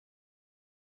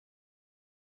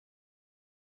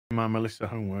My Melissa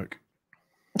homework.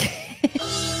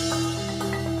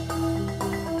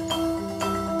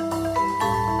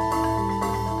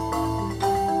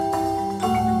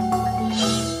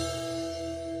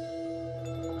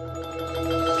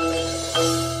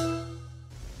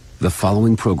 The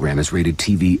following program is rated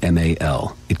TV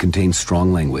MAL. It contains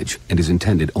strong language and is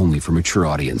intended only for mature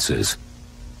audiences.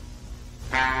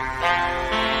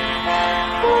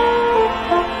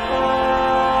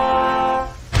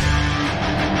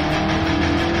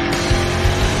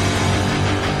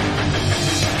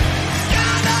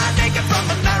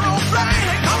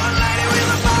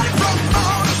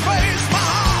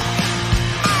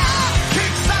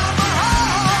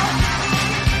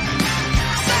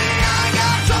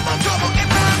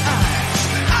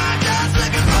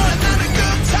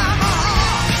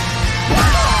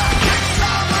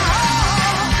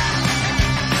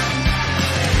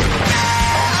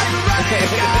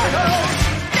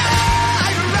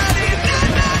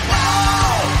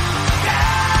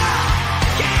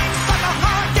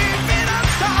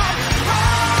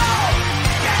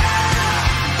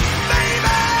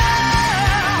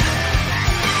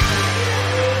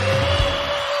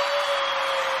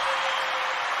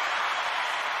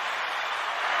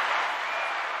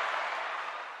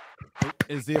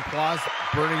 Is the applause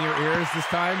burning your ears this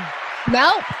time?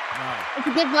 No. It's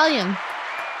a good volume.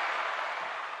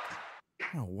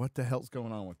 Oh, what the hell's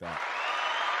going on with that?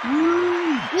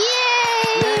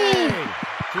 Yay!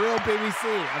 Real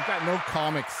BBC. I've got no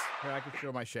comics. Here, I can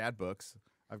show my Shad books.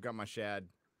 I've got my Shad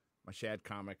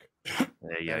comic.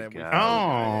 There you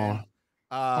go.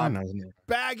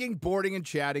 Bagging, boarding, and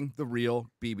chatting, the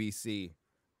real BBC.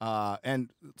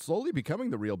 And slowly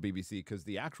becoming the real BBC because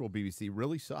the actual BBC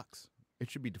really sucks. It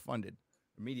should be defunded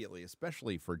immediately,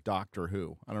 especially for Doctor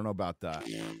Who. I don't know about the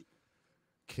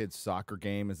kids' soccer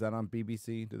game. Is that on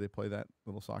BBC? Do they play that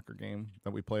little soccer game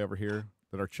that we play over here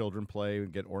that our children play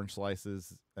and get orange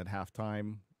slices at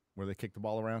halftime where they kick the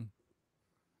ball around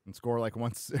and score like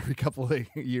once every couple of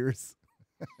years?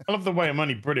 I love the way I'm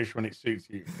only British when it suits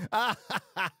you. No,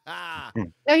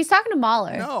 he's talking to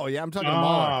MauLer. No, yeah, I'm talking to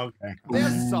MauLer. Okay. They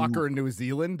have soccer in New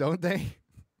Zealand, don't they?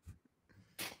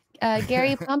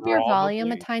 Gary, pump your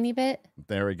volume a tiny bit.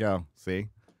 There we go. See?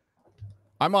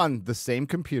 I'm on the same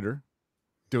computer,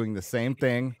 doing the same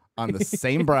thing on the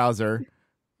same browser,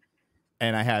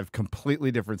 and I have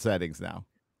completely different settings now,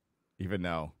 even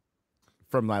though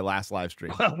from my last live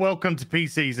stream. Well, welcome to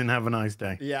PCs and have a nice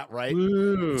day. Yeah, right?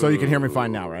 Ooh. So you can hear me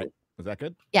fine now, right? Is that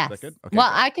good? Yes. Is that good? Okay, well,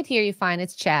 good. I could hear you fine.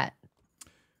 It's chat.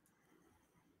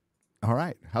 All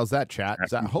right. How's that, chat?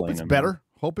 Hope it's better.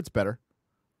 Hope it's better.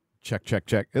 Check.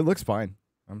 It looks fine.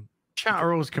 Chat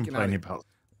are always complaining about.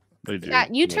 They do.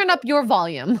 Chat, you turn up your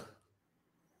volume.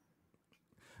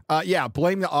 Yeah,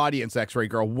 blame the audience, X-Ray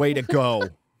Girl. Way to go.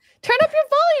 Turn up your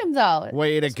volume, though.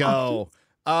 Way to go.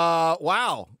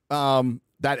 Wow.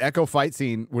 That Echo fight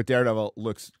scene with Daredevil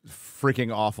looks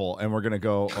freaking awful, and we're going to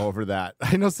go over that.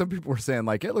 I know some people were saying,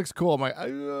 like, it looks cool. I'm like,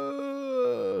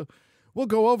 we'll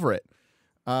go over it.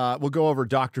 We'll go over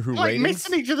Doctor Who ratings.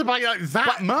 Missing each other by like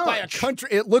that much. By a country.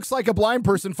 It looks like a blind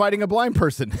person fighting a blind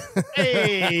person.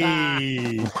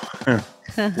 Hey.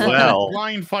 Well,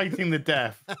 blind fighting the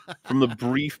deaf. from the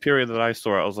brief period that I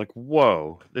saw it, I was like,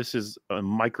 whoa, this is a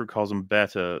microcosm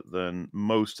better than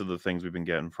most of the things we've been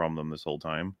getting from them this whole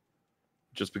time.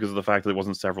 Just because of the fact that it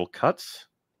wasn't several cuts.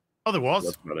 Oh, there was.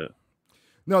 That's about it.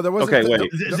 No, there wasn't. Okay, wait.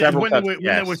 When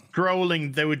they were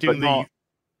scrolling, they were doing but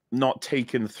not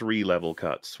taken 3-level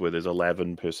cuts where there's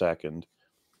 11 per second.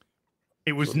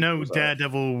 It was no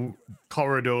Daredevil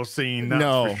corridor scene,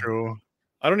 that's for sure.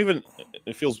 I don't even...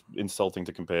 It feels insulting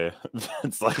to compare.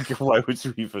 It's like, why would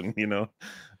you even,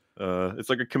 it's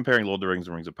like comparing Lord of the Rings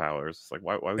and Rings of Power. It's like,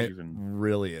 why would you even... It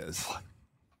really is.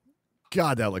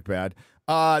 God, that looked bad.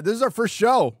 This is our first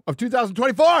show of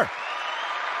 2024. Welcome.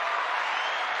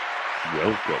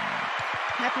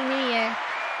 Happy New Year.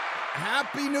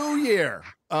 Happy New Year.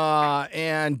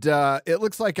 And it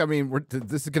looks like,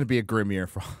 this is going to be a grim year.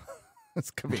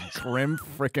 It's going to be a grim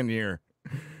freaking year.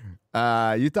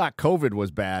 You thought COVID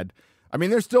was bad. I mean,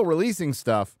 they're still releasing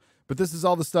stuff, but this is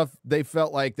all the stuff they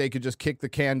felt like they could just kick the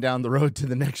can down the road to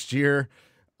the next year.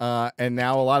 And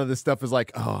now a lot of this stuff is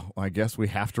like, oh, I guess we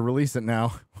have to release it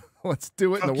now. Let's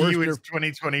do it in the worst year. It's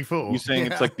 2024. You're saying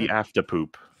it's like the after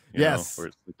poop. Yes. Where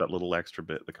it's like that little extra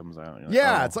bit that comes out.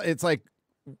 Yeah, it's like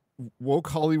woke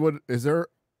Hollywood. Is there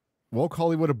woke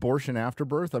Hollywood abortion after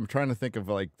birth? I'm trying to think of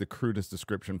like the crudest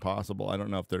description possible. I don't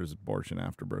know if there's abortion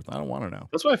after birth. I don't want to know.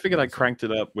 That's why I figured I cranked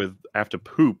it up with after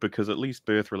poop, because at least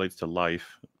birth relates to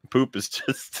life. Poop is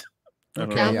just down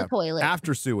the toilet.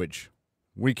 After sewage.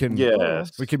 We can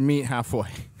we can meet halfway.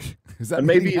 Is that And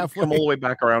maybe meeting it's come all the way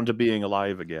back around to being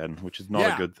alive again, which is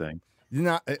not a good thing.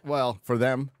 Not well for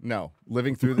them. No,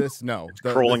 living through this. No,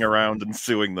 Crawling around and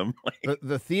suing them.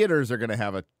 The theaters are going to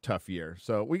have a tough year.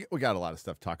 So we got a lot of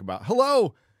stuff to talk about.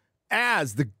 Hello,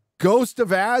 Az. The ghost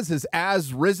of Az. Has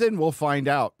Az risen? We'll find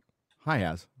out. Hi,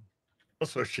 Az.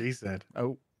 That's what she said.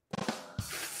 Oh.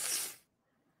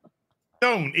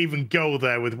 Don't even go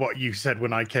there with what you said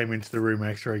when I came into the room,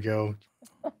 X-Ray Girl.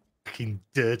 Fucking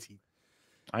dirty.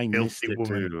 I missed it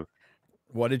woman. too.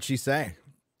 What did she say?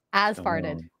 As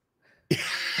farted.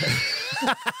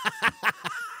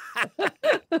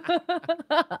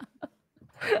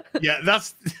 Yeah,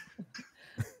 that's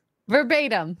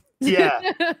Verbatim.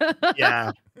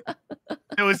 yeah.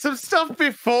 There was some stuff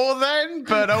before then,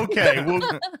 but okay,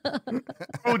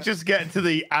 we'll just get to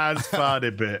the as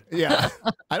farted bit. Yeah,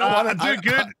 I don't want to do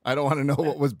good. I don't want to know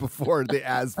what was before the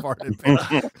as farted bit.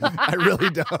 I really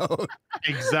don't.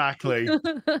 Exactly.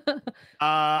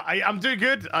 I'm doing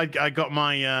good. I got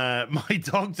my my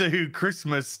Doctor Who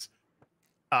Christmas.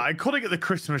 I couldn't get the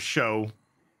Christmas show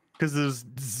because there's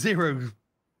zero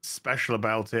special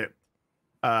about it.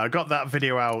 I got that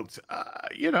video out,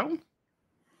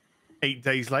 8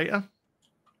 days later.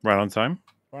 Right on time?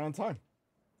 Right on time.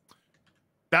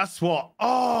 That's what.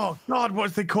 Oh, God,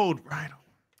 what's they called? Right on.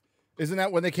 Isn't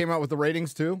that when they came out with the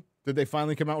ratings, too? Did they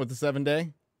finally come out with the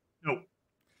 7-day? No.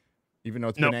 Even though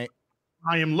it's been 8?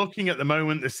 I am looking at the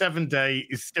moment. The 7-day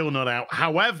is still not out.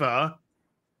 However,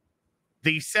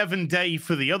 the 7-day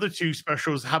for the other 2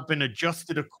 specials have been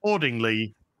adjusted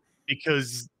accordingly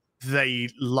because they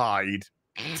lied.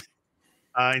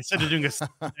 Instead of doing a 7-day,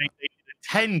 they did a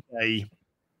 10-day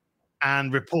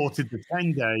and reported the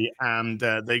 10-day, and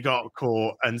they got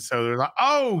caught. And so they're like,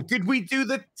 "Oh, did we do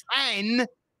the 10?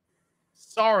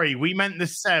 Sorry, we meant the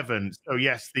 7." So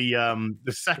yes, the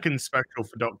second special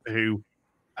for Doctor Who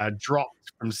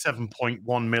dropped from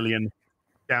 7.1 million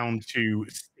down to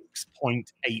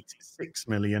 6.86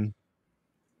 million,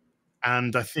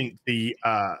 and I think the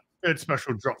third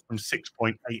special dropped from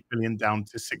 6.8 million down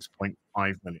to 6.5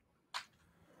 million.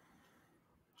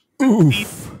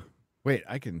 Oof. Wait,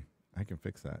 I can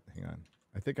fix that. Hang on.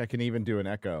 I think I can even do an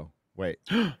echo. Wait.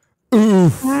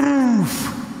 Oof.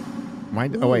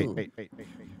 Mind? Oh wait. Oof.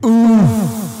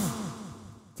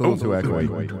 It's a little too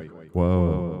echoey.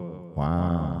 Whoa.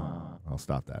 Wow. I'll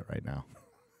stop that right now.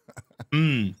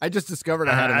 I just discovered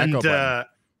I had an echo button.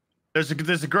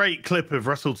 There's a great clip of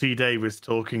Russell T Davies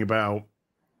talking about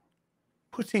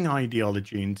putting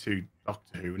ideology into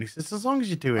Doctor Who, and he says, as long as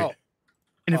you do it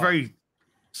in a very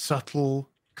subtle,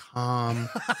 calm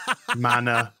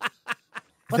manner,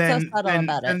 What's so subtle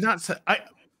about it? And that's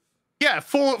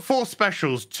four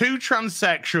specials, 2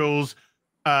 transsexuals,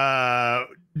 1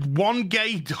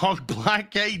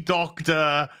 black gay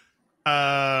doctor,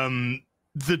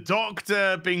 the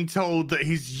Doctor being told that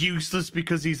he's useless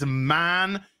because he's a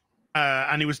man,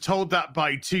 and he was told that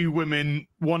by 2 women,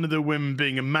 one of the women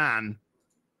being a man.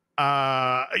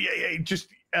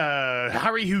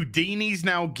 Harry Houdini's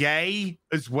now gay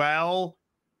as well.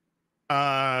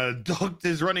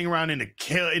 Doctor's running around in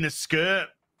a skirt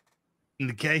in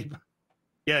the gay.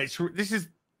 Yeah, if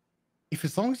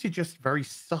as long as you're just very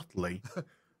subtly.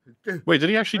 Wait, did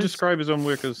he actually describe his own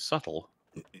work as subtle?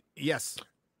 Yes.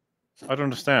 I don't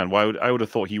understand. I would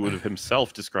have thought he would have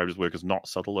himself described his work as not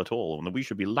subtle at all, and that we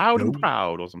should be loud and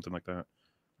proud or something like that.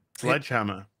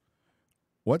 Sledgehammer.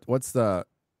 What's the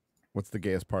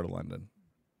gayest part of London?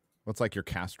 What's like your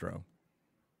Castro?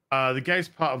 The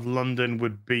gayest part of London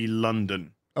would be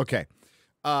London. Okay.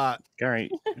 Gary,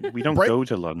 we don't go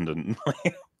to London.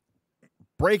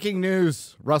 Breaking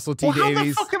news, Russell T. How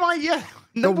Davies. the fuck am I? Yeah.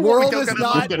 The world is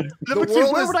not. Number 2,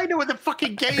 where would I know what the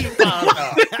fucking gay part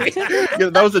are?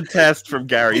 Yeah, that was a test from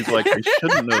Gary. He's like, I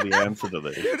shouldn't know the answer to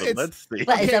this. But let's see.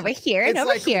 Well, it's over here and It's over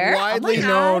like here. widely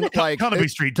known, like Carnaby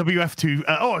Street, WF2.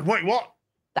 Oh, wait, what?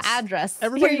 The address.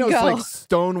 everybody Here you knows, go. like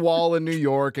Stonewall in New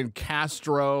York and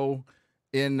Castro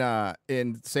in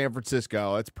San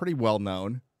Francisco. It's pretty well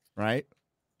known, right?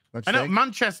 Don't you I know think?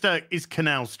 Manchester is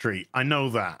Canal Street. I know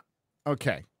that.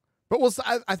 Okay. But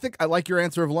I think I like your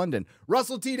answer of London.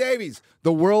 Russell T. Davies,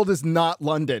 the world is not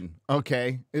London,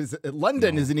 okay?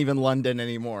 London isn't even London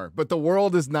anymore, but the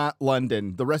world is not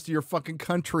London. The rest of your fucking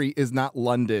country is not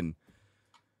London.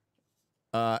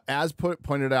 As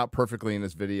pointed out perfectly in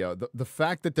this video, the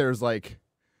fact that there's like,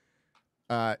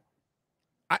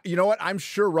 you know what? I'm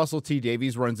sure Russell T.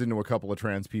 Davies runs into a couple of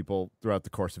trans people throughout the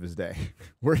course of his day,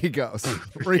 where he goes,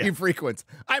 where he frequents.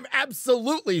 I'm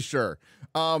absolutely sure.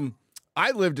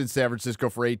 I lived in San Francisco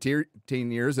for 18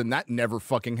 years, and that never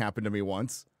fucking happened to me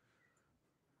once.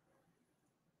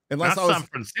 Unless That's I was San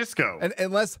Francisco. and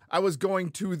unless I was going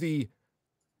to the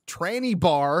tranny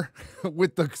bar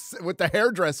with the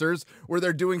hairdressers where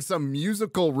they're doing some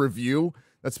musical review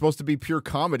that's supposed to be pure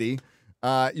comedy.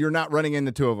 You're not running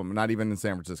into two of them, not even in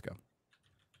San Francisco,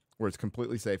 where it's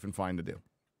completely safe and fine to do.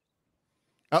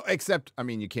 Oh, except, I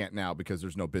mean, you can't now because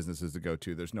there's no businesses to go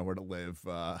to. There's nowhere to live.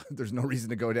 There's no reason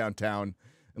to go downtown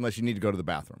unless you need to go to the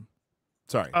bathroom.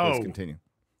 Sorry, let's continue.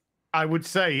 I would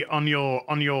say on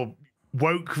your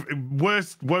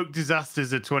worst woke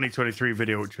disasters of 2023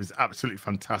 video, which was absolutely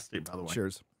fantastic, by the way.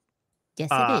 Cheers. Yes,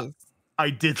 it is. I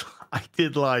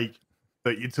did like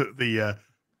that you took the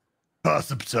pass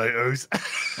the potatoes.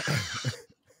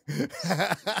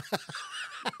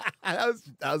 that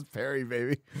was Perry,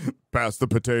 baby. Pass the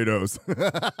potatoes.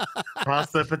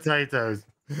 Pass the potatoes.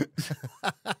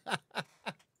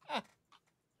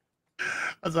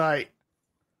 I was like,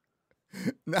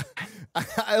 no,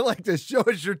 I like to show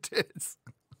us your tits.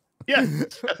 Yeah.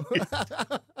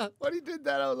 When he did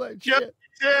that, I was like, shit.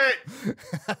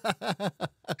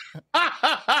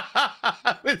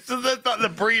 That's not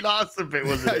the Brie Larson bit,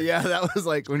 was it? Yeah, that was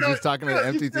like when she was talking in an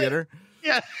empty theater.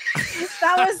 Yeah.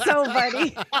 That was so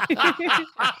funny.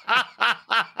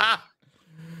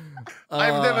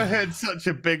 I've never heard such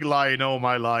a big lie in all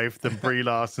my life than Brie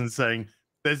Larson saying,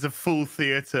 "There's a full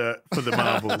theater for the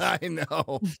Marvels." I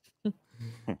know.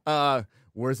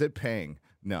 Where's it paying?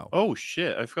 No. Oh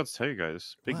shit! I forgot to tell you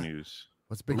guys. Big news.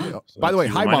 What's big news? So By the way,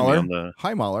 you hi reminded me MauLer. on the-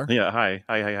 Hi MauLer. Yeah, hi.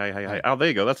 Oh, there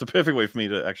you go. That's the perfect way for me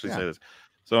to actually say this.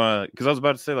 So, because I was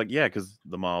about to say, like, yeah, because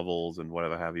the Marvels and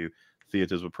whatever have you,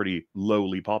 theaters were pretty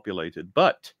lowly populated,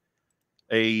 but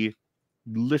a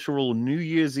literal New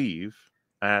Year's Eve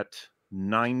at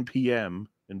 9 p.m.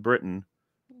 in Britain,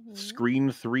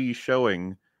 Screen 3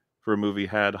 showing for a movie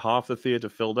had half the theater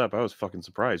filled up. I was fucking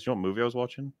surprised. You know what movie I was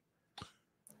watching?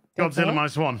 Godzilla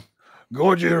minus one.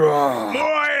 Godzilla!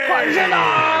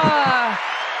 Godzilla!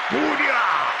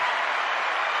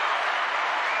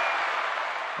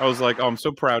 I was like, oh, I'm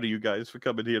so proud of you guys for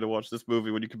coming here to watch this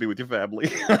movie when you could be with your family.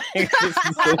 This is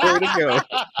the way to go.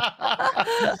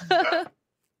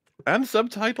 And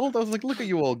subtitled. I was like, look at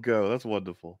you all go. That's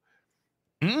wonderful.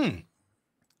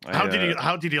 How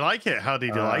did you like it? How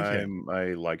did you like it?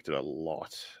 I liked it a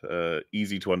lot.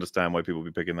 Easy to understand why people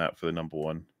would be picking that for the number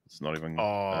one. It's not even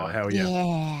hell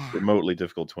yeah. Remotely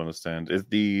difficult to understand. Is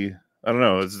the I don't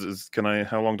know, can I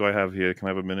how long do I have here? Can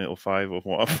I have a minute or 5 or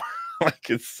what? Like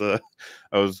it's I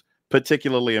was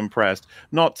particularly impressed.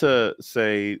 Not to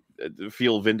say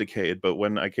feel vindicated, but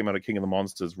when I came out of King of the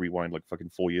Monsters rewind like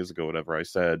fucking 4 years ago, whatever, I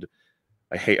said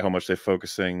I hate how much they're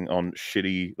focusing on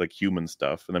shitty like human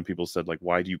stuff. And then people said, like,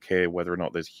 why do you care whether or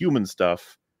not there's human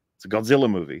stuff? It's a Godzilla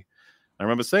movie. I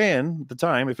remember saying at the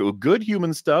time, if it were good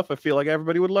human stuff, I feel like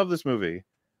everybody would love this movie.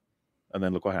 And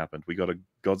then look what happened. We got a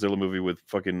Godzilla movie with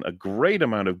fucking a great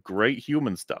amount of great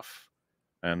human stuff.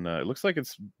 And it looks like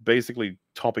it's basically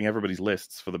topping everybody's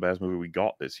lists for the best movie we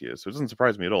got this year. So it doesn't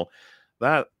surprise me at all.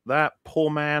 That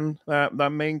poor man,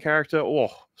 that main character,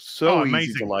 so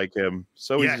easy to like him.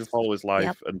 So easy to follow his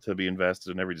life and to be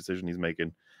invested in every decision he's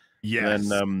making. Yes.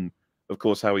 And then, of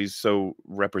course, how he's so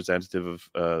representative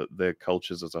of their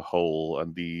cultures as a whole.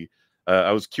 And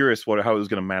I was curious how it was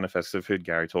going to manifest. I've heard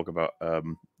Gary talk about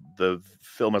the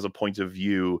film as a point of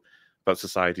view about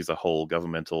society as a whole,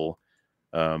 governmental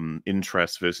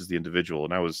interest versus the individual.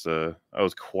 And I was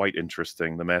quite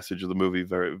interesting. The message of the movie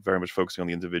very, very much focusing on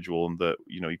the individual and that,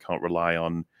 you can't rely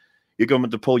on your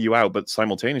government to pull you out, but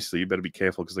simultaneously you better be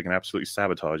careful because they can absolutely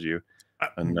sabotage you.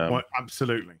 And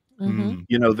absolutely.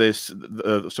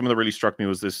 Mm-hmm. Something that really struck me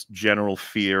was this general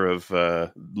fear of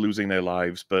losing their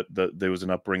lives, but that there was an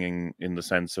upbringing in the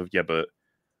sense of, but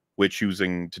we're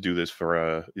choosing to do this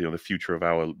for the future of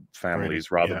our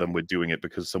families rather than we're doing it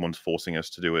because someone's forcing us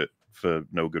to do it for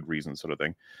no good reason, sort of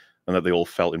thing. And that they all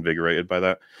felt invigorated by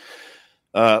that.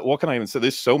 What can I even say?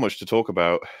 There's so much to talk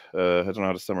about. I don't know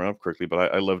how to sum it up quickly,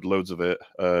 but I loved loads of it.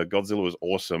 Godzilla was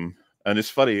awesome. And it's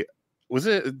funny. Was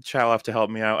it Chow have to help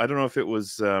me out? I don't know if it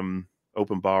was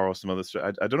Open Bar or some other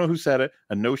stuff. I don't know who said it,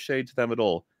 and no shade to them at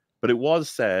all. But it was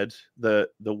said that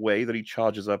the way that he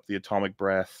charges up the atomic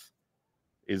breath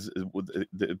people.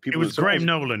 It was Graham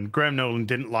Nolan. Graham Nolan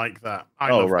didn't like that.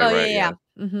 Yeah.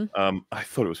 Mm-hmm. I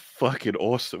thought it was fucking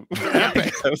awesome.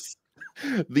 Because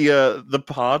the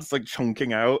parts like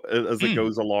chunking out as it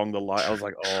goes along the line. I was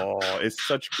like,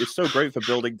 it's so great for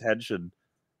building tension.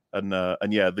 And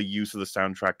the use of the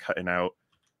soundtrack cutting out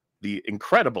the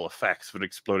incredible effects for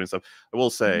exploding stuff. I will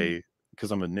say,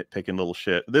 because I'm a nitpicking little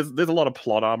shit, there's a lot of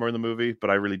plot armor in the movie, but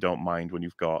I really don't mind when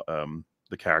you've got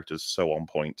the characters so on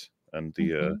point and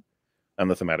the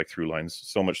and the thematic through lines.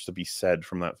 So much to be said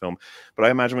from that film. But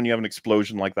I imagine when you have an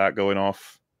explosion like that going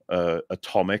off,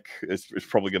 atomic, it's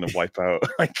probably going to wipe out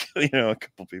like a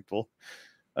couple people.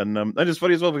 And it's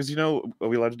funny as well because are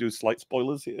we allowed to do slight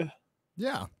spoilers here?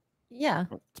 Yeah.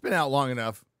 It's been out long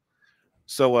enough.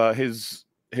 So his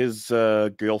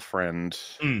girlfriend,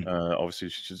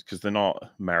 obviously, because they're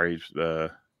not married.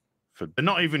 They're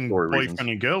not even boyfriend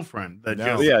and girlfriend. They're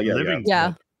just living.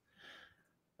 Yeah.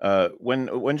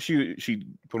 When she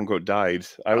quote unquote died,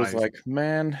 I was like,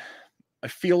 man, I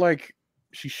feel like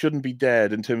she shouldn't be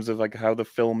dead in terms of like how the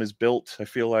film is built. I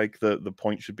feel like the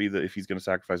point should be that if he's going to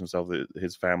sacrifice himself, that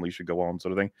his family should go on,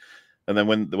 sort of thing. And then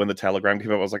when the telegram came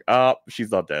up, I was like,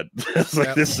 she's not dead. It's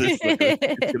like this is she's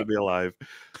gonna be alive.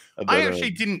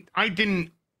 Then, I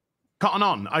didn't cotton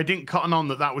on. I didn't cotton on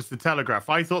that was the telegraph.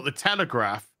 I thought the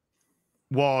telegraph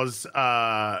was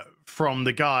from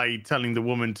the guy telling the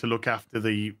woman to look after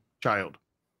the child.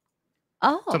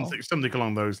 Oh, something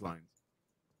along those lines.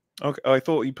 Okay, I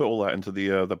thought he put all that into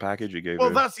the package he gave.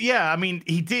 Well, I mean,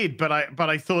 he did, but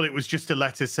I thought it was just a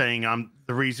letter saying,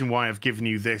 the reason why I've given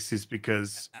you this is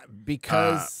because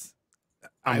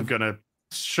I'm gonna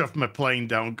shove my plane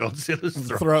down Godzilla's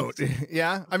throat.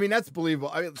 Yeah, I mean that's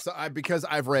believable. Because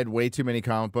I've read way too many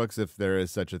comic books. If there is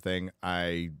such a thing,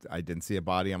 I didn't see a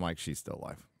body. I'm like, she's still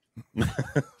alive.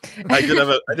 I did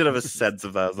have a sense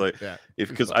of that. I was like,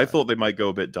 because I thought they might go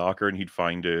a bit darker and he'd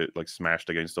find it like smashed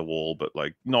against a wall, but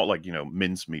like not like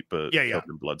mincemeat, but covered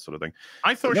in blood sort of thing.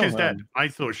 I thought she was dead. I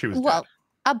thought she was dead.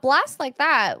 A blast like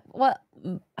that,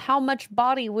 how much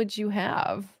body would you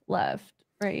have left,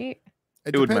 right?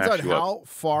 It depends on how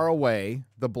far away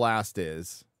the blast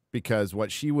is, because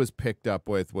what she was picked up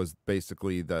with was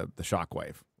basically the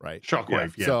shockwave, right?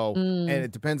 Shockwave, yeah. So, and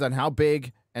it depends on how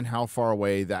big and how far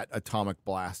away that atomic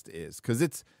blast is, because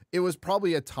it was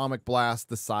probably atomic blast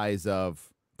the size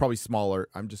of, probably smaller.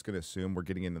 I'm just going to assume we're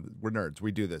nerds.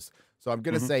 We do this. So I'm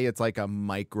going to say it's like a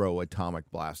micro atomic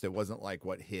blast. It wasn't like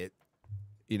what hit,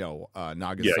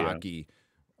 Nagasaki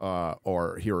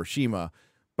or Hiroshima.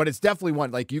 But it's definitely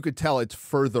one, like, you could tell it's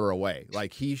further away.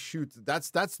 Like, he shoots, that's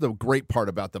the great part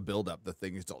about the buildup. The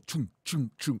thing is all choom, choom,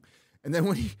 choom. And then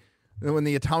when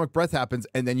the atomic breath happens,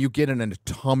 and then you get an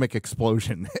atomic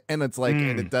explosion, and it's like,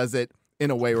 and it does it in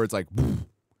a way where it's like,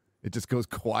 it just goes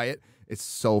quiet. It's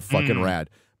so fucking rad.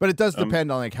 But it does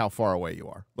depend on, like, how far away you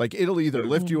are. Like, it'll either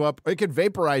lift you up, it could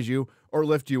vaporize you, or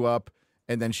lift you up,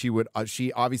 and then she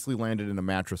obviously landed in a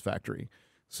mattress factory.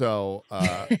 So,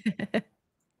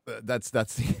 that's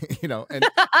and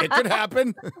it could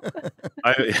happen.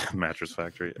 Mattress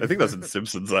factory. I think that's in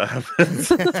Simpsons that happens.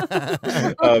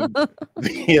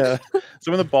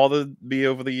 Something that bothered me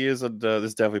over the years, and this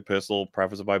is definitely personal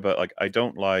preference of mine, but like I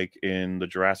don't like in the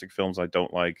Jurassic films, I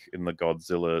don't like in the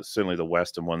Godzilla, certainly the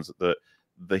Western ones,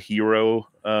 the hero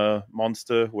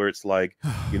monster, where it's like,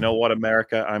 you know what,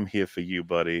 America, I'm here for you,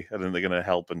 buddy, and then they're gonna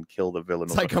help and kill the villain.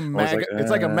 It's like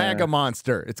a MAGA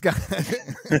monster. It's got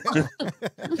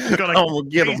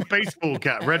a baseball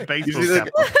cap, red baseball cap.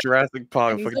 Jurassic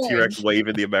Park, fucking T-Rex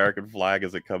waving the American flag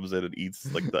as it comes in and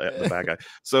eats like the bad guy.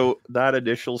 So that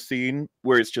initial scene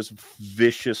where it's just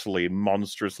viciously,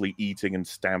 monstrously eating and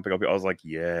stamping up, I was like,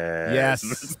 yes,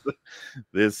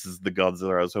 this is the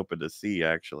Godzilla I was hoping to see,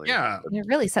 actually. Yeah. It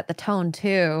really set the tone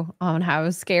too on how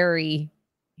scary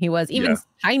he was, even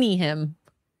tiny him.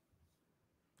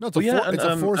 No, it's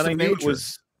a force of nature.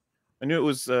 I knew it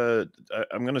was.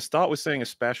 I'm going to start with saying a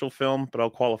special film, but I'll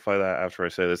qualify that after I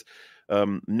say this.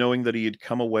 Knowing that he had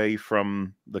come away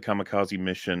from the kamikaze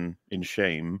mission in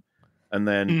shame, and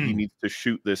then he needs to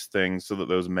shoot this thing so that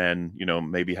those men,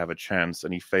 maybe have a chance,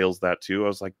 and he fails that too. I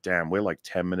was like, damn, we're like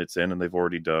 10 minutes in, and they've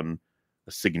already done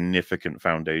a significant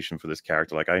foundation for this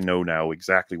character. Like, I know now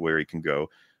exactly where he can go,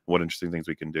 what interesting things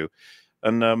we can do.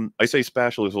 And I say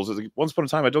special as well. Once upon a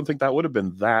time, I don't think that would have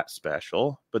been that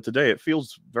special, but today it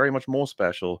feels very much more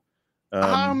special.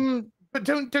 But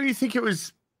don't you think it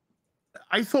was?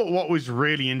 I thought what was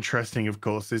really interesting, of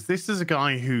course, is this is a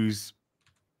guy who's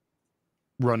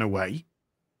run away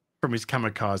from his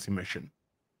kamikaze mission.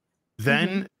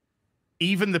 Then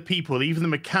even the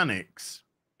mechanics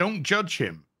don't judge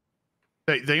him.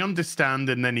 They understand,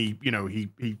 and then he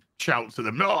shouts at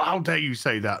them, "No, how dare you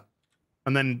say that?"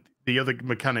 And then the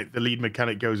lead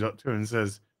mechanic, goes up to him and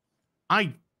says,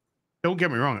 don't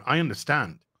get me wrong, I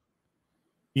understand.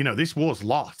 This war's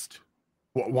lost.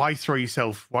 Why throw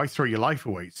your life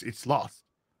away? It's lost.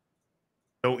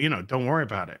 Don't worry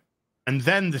about it. And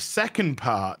then the second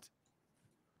part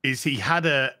is he had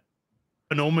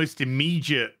an almost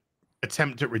immediate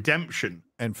attempt at redemption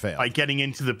and failed by getting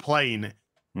into the plane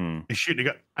and shooting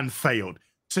and failed.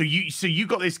 So you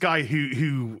got this guy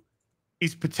who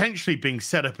is potentially being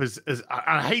set up as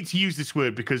I hate to use this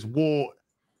word because war,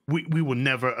 we will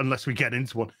never, unless we get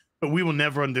into one, but we will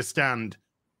never understand,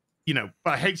 but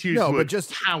I hate to use the word but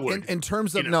just coward. in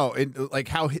terms of like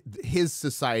how his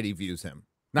society views him.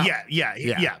 Yeah.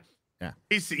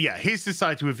 His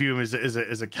society would view him as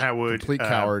a coward, complete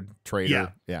coward,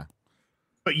 traitor. Yeah.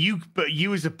 But you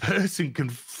as a person can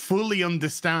fully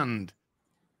understand,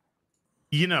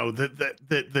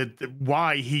 that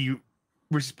why he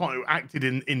acted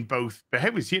in both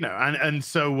behaviors, and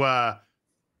so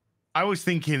I was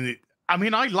thinking. I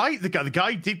mean, I like the guy. The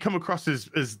guy did come across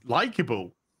as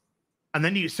likable, and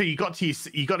then you got to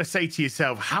say to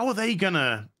yourself, how are they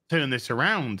gonna turn this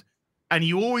around? And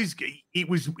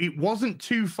it wasn't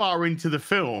too far into the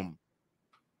film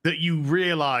that you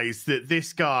realize that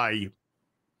this guy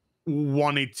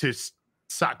wanted to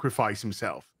sacrifice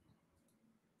himself.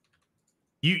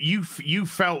 You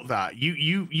felt that.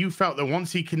 You felt that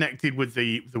once he connected with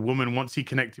the woman, once he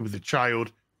connected with the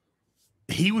child,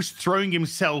 he was throwing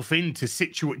himself into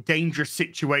dangerous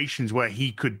situations where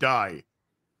he could die,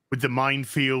 with the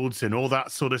minefields and all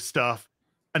that sort of stuff.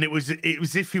 And it was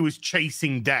as if he was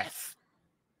chasing death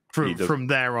from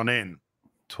there on in.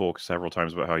 Talk several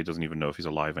times about how he doesn't even know if he's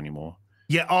alive anymore.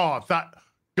 Yeah. Oh, that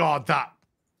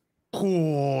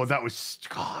was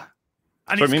God.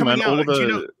 And so it's coming out. All of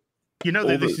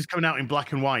the, this is coming out in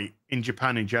black and white in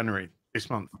Japan in January this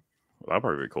month. Well, that'd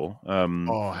probably be cool.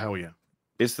 Oh hell yeah!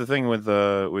 It's the thing with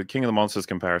King of the Monsters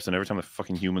comparison. Every time the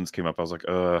fucking humans came up, I was like,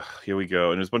 here we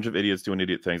go. And there's a bunch of idiots doing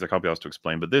idiot things. I can't be asked to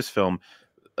explain. But this film,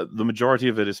 the majority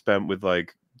of it is spent with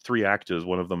like 3 actors.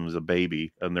 One of them is a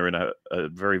baby, and they're in a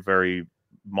very, very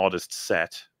modest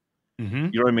set. Mm-hmm.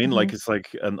 You know what I mean? Mm-hmm. Like, it's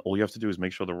like, and all you have to do is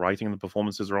make sure the writing and the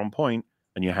performances are on point,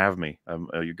 and you have me.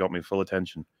 You got me full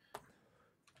attention.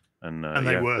 And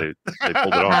they were. They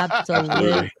pulled it off.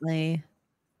 Absolutely.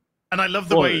 And I love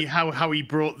the way how he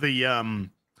brought the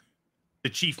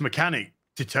chief mechanic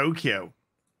to Tokyo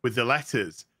with the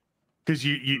letters, because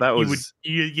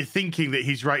you're thinking that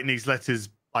he's writing these letters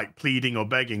like pleading or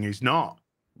begging. He's not.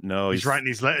 No, he's writing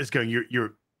these letters going,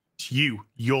 you're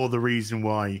the reason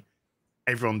why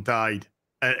everyone died,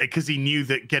 because he knew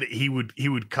that he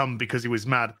would come because he was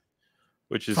mad.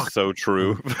 Which is so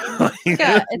true.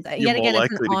 Yeah, You're more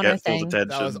likely it's an to honor get thing. attention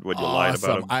That was when you lied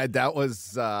about him. That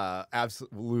was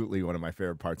absolutely one of my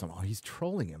favorite parts. He's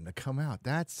trolling him to come out.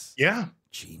 That's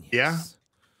genius. Yeah,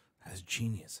 that's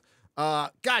genius.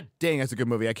 God dang, that's a good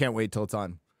movie. I can't wait till it's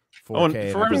on 4K. Oh, and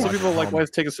for reference, some people like, why is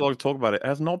it taking so long to talk about it? It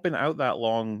has not been out that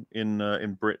long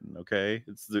in Britain. Okay,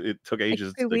 it took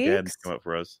ages again to come out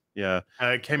for us. Yeah,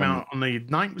 it came out on the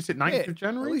 9th. Was it 9th of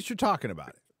January? At least you're talking about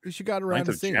it. At least you got around 9th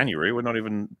to of seeing January. it. We're not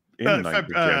even in 9th of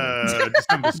January.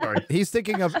 December. Sorry.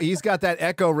 He's got that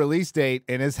Echo release date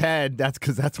in his head. That's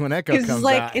because that's when Echo comes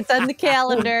out. It's on the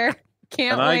calendar.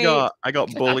 Can't wait. I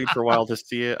got bullied for a while to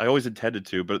see it. I always intended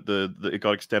to, but it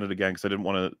got extended again because I didn't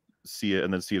want to see it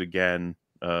and then see it again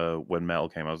when Metal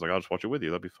came. I was like, I'll just watch it with you.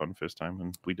 That'd be fun first time,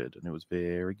 and we did, and it was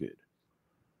very good.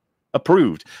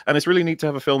 Approved. And it's really neat to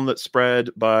have a film that's spread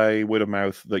by word of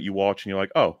mouth that you watch and you're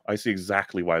like, oh, I see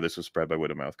exactly why this was spread by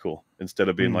word of mouth. Cool. Instead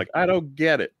of being like, I don't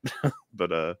get it.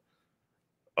 But the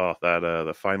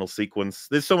final sequence.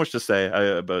 There's so much to say,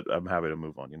 but I'm happy to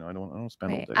move on. I don't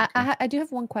spend all day. I do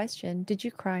have one question. Did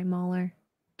you cry, MauLer?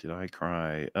 Did I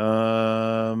cry?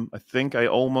 I think I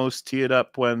almost teared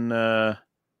up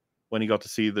when he got to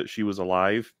see that she was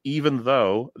alive, even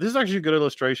though this is actually a good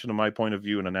illustration of my point of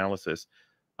view and analysis.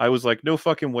 I was like, no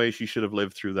fucking way she should have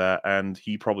lived through that, and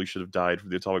he probably should have died from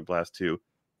the atomic blast too.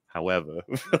 However,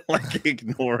 like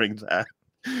ignoring that,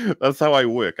 that's how I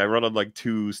work. I run on like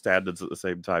 2 standards at the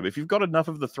same time. If you've got enough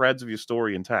of the threads of your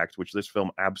story intact, which this film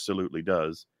absolutely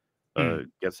does,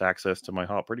 gets access to my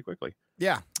heart pretty quickly.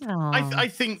 Yeah. I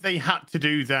think they had to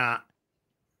do that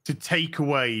to take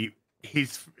away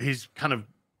his kind of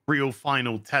real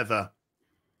final tether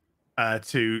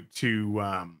to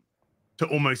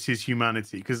almost his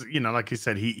humanity, because like I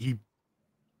said, he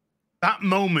that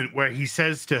moment where he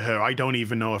says to her, I don't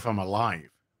even know if I'm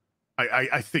alive,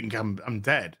 I think I'm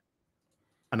dead,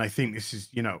 and I think this is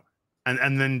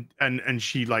and then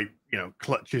she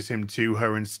clutches him to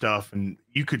her and stuff, and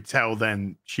you could tell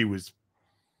then she was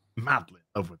madly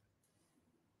in love with him,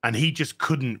 and he just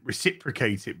couldn't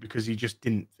reciprocate it because he just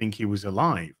didn't think he was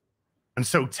alive. And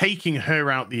so taking her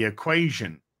out the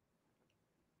equation,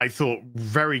 I thought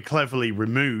very cleverly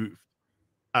removed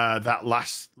that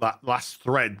last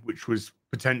thread, which was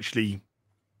potentially,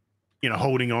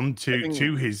 holding on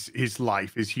to his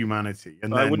life, his humanity.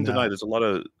 And I wouldn't deny there's a lot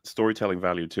of storytelling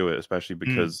value to it, especially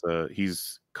because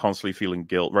he's constantly feeling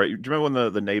guilt. Right? Do you remember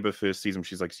when the neighbor first sees him?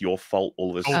 She's like, "It's your fault.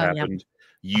 All of this happened."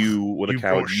 you were the You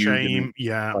coward, brought you didn't shame.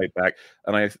 Yeah. fight back.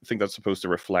 And I think that's supposed to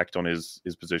reflect on his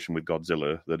position with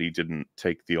Godzilla, that he didn't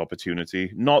take the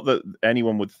opportunity. Not that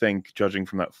anyone would think, judging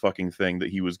from that fucking thing, that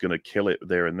he was going to kill it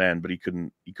there and then, but he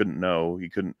couldn't know. He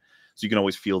couldn't. So you can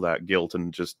always feel that guilt,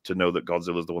 and just to know that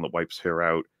Godzilla's the one that wipes her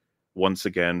out once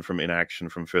again from inaction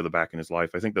from further back in his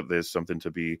life. I think that there's something to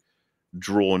be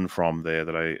drawn from there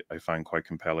that I find quite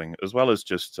compelling, as well as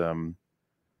just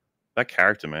that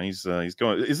character, man. He's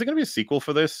going. Is there going to be a sequel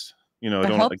for this? You know, I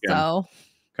hope so.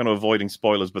 Kind of avoiding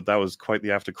spoilers, but that was quite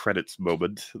the after credits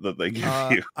moment that they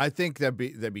give you. I think that'd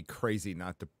be crazy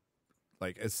not to,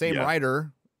 like, same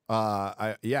writer.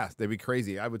 They'd be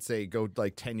crazy. I would say go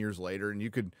like 10 years later, and you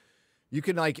could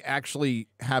like actually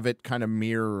have it kind of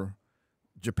mirror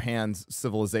Japan's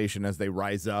civilization as they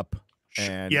rise up,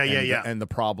 and and the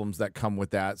problems that come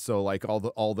with that. So like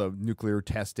all the nuclear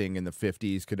testing in the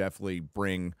 50s could definitely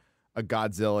bring a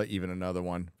Godzilla, even another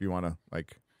one if you want to,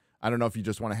 like, I don't know if you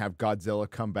just want to have Godzilla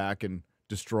come back and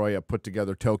destroy a put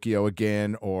together Tokyo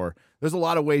again, or there's a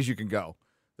lot of ways you can go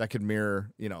that could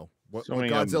mirror, you know, what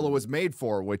Godzilla was made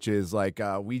for, which is like,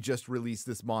 we just released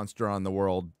this monster on the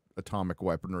world, atomic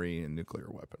weaponry and nuclear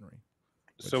weaponry.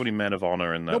 So many men of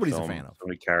honor in that nobody's film. A fan of. So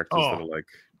many characters that are like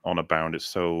honor bound. It's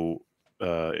so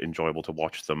enjoyable to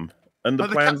watch them. And the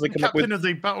plans they come up with. Captain of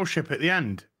the battleship at the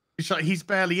end. It's like he's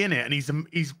barely in it, and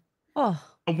he's a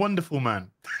wonderful man.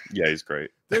 Yeah, he's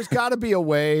great. There's got to be a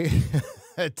way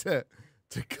to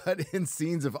cut in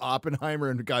scenes of Oppenheimer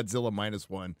and Godzilla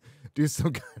 -1. Do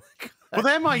some kind of. Well,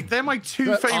 they're my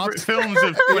two favorite films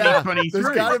of 2023.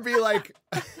 There's got to be like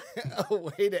a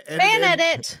way to edit. Fan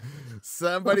edit.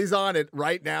 Somebody's on it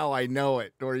right now. I know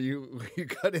it. Or you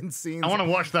cut in scenes. I want to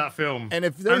watch that film. And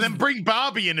then bring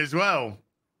Barbie in as well.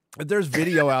 There's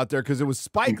video out there because it was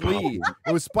Spike Lee.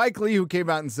 It was Spike Lee who came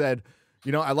out and said,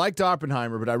 you know, I liked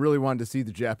Oppenheimer, but I really wanted to see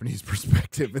the Japanese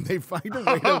perspective, and they find a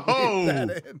way to weave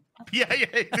that in. Yeah,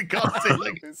 the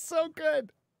Godzilla. It's so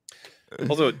good.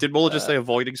 Also, did MauLer just say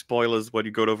avoiding spoilers when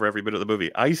you go over every bit of the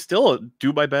movie? I still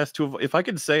do my best to if I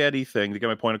can say anything to get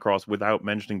my point across without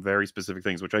mentioning very specific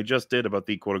things, which I just did about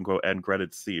the quote-unquote end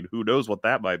credits scene. Who knows what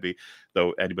that might be,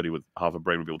 though anybody with half a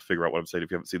brain would be able to figure out what I'm saying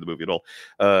if you haven't seen the movie at all.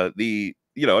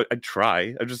 I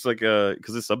try. I'm just like,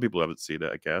 because there's some people who haven't seen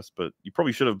it, I guess, but you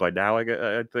probably should have by now,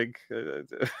 I think.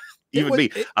 Even me.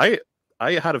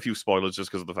 I had a few spoilers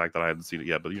just because of the fact that I hadn't seen it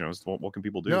yet, but, you know, what can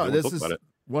people do? No, this is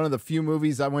one of the few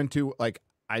movies I went to, like,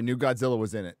 I knew Godzilla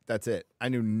was in it. That's it. I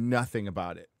knew nothing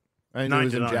about it. I knew it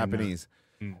was in Japanese.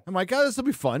 I'm like, oh, this will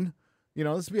be fun. You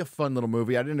know, this will be a fun little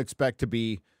movie. I didn't expect to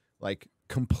be, like,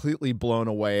 completely blown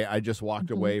away. I just walked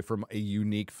away from a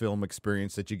unique film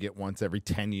experience that you get once every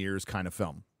 10 years kind of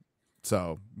film.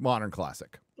 So, modern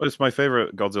classic. It's my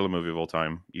favorite Godzilla movie of all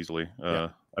time, easily.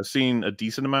 I've seen a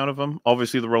decent amount of them.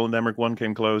 Obviously, the Roland Emmerich one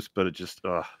came close, but it just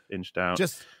inched out.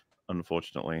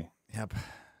 Unfortunately. Yep.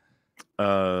 What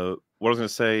I was going to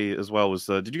say as well was,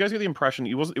 did you guys get the impression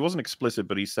it wasn't explicit,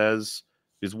 but he says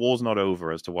his war's not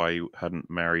over as to why he hadn't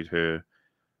married her.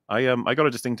 I got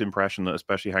a distinct impression that,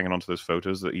 especially hanging on to those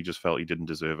photos, that he just felt he didn't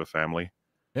deserve a family.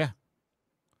 Yeah.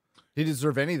 He didn't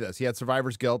deserve any of this. He had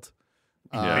survivor's guilt.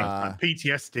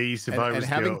 PTSD, survivor's guilt. And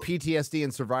having PTSD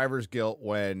and survivor's guilt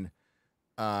when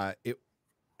a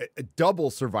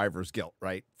double survivor's guilt,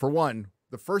 right? For one,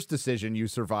 the first decision you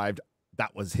survived,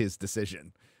 that was his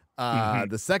decision.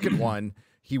 The second one,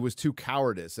 he was too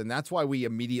cowardice, and that's why we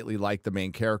immediately like the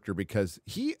main character, because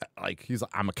he's like,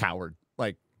 I'm a coward.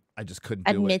 Like, I just couldn't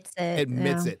do it.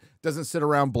 Admits it. Doesn't sit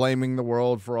around blaming the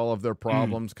world for all of their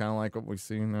problems, kind of like what we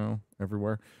see now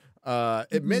everywhere.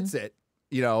 Admits it,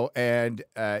 you know, and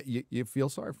you feel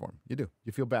sorry for him. You do.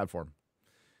 You feel bad for him.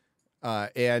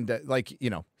 Like, you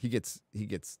know, he gets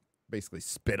basically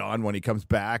spit on when he comes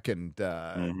back, and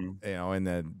you know, and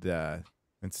then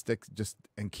and sticks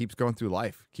and keeps going through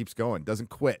life, keeps going, doesn't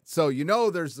quit. So, you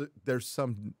know, there's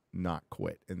some not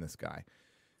quit in this guy.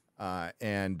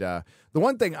 And the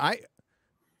one thing I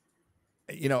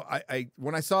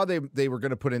when I saw they were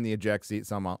going to put in the eject seat,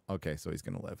 so I'm all, okay, so he's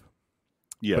going to live.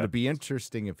 Yeah. But it'd be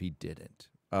interesting if he didn't.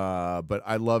 But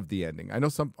I love the ending. I know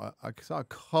I saw a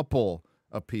couple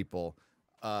of people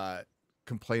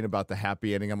complain about the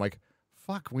happy ending. I'm like,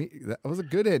 fuck, that was a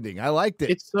good ending. I liked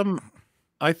it.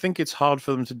 I think it's hard for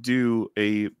them to do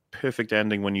a perfect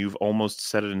ending when you've almost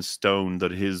set it in stone that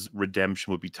his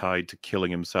redemption would be tied to killing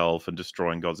himself and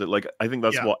destroying Godzilla. Like, I think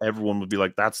that's what everyone would be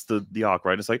like. That's the arc,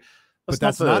 right? It's like,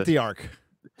 that's not the arc.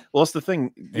 Well, that's the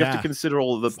thing. You have to consider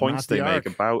all of the points they make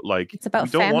about, like, it's about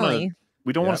family.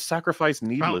 We don't want to sacrifice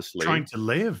needlessly. About trying to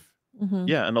live.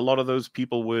 Yeah, and a lot of those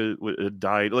people were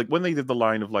died. Like when they did the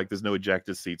line of like, "There's no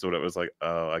ejector seats" or whatever, it was like,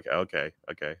 oh, okay,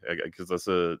 because that's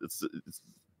it's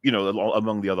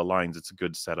among the other lines, it's a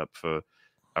good setup for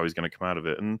how he's going to come out of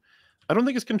it. And I don't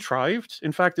think it's contrived.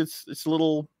 In fact, it's a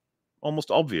little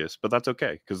almost obvious, but that's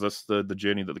okay because that's the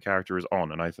journey that the character is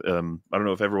on. And I don't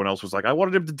know if everyone else was like, I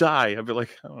wanted him to die. I'd be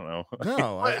like, I don't know.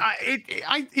 No,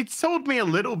 it sold me a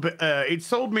little bit. It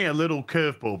sold me a little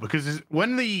curveball because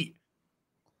when the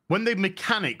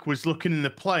mechanic was looking in the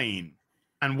plane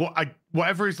and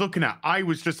whatever he's looking at, I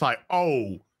was just like,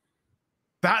 oh,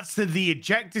 that's the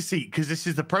ejector seat because this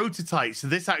is the prototype. So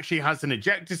this actually has an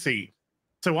ejector seat.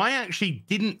 So I actually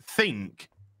didn't think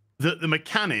that the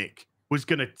mechanic was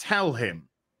going to tell him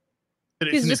that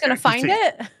he's just going to find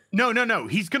it. No.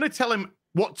 He's going to tell him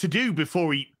what to do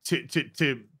before he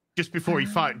just before he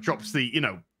drops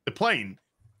the the plane.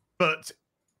 But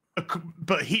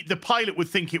the pilot would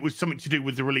think it was something to do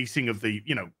with the releasing of the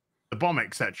the bomb,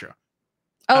 etc.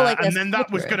 Oh, and then that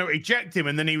was going to eject him,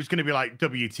 and then he was going to be like,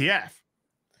 WTF.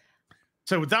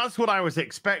 So that's what I was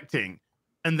expecting.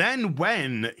 And then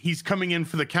when he's coming in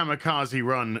for the kamikaze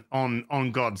run on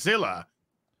Godzilla,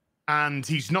 and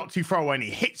he's not too far away, and he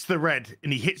hits the red,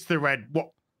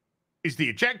 what is the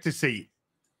ejector seat,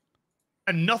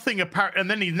 and nothing apparent, and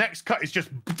then the next cut is just.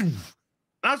 And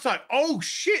I was like, "Oh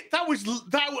shit! That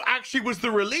actually was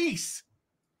the release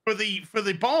for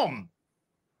the bomb."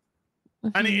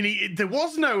 And there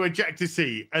was no ejector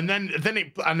seat, and then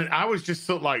I was just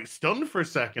sort of like stunned for a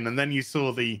second, and then you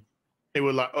saw they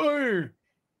were like, "Oh."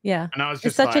 Yeah, and I was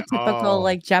it's just such like, a typical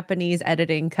like Japanese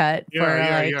editing cut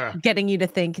for getting you to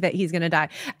think that he's gonna die.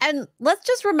 And let's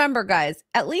just remember, guys,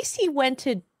 at least he went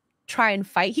to try and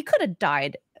fight. He could have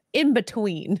died in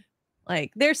between.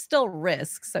 Like there's still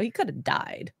risks, so he could have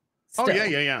died. Still. Oh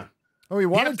yeah. Oh, he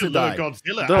wanted to die.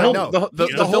 Godzilla.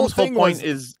 The whole point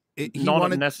is not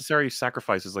wanted unnecessary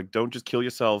sacrifices. Like, don't just kill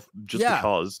yourself just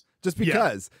because. Just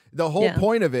because. The whole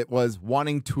point of it was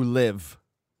wanting to live.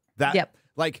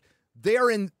 Like, they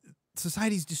are in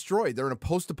society's destroyed. They're in a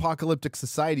post-apocalyptic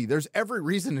society. There's every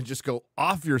reason to just go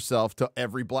off yourself to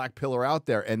every black pillar out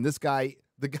there. And this guy,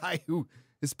 the guy who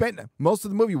has spent most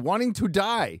of the movie wanting to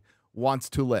die,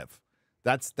 wants to live.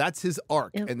 That's his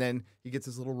arc. Yep. And then he gets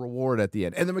his little reward at the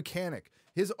end. And the mechanic,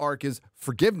 his arc is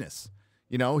forgiveness.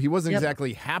 He wasn't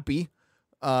exactly happy.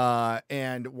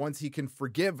 And once he can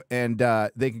forgive and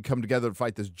they can come together to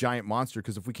fight this giant monster,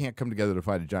 because if we can't come together to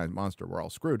fight a giant monster, we're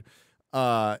all screwed.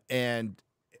 And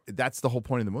that's the whole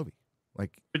point of the movie.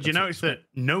 Like, but you notice that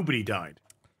nobody died,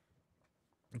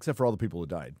 except for all the people who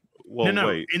died. Well, no.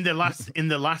 Wait. In the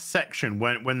last section,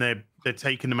 when they're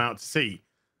taking them out to sea,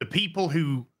 the people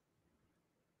who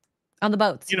on the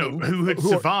boats, who had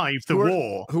survived the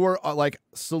war, who are like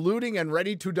saluting and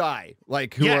ready to die,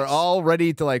 like who are all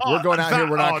ready to like, we're going out here,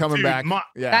 we're not coming back.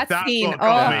 That's scene. What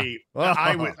got me.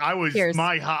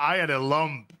 I had a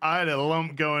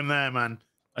lump going there, man.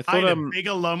 I had a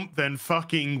bigger lump than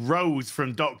fucking Rose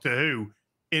from Doctor Who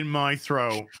in my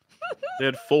throat. They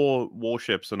had 4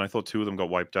 warships, and I thought 2 of them got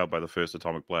wiped out by the first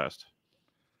atomic blast.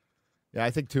 Yeah,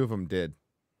 I think 2 of them did.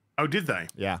 Oh, did they?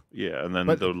 Yeah. Yeah, and then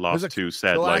the last 2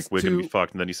 said, like, we're going to be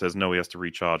fucked, and then he says, no, he has to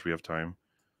recharge, we have time.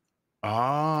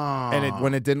 Ah. And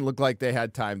when it didn't look like they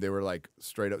had time, they were like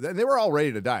straight up. They were all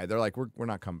ready to die. They're like, we're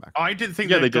not coming back. I didn't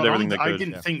think they did everything they could. I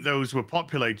didn't think those were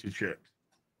populated ships.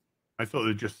 I thought they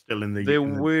were just still in the... They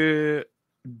were...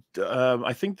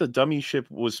 I think the dummy ship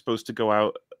was supposed to go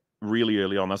out really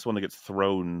early on. That's the one that gets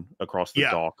thrown across the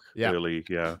dock early.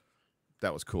 Yeah.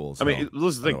 That was cool. I mean, this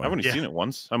is the thing. I've only seen it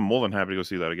once. I'm more than happy to go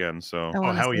see that again. So,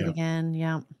 hell yeah. Again.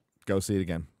 Yeah. Go see it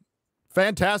again.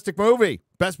 Fantastic movie.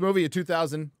 Best movie of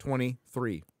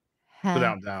 2023.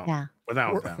 Without doubt. Yeah.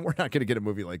 Without doubt. We're not going to get a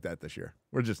movie like that this year.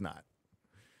 We're just not.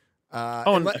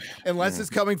 Unless it's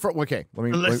coming from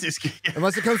unless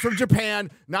it comes from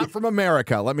Japan, not from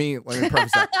America. Let me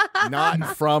preface that.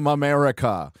 Not from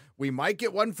America. We might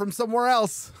get one from somewhere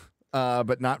else,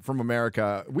 but not from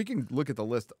America. We can look at the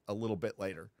list a little bit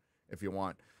later if you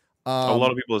want. A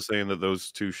lot of people are saying that those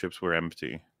 2 ships were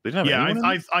empty. They didn't have anyone in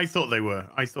them? I thought they were.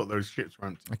 I thought those ships were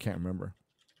empty. I can't remember.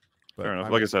 But fair enough.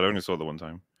 Like I said, I only saw it the one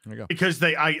time. There you go. Because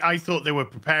I thought they were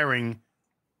preparing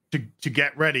to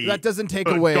get ready. That doesn't take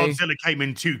away. Godzilla came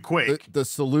in too quick. The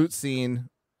salute scene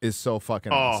is so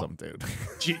fucking awesome, dude.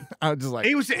 I was just like,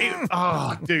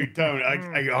 dude, don't.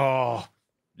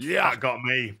 That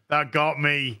got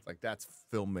me. Like, that's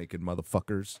filmmaking,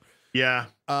 motherfuckers. Yeah.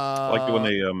 Like when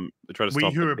they try to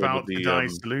stop we who are about to die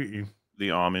salute you.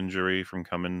 The arm injury from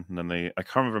coming, and then I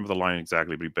can't remember the line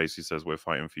exactly, but he basically says, "We're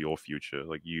fighting for your future."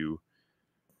 Like, you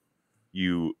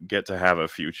you get to have a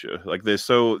future. Like there's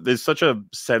such a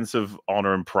sense of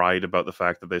honor and pride about the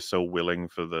fact that they're so willing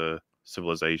for the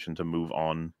civilization to move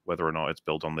on, whether or not it's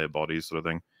built on their bodies, sort of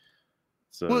thing.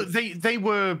 So, well, they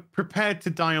were prepared to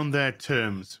die on their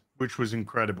terms, which was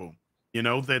incredible. You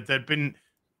know, there'd been,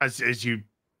 as you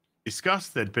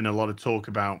discussed, there'd been a lot of talk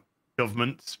about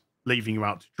governments leaving you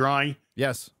out to dry.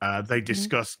 Yes. They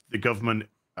discussed the government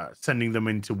sending them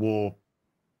into war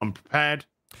unprepared.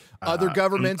 Other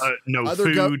governments, no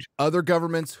food. Other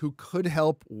governments who could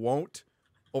help won't,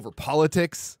 over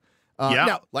politics.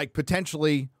 Now, like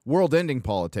potentially world-ending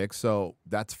politics, so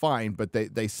that's fine. But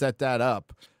they set that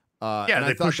up. And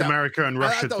they push America and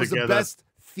Russia together. Was the best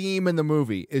theme in the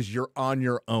movie is you're on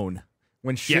your own.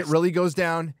 When shit really goes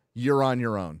down, you're on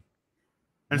your own.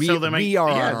 And we are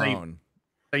on our own.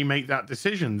 They make that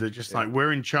decision. They're just like,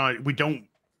 we're in charge. We don't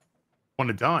want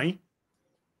to die.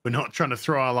 We're not trying to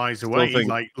throw our lives away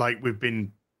like we've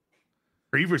been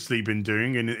previously been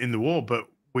doing in the war, but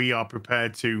we are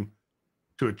prepared to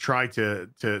try to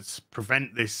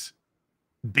prevent this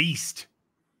beast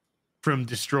from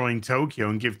destroying Tokyo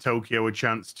and give Tokyo a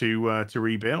chance to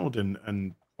rebuild.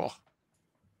 And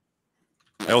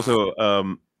I also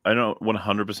I don't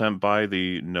 100% buy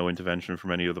the no intervention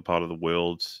from any other part of the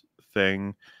world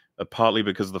thing. Partly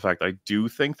because of the fact I do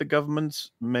think the governments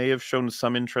may have shown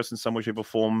some interest in some way, shape, or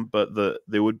form, but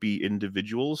there would be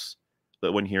individuals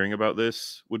that, when hearing about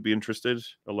this, would be interested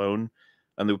alone,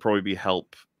 and there would probably be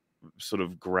help sort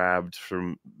of grabbed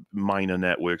from minor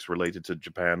networks related to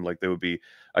Japan. Like there would be,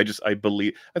 I think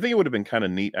it would have been kind of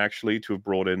neat actually to have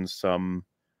brought in some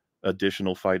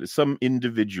additional fighters, some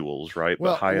individuals, right?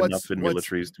 Well, but high enough in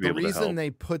militaries to be able to help. The reason they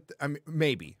put, I mean,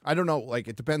 maybe, I don't know, like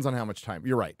it depends on how much time,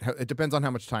 you're right, it depends on how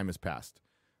much time has passed,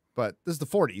 but this is the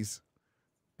 40s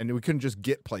and we couldn't just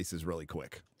get places really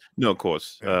quick. No, of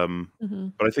course. But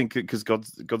I think because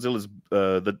Godzilla's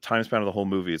the time span of the whole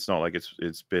movie, it's not like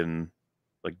it's been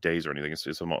like days or anything. It's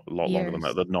a lot longer than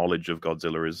that. The knowledge of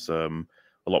Godzilla is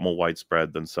a lot more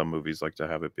widespread than some movies like to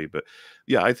have it be. But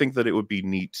yeah, I think that it would be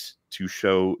neat to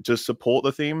support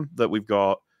the theme that we've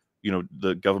got, you know,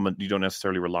 the government, you don't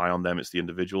necessarily rely on them, it's the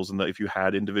individuals. And that if you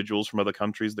had individuals from other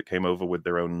countries that came over with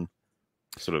their own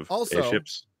sort of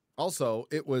airships. Also,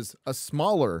 it was a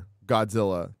smaller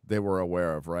Godzilla they were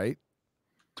aware of, right?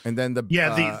 And then the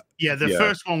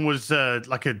first one was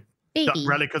like a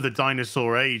relic of the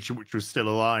dinosaur age, which was still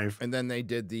alive. And then they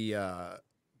did the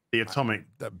atomic,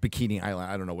 the Bikini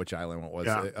Island. I don't know which island it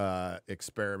was.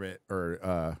 Experiment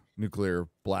or nuclear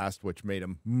blast, which made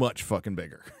them much fucking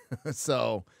bigger.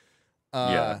 So,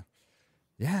 yeah.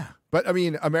 But I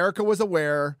mean, America was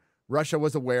aware, Russia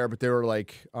was aware, but they were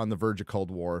like on the verge of Cold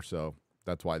War, so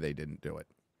that's why they didn't do it.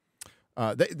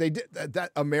 They did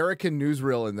that American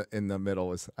newsreel in the middle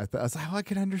was. I was like, oh, I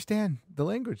can understand the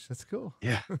language. That's cool.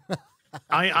 Yeah,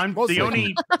 I'm the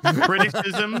only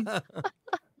criticism.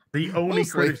 The only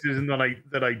criticism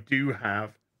that I do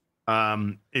have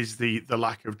is the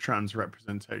lack of trans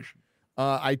representation.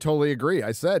 I totally agree.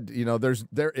 I said, you know,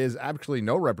 there is actually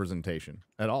no representation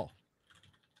at all.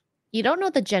 You don't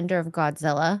know the gender of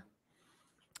Godzilla.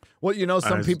 Well, you know,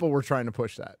 some people were trying to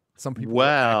push that. Some people were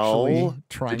actually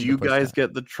trying to push that. Did you guys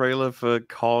get the trailer for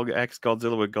Kong X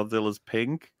Godzilla where Godzilla's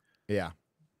pink? Yeah.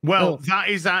 Well, that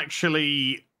is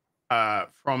actually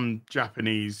from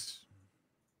Japanese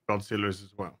Godzillas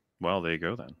as well. Well, there you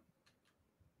go then.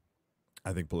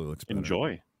 I think blue looks better.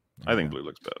 Enjoy. I think blue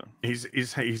looks better.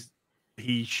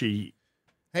 She.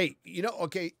 Hey, you know,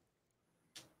 okay.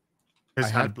 I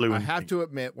have to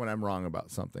admit when I'm wrong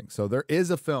about something. So there is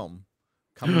a film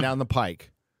coming down the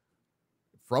pike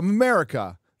from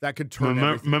America that could turn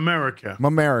America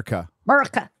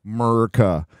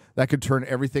that could turn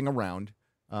everything around.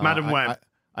 Madam Web.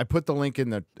 I put the link in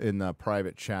the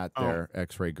private chat there,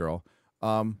 X-Ray Girl.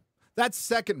 That's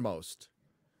second most.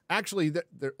 Actually,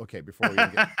 okay. Before we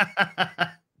get,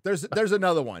 there's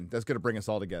another one that's going to bring us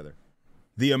all together.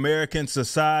 The American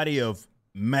Society of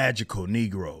Magical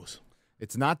Negroes.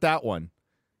 It's not that one.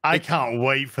 I can't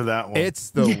wait for that one. It's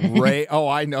the Ray. Oh,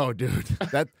 I know, dude.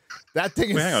 That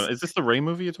thing is. Wait, hang on. Is this the Ray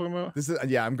movie you're talking about? This is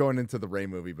I'm going into the Ray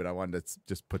movie, but I wanted to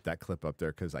just put that clip up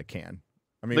there because I can.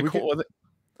 I mean, are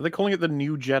they calling it the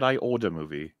New Jedi Order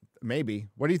movie? Maybe.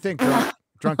 What do you think,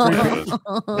 Drunk?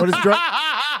 What is Drunk?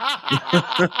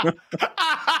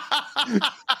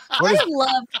 I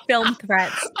love Film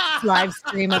Threats live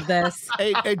stream of this.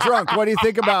 Hey, Drunk, what do you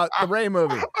think about the Ray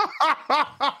movie?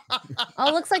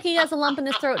 Oh, looks like he has a lump in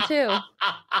his throat too.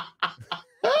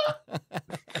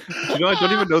 You know, I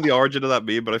don't even know the origin of that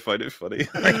meme, but I find it funny.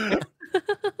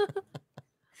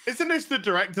 Isn't this the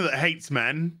director that hates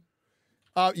men?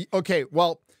 Okay,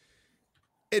 well,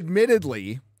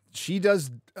 admittedly, she does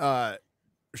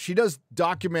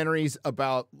documentaries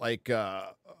about like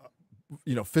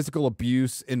physical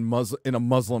abuse in a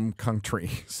Muslim country.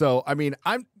 So I mean,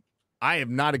 I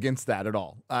am not against that at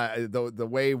all. The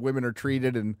way women are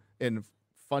treated in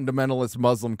fundamentalist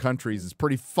Muslim countries is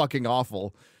pretty fucking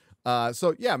awful.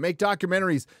 So yeah, make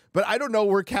documentaries. But I don't know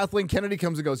where Kathleen Kennedy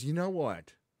comes and goes, you know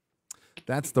what?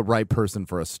 That's the right person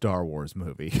for a Star Wars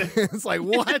movie. It's like,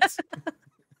 what?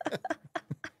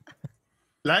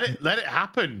 Let it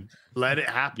happen. Let it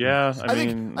happen. Yeah, I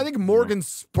think Morgan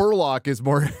Spurlock is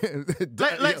more.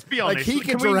 Let's be honest. Like he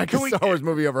can direct a Star Wars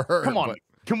movie over her. Come on,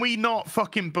 can we not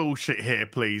fucking bullshit here,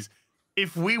 please?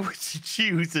 If we were to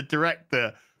choose a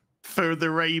director for the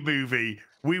Rey movie,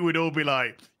 we would all be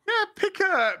like, yeah, pick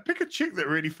a chick that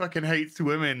really fucking hates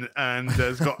women and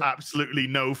has got absolutely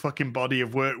no fucking body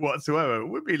of work whatsoever.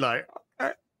 We'd be like,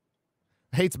 okay.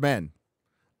 Hates men.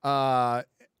 Either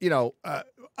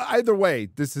way,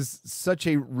 this is such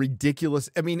a ridiculous.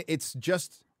 I mean, it's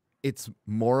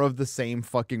more of the same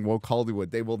fucking woke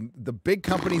Hollywood. The big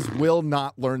companies will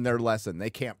not learn their lesson. They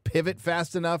can't pivot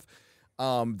fast enough.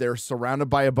 They're surrounded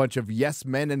by a bunch of yes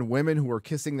men and women who are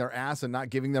kissing their ass and not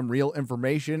giving them real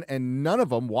information, and none of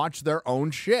them watch their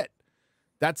own shit.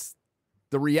 That's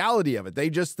the reality of it. They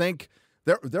just think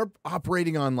they're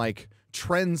operating on like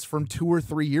trends from 2 or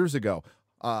 3 years ago.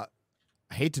 I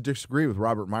hate to disagree with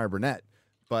Robert Meyer Burnett,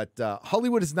 but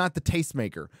Hollywood is not the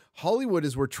tastemaker. Hollywood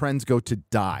is where trends go to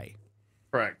die.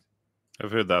 Correct.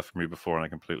 I've heard that from you before, and I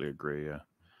completely agree. Yeah.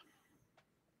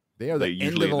 They are the usually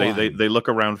end of the line. They look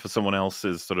around for someone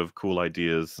else's sort of cool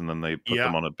ideas, and then they put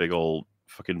them on a big old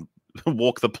fucking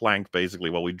walk the plank,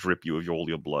 basically, while we drip you of all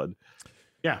your blood.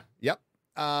 Yeah. Yep.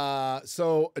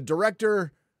 So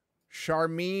director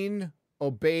Sharmeen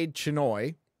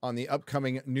Obaid-Chinoy on the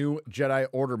upcoming new Jedi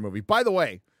Order movie. By the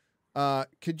way,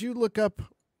 could you look up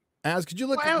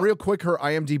real quick her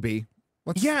IMDb?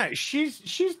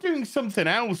 She's doing something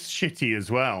else shitty as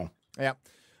well. Yeah.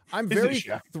 I'm very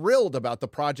thrilled about the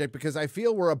project because I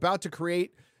feel we're about to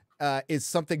create is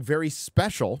something very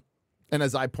special. And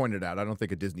as I pointed out, I don't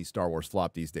think a Disney Star Wars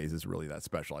flop these days is really that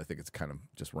special. I think it's kind of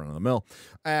just run of the mill.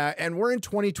 And we're in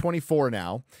 2024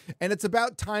 now. And it's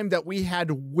about time that we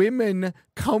had women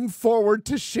come forward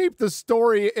to shape the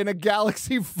story in a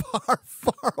galaxy far,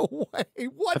 far away. I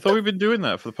thought we've been doing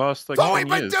that for the past like 10 years. We've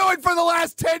been doing for the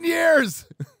last 10 years.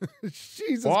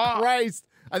 Jesus Christ.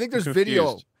 I think there's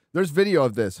video. There's video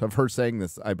of her saying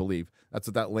this, I believe. That's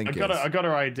what that link is. I got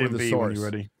her IMDb when you're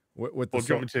ready. With do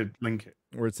you want me to link it?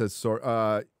 Where it says,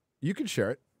 you can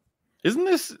share it. Wouldn't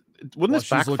this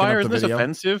backfire? Isn't this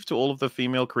offensive to all of the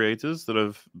female creators that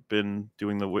have been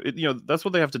doing that's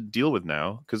what they have to deal with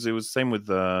now. Because it was the same with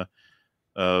Bob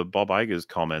Iger's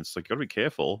comments. Like, you gotta be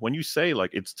careful. When you say,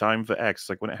 like, it's time for X,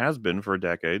 like when it has been for a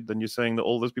decade, then you're saying that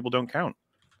all those people don't count.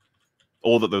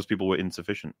 Or that those people were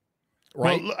insufficient.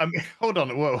 Right. Well, hold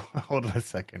on. Whoa, hold on a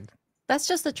second. That's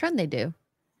just the trend they do.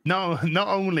 No, not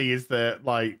only is there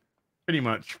like pretty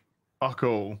much fuck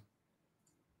all,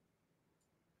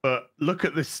 but look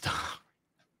at this stuff.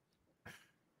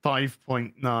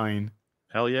 5.9.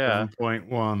 Hell yeah.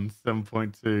 7.1,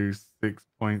 7.2,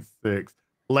 6.6.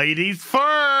 Ladies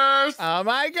first. Oh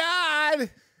my God.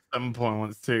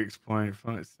 7.1,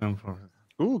 6.5, 7.5.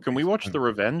 Ooh, can we watch The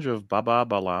Revenge of Baba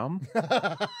Balam? Do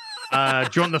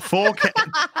you want the 4K? Do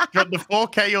you want the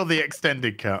 4K or the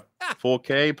extended cut?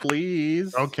 4K,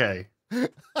 please. Okay.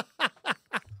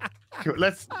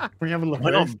 We have a look. Why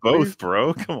not both,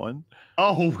 bro? Come on.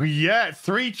 Oh yeah,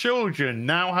 3 children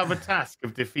now have a task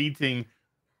of defeating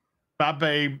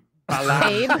Babe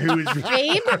Balam, who is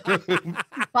Babe?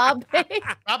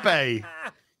 Babe.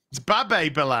 It's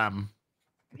Babe Balam.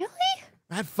 Really?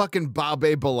 That fucking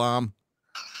Babe Balam.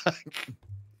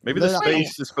 Maybe the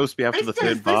space is supposed to be after the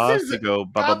third bar to go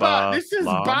Baba. This is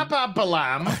Baba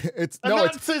Balam. It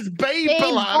says Babe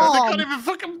Balam. They can't even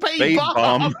fucking Babe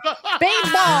Bomb. Babe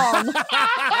Bomb.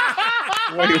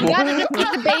 Wait, you gotta get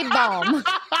the Babe Bomb.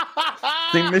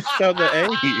 They missed out the A.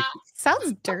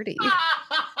 Sounds dirty.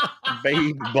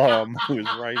 Babe Bomb, who is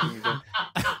rising.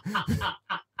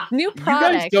 New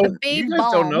product. You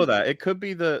guys don't know that. It could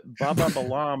be the Baba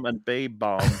Balam and Babe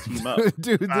Bomb team up.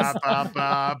 Dude, this...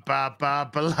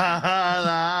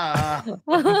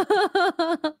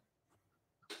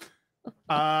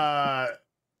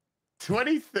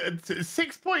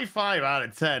 6.5 out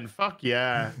of 10. Fuck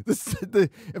yeah.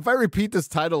 If I repeat this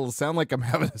title, it'll sound like I'm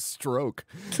having a stroke.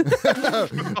 Do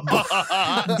it.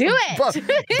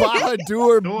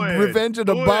 Bahadur, Revenge of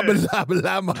the Baba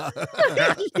Lama.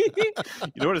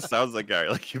 You know what it sounds like, Gary?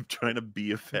 Like you're trying to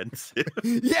be offensive.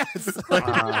 Yes.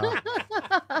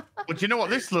 But you know what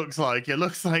this looks like? It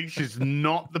looks like she's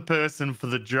not the person for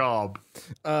the job.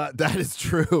 That is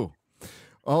true.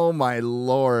 Oh my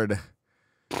Lord.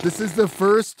 This is the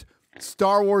first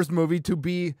Star Wars movie to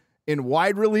be in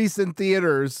wide release in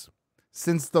theaters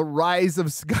since the Rise of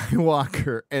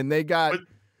Skywalker. And they got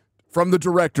from the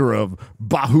director of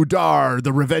Bahudar,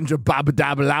 The Revenge of Baba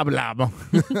Dabba Labba Labba.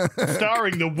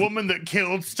 Starring the woman that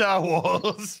killed Star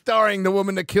Wars. Starring the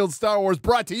woman that killed Star Wars.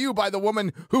 Brought to you by the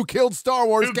woman who killed Star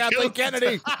Wars, Kathleen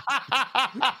Kennedy.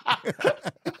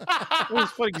 It was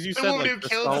funny because you said like the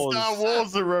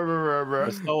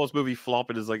Star Wars movie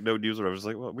flopping is like no news or whatever. It's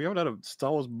like, well, we haven't had a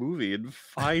Star Wars movie in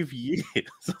 5 years.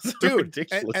 Dude,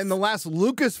 ridiculous. and the last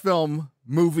Lucasfilm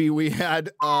movie we had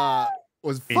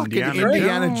was fucking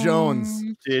Indiana Jones.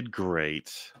 Did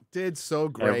great. Did so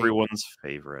great. Everyone's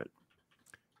favorite.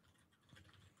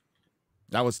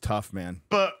 That was tough, man.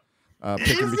 But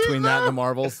picking between that and the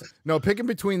Marvels. No, picking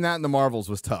between that and the Marvels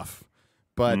was tough.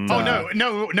 But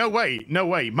no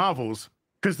way, Marvels,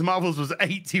 because the Marvels was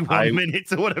 81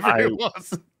 minutes or whatever it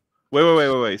was.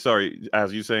 Wait. Sorry,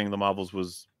 as you saying the Marvels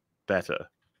was better.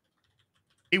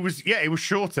 It was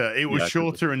shorter. It was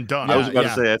shorter and done. I was about to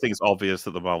say, I think it's obvious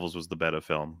that the Marvels was the better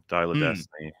film. Dial of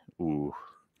Destiny. Ooh.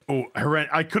 Oh,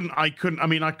 I couldn't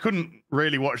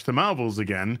really watch the Marvels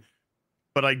again,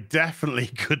 but I definitely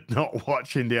could not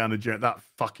watch Indiana Jones. That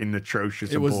fucking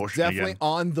atrocious abortion. It was definitely again.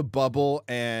 on the bubble,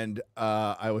 and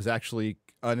I was actually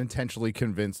unintentionally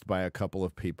convinced by a couple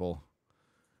of people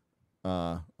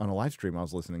on a live stream I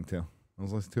was listening to. I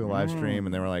was listening to a live stream,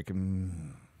 and they were like,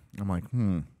 I'm like,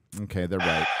 okay, they're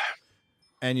right.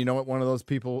 And you know what? One of those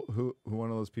people who one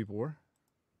of those people were?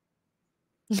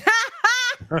 It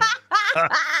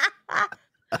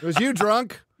was you,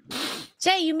 drunk.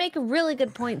 Jay, you make really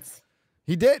good points.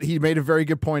 He did. He made a very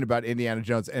good point about Indiana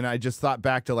Jones, and I just thought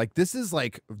back to like, this is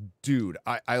like, dude,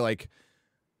 I'm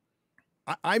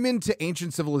into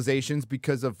ancient civilizations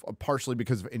partially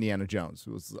because of Indiana Jones.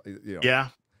 It was, yeah,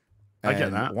 I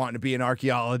get that. Wanting to be an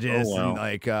archaeologist and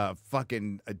like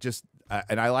and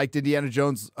I liked Indiana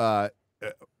Jones. And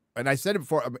I said it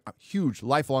before, I'm a huge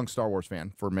lifelong Star Wars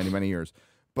fan for many, many years.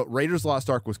 But Raiders Lost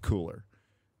Ark was cooler.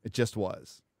 It just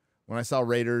was. When I saw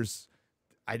Raiders,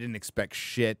 I didn't expect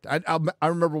shit. I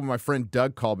remember when my friend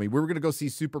Doug called me. We were going to go see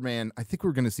Superman. I think we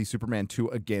were going to see Superman 2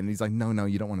 again. And he's like, no,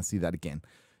 you don't want to see that again.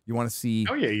 You want to see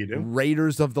you do.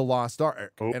 Raiders of the Lost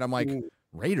Ark. Oh. And I'm like,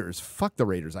 Raiders? Fuck the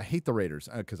Raiders. I hate the Raiders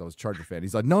because I was a Charger fan.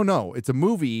 He's like, no, it's a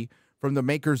movie from the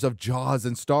makers of Jaws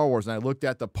and Star Wars. And I looked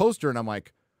at the poster and I'm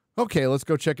like, okay, let's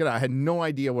go check it out. I had no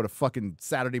idea what a fucking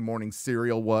Saturday morning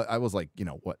serial was. I was like,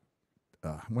 what?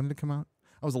 When did it come out?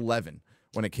 I was 11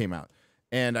 when it came out.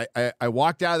 And I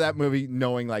walked out of that movie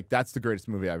knowing like that's the greatest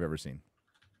movie I've ever seen.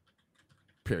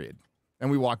 Period.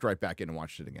 And we walked right back in and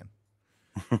watched it again.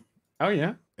 Oh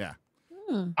yeah? Yeah.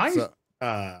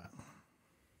 I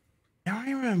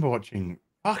remember watching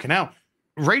fucking hell.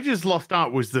 Raiders Lost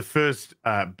Ark was the first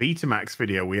Betamax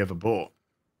video we ever bought.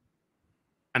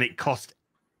 And it cost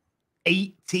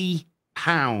 £80.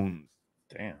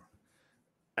 Damn.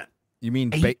 You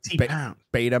mean £80?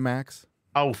 Betamax?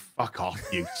 Oh, fuck off,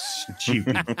 you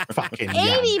stupid fucking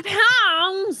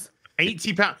 £80?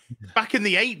 £80. Back in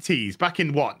the 80s. Back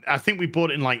in what? I think we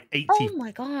bought it in like 80. Oh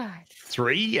my god.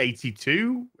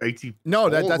 82, 80. No,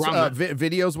 that's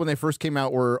videos when they first came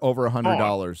out were over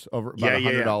 $100, over about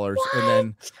 $100, and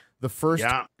then the first.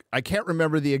 I can't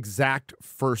remember the exact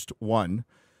first one,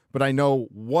 but I know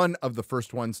one of the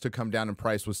first ones to come down in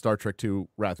price was Star Trek II: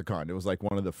 Wrath of Khan. It was like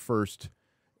one of the first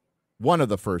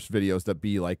videos that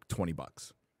be like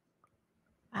 $20.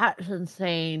 That's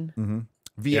insane. Mm-hmm.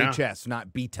 VHS,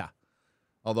 not Beta.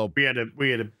 Although we had a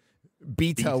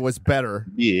Beta was better.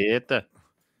 Beta.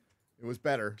 It was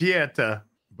better. Beta.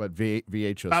 But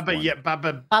VHS. Baba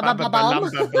Yaga.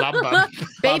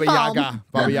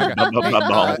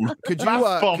 Could you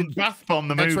Bath Bomb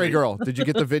the movie? X-Ray Girl, did you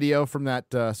get the video from that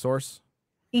source?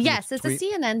 Yes, it's a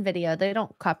CNN video. They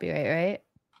don't copyright, right?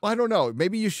 Well, I don't know.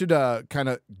 Maybe you should kind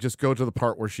of just go to the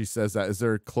part where she says that. Is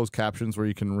there closed captions where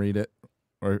you can read it?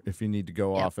 Or if you need to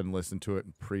go off and listen to it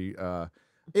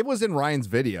it was in Ryan's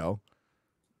video.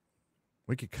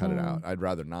 We could cut it out. I'd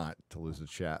rather not to lose the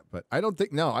chat. But I don't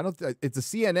think, it's a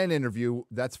CNN interview.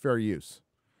 That's fair use.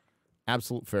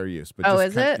 Absolute fair use. But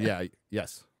is it? Yeah.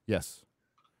 Yes.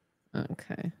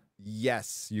 Okay.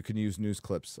 Yes, you can use news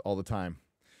clips all the time.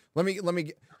 Let me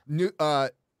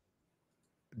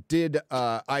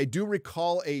I do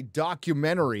recall a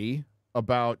documentary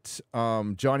about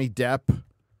Johnny Depp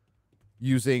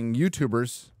using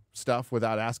YouTubers stuff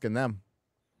without asking them,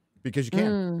 because you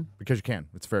can. Because you can.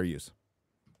 It's fair use.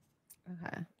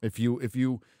 Okay. If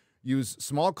you use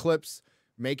small clips,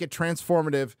 make it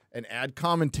transformative, and add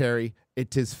commentary,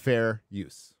 it is fair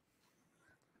use.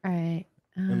 All right.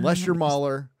 Unless you're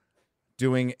MauLer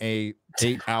doing a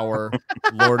 8-hour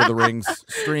Lord of the Rings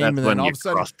stream, and then all of a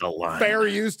sudden fair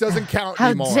use doesn't count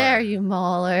anymore. How dare you,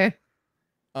 MauLer?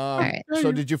 Right.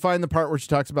 So did you find the part where she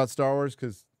talks about Star Wars?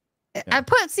 Because I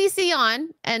put CC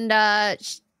on, and I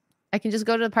can just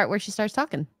go to the part where she starts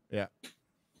talking. Yeah.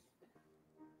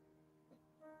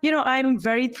 You know, I'm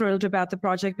very thrilled about the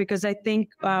project because I think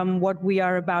what we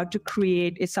are about to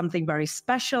create is something very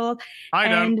special.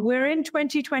 And we're in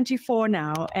 2024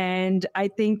 now. And I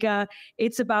think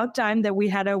it's about time that we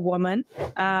had a woman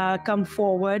come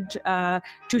forward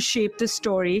to shape the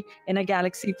story in a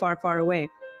galaxy far, far away.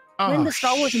 When the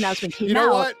Star Wars announcement came out, you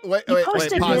know what? Wait,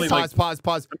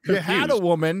 pause. You had a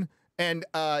woman, and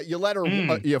you let her.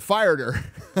 You fired her.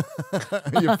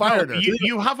 You fired her.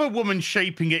 You have a woman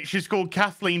shaping it. She's called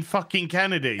Kathleen fucking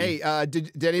Kennedy. Hey,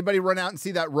 did anybody run out and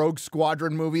see that Rogue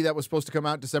Squadron movie that was supposed to come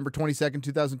out December 22nd,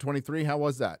 2023? How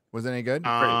was that? Was it any good?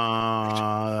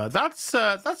 That's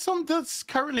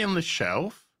currently on the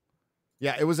shelf.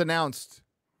 Yeah, it was announced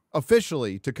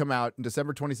officially to come out in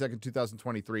December 22nd,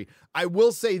 2023. I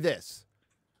will say this.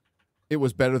 It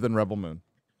was better than Rebel Moon.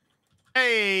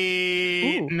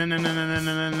 Hey, no.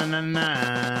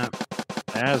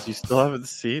 As you still haven't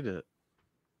seen it.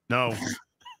 No.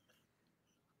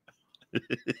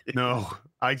 No.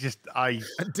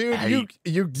 Dude,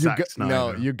 you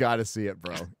got to see it,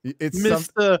 bro. It's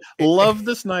Mr. Love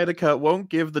the Snyder Cut won't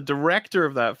give the director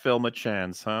of that film a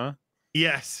chance, huh?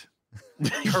 Yes.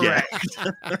 Correct.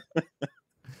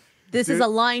 This is a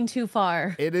line too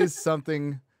far. It is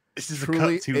something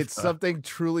truly. It's something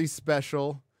truly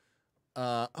special.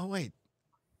 Oh wait.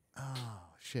 Oh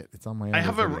shit! It's on my. I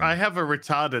have a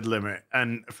retarded limit,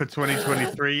 and for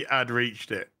 2023, I'd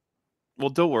reached it. Well,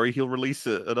 don't worry. He'll release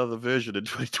another version in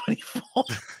 2024.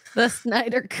 The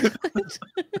Snyder Cut.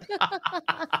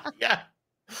 Yeah.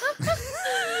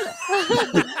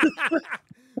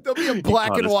 There'll be a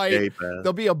black and white.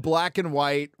 There'll be a black and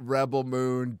white Rebel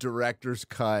Moon director's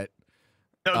cut.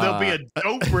 No, there'll be a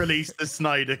dope release, the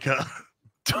Snyder Cut.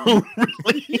 Don't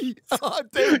release. Oh,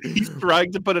 dude. He's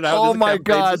trying to put it out. Oh my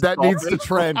god, that needs to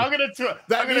trend. I'm gonna tweet.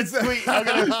 I'm gonna tweet.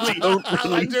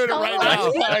 I'm doing it right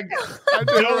now. I'm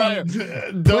doing it right now.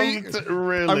 Don't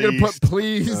release. I'm gonna put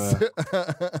please.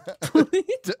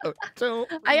 Don't.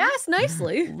 I asked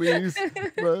nicely. Please,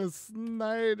 the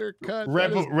Snyder Cut.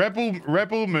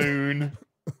 Rebel Moon.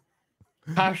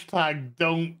 Hashtag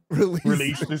don't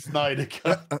release the Snyder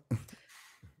Cut.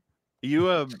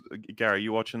 You, Gary,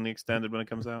 you watching the extended when it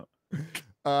comes out?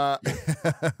 I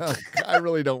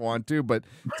really don't want to, but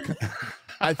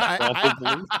I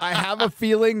have a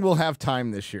feeling we'll have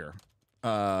time this year.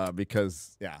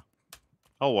 Because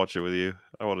I'll watch it with you.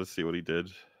 I want to see what he did.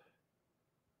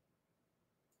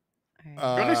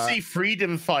 I'm gonna see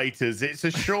Freedom Fighters. It's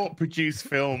a short produced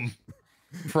film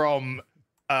from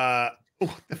what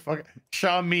the fuck,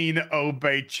 Charmin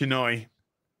Obey Chinoy.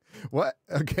 What?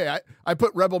 Okay, I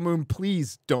put Rebel Moon.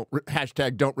 Please don't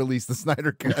hashtag don't release the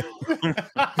Snyder Cut.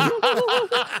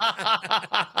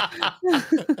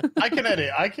 I can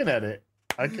edit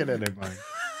mine.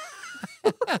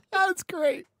 That's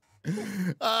great.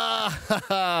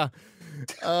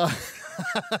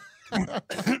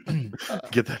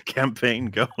 Get that campaign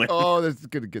going. Oh, this is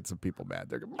gonna get some people mad.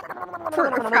 They're gonna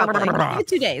probably give it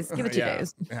 2 days. Give it 2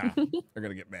 days. Yeah, they're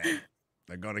gonna get mad.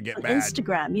 They're gonna get on mad.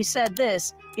 Instagram, you said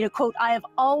this, quote, "I have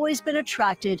always been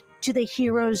attracted to the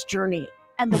hero's journey,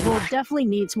 and the world definitely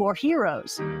needs more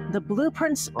heroes. The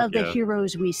blueprints of the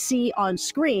heroes we see on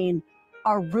screen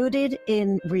are rooted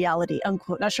in reality,"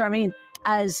 unquote. Now, Charmaine,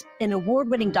 as an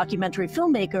award-winning documentary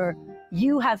filmmaker,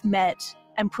 you have met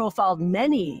and profiled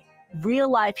many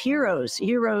real-life heroes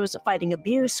fighting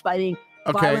abuse, fighting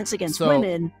violence against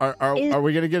women. Are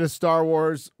we gonna get a Star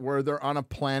Wars where they're on a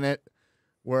planet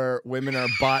where women are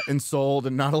bought and sold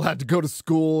and not allowed to go to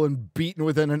school and beaten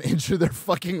within an inch of their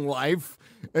fucking life?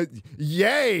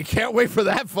 Yay! Can't wait for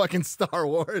that fucking Star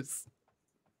Wars.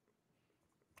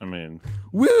 I mean,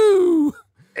 woo!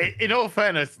 In all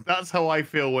fairness, that's how I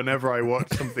feel whenever I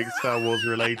watch something Star Wars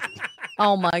related.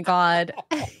 Oh my god.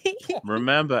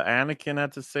 Remember, Anakin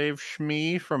had to save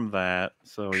Shmi from that,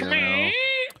 so you know.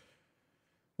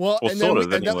 Well, and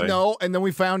then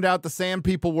we found out the Sand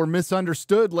People were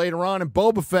misunderstood later on in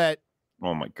Boba Fett.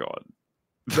 Oh my god.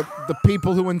 The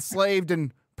people who enslaved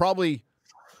and probably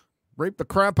raped the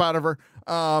crap out of her.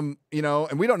 You know,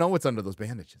 and we don't know what's under those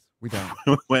bandages. We don't.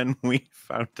 When we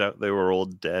found out they were all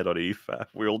dead on EFAP,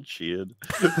 we all cheered.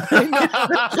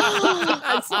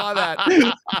 I saw that.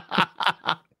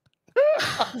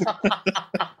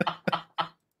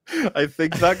 I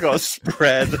think that got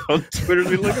spread on Twitter.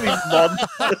 We look at these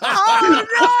monsters.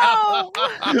 Oh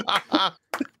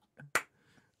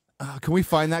no! Can we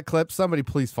find that clip? Somebody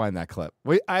please find that clip.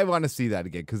 I want to see that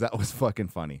again because that was fucking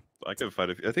funny. I can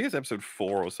find it. I think it's episode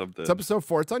 4 or something. It's episode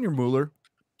 4. It's on your MauLer.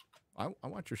 I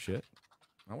want your shit.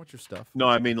 I want your stuff. No,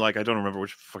 I mean, like, I don't remember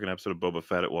which fucking episode of Boba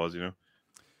Fett it was, you know?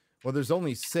 Well, there's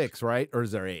only 6, right? Or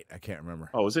is there 8? I can't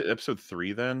remember. Oh, is it episode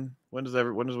 3 then? When does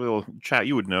we all chat?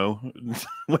 You would know.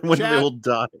 when did they all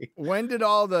die? When did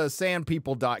all the Sand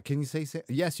People die? Can you say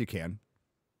yes, you can.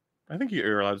 I think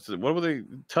you're allowed to. What were they?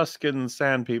 Tuscan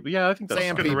Sand People? Yeah, I think that's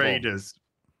Sand People. Raiders.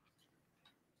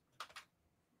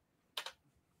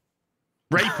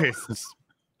 Rapists.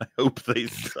 I hope they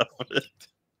suffered it.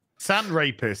 Sand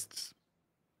rapists.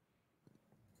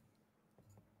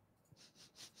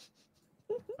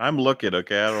 I'm looking,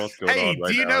 okay? I don't know what's going on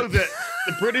right do you now. know that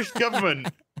the British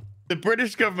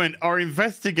government are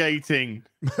investigating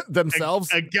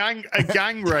themselves a gang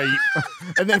rape,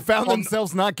 and they found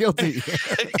themselves not guilty.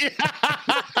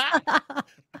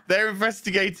 They're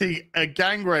investigating a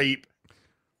gang rape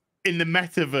in the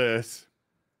metaverse.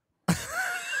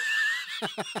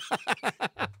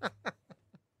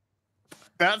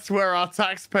 That's where our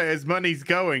taxpayers' money's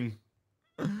going.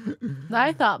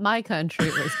 I thought my country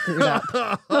was screwed up.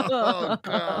 Oh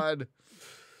God!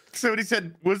 Somebody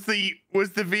said, "Was the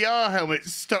VR helmet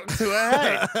stuck to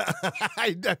her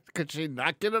head? Could she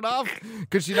not get it off?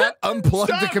 Could she not unplug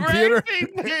the computer?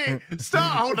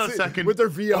 Stop! Hold on a second. With her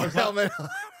VR helmet.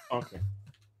 Okay.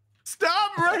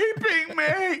 Stop raping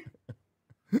me!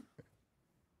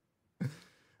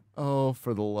 Oh,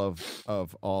 for the love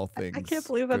of all things! I can't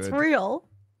believe that's real.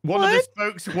 One of the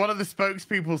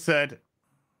spokespeople said,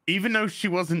 even though she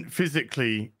wasn't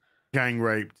physically gang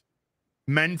raped,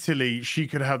 mentally she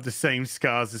could have the same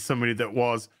scars as somebody that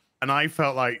was. And I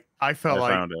felt like saying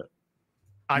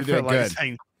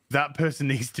that person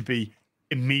needs to be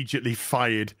immediately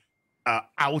fired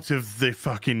out of the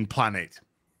fucking planet.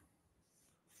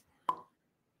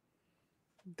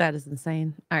 That is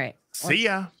insane. All right. See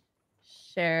ya.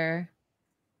 Share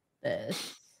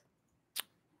this.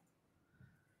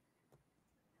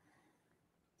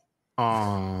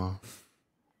 Aww.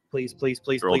 Please, please,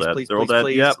 please, They're all please, dead. please, They're all please, dead.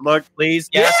 please. Yep, look. Please.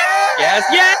 Yes. Yes.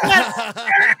 Yes.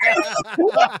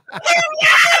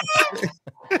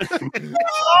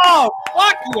 Oh,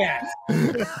 fuck yes.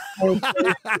 Oh,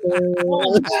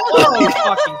 I'm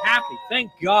fucking happy.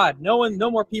 Thank God. No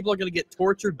more people are going to get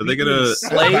tortured. Are they going to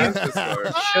slave?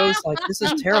 Shows like, this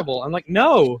is terrible. I'm like,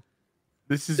 no.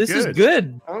 This is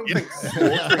good. I don't think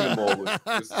slaughtering them all was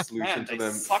the solution to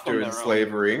them during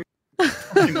slavery.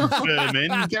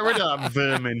 Vermin. Get rid of that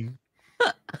vermin.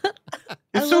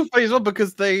 It's so funny as well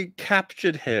because they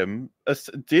captured him,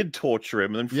 did torture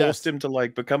him, and then forced him to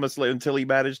like become a slave until he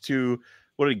managed to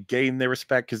gain their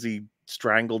respect because he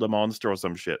strangled a monster or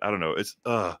some shit. I don't know. It's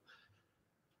that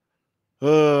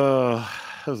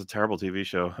was a terrible TV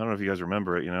show. I don't know if you guys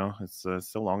remember it. You know, it's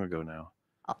so long ago now.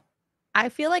 I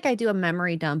feel like I do a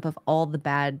memory dump of all the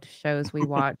bad shows we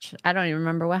watch. I don't even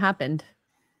remember what happened.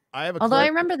 I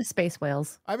remember the space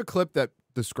whales. I have a clip that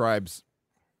describes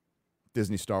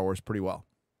Disney Star Wars pretty well.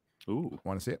 Ooh.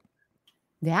 Want to see it?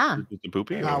 Yeah. The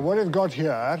poopy? Now, what we've got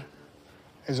here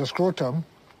is a scrotum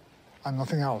and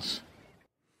nothing else.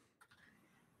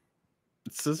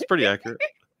 It's pretty accurate.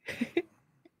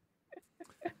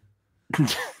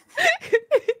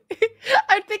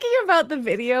 I'm thinking about the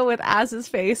video with Az's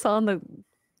face on the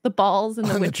balls and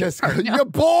the witches. You're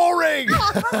boring.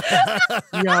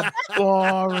 You're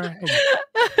boring.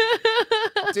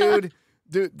 Dude,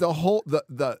 the whole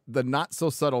the not so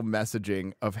subtle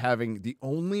messaging of having the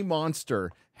only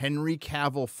monster Henry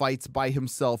Cavill fights by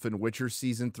himself in Witcher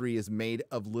season 3 is made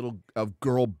of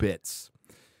girl bits.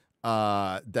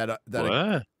 Oh,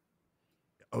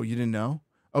 you didn't know?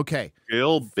 Okay.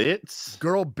 Girl bits?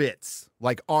 Girl bits,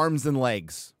 like arms and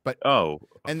legs. But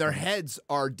and their heads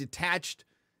are detached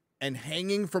and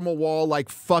hanging from a wall like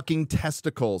fucking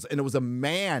testicles. And it was a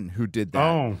man who did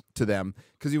that to them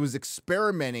because he was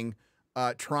experimenting,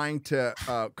 trying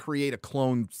to create a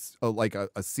clone, like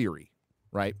a Siri,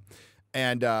 right?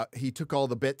 And he took all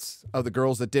the bits of the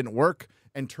girls that didn't work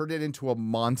and turned it into a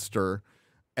monster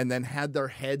and then had their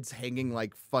heads hanging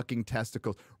like fucking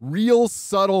testicles. Real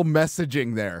subtle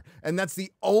messaging there. And that's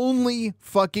the only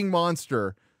fucking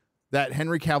monster that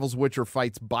Henry Cavill's Witcher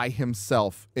fights by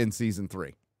himself in season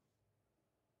 3.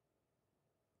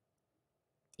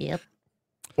 Yep.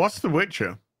 What's the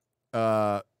Witcher?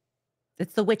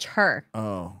 It's the Witch Her.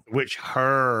 Oh. Witch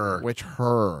Her. Witch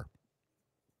Her.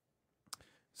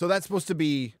 So that's supposed to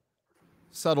be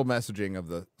subtle messaging of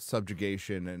the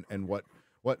subjugation and what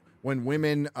when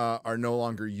women are no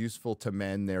longer useful to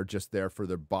men, they're just there for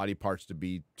their body parts to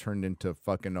be turned into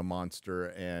fucking a monster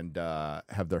and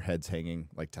have their heads hanging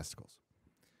like testicles.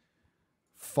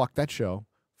 Fuck that show.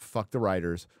 Fuck the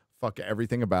writers. Fuck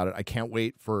everything about it. I can't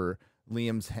wait for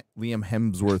Liam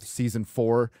Hemsworth season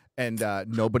 4, and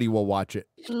nobody will watch it.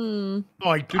 Mm.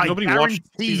 Oh, nobody watched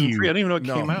season 3. I didn't even know it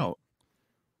came out.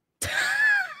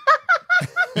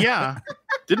 Yeah.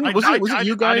 Was it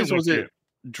you guys or was it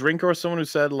Drinker or someone who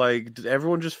said, like, did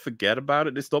everyone just forget about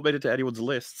it? It's not made it to anyone's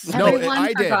lists.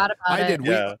 I did. About I did.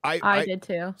 It. I did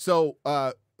too. So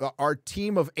our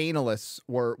team of analysts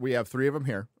we have 3 of them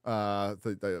here.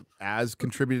 The Az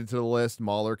contributed to the list,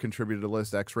 MauLer contributed to the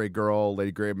list, X-Ray Girl,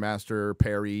 Lady Gravemaster,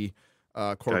 Perry,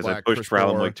 Guys, I pushed for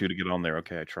Alan Wake 2 to get on there.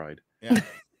 Okay, I tried. Yeah.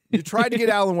 You tried to get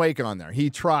Alan Wake on there. He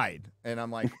tried. And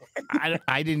I'm like,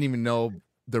 I didn't even know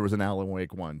there was an Alan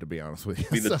Wake 1, to be honest with you.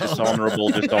 Be the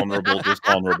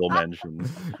dishonorable mention.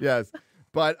 Yes.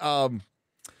 But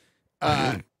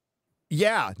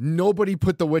yeah, nobody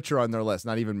put The Witcher on their list,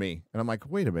 not even me. And I'm like,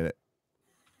 wait a minute.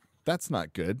 That's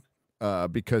not good.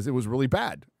 Because it was really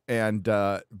bad. And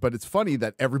but it's funny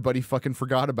that everybody fucking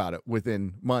forgot about it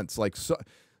within months. Like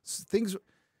things,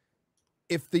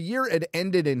 if the year had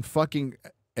ended in fucking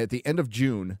at the end of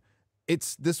June,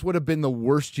 this would have been the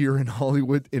worst year in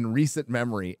Hollywood in recent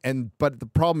memory. But the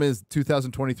problem is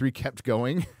 2023 kept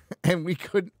going, and we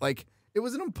couldn't, like, it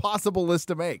was an impossible list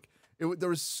to make. There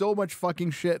was so much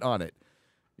fucking shit on it.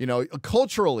 You know,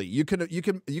 culturally, you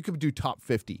could do top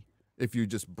 50 if you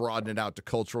just broaden it out to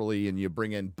culturally and you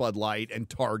bring in Bud Light and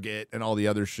Target and all the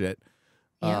other shit.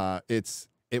 Yeah.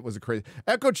 It was a crazy.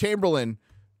 Echo Chamberlain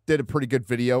did a pretty good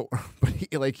video, but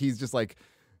he's just like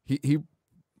he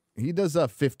does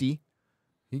 50.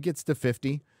 He gets to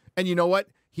 50. And you know what?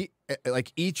 He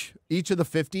like each of the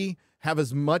 50 have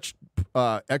as much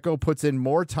Echo puts in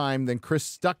more time than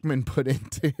Chris Stuckman put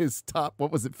into his top.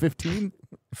 What was it? 15?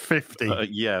 50.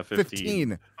 Yeah,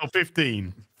 15. Oh,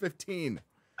 15. 15.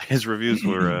 His reviews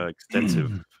were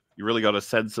extensive. You really got a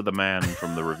sense of the man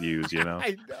from the reviews, you know?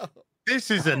 I know.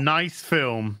 This is a nice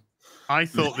film. I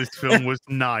thought this film was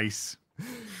nice.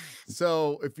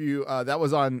 So if you that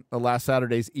was on last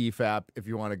Saturday's EFAP, if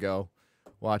you want to go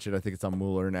watch it, I think it's on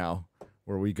MauLer now,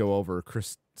 where we go over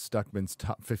Chris Stuckman's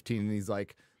top 15, and he's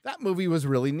like, that movie was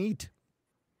really neat.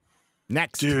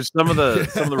 Next. Dude, some of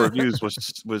the reviews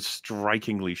was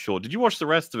strikingly short. Did you watch the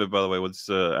rest of it, by the way, once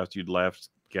after you'd left,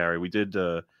 Gary? We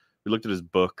looked at his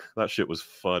book. That shit was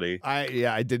funny.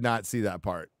 I did not see that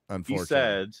part, unfortunately. He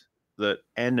said that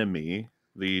Enemy,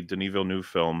 the Denis Villeneuve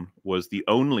film, was the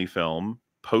only film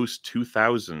post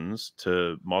 2000s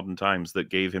to modern times that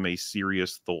gave him a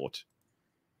serious thought.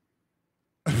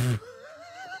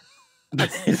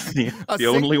 the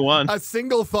only one. A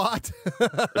single thought.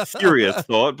 A serious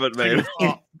thought, but maybe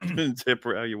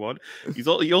interpret how you want.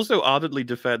 He also ardently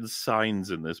defends signs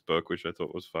in this book, which I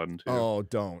thought was fun too. Oh,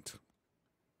 don't.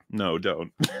 No,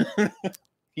 don't.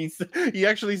 He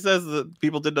actually says that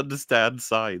people didn't understand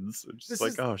signs. Which is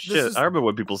like, oh shit! I remember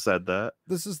when people said that.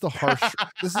 This is the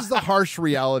harsh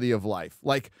reality of life.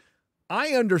 Like, I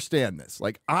understand this.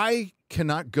 Like, I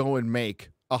cannot go and make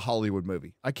a Hollywood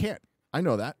movie. I can't. I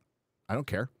know that. I don't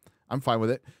care. I'm fine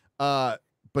with it.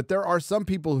 But there are some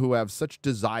people who have such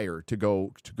desire to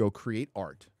go create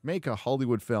art, make a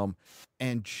Hollywood film,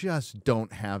 and just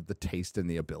don't have the taste and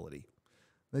the ability.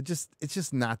 It's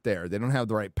just not there. They don't have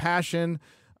the right passion.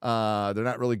 They're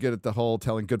not really good at the whole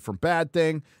telling good from bad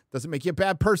thing. Doesn't make you a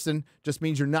bad person. Just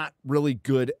means you're not really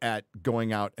good at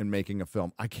going out and making a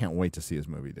film. I can't wait to see his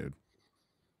movie, dude.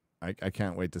 I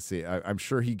can't wait to see it. I'm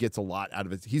sure he gets a lot out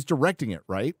of it. He's directing it,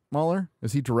 right, MauLer?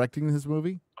 Is he directing his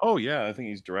movie? Oh, yeah. I think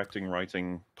he's directing,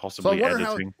 writing, possibly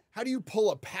editing. How do you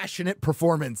pull a passionate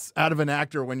performance out of an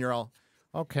actor when you're all,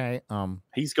 okay.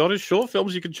 He's got his short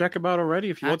films. You can check him out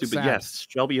already if you want to. But yes,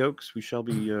 Shelby Oaks, we shall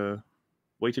be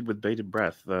waited with bated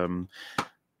breath.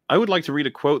 I would like to read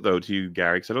a quote, though, to you,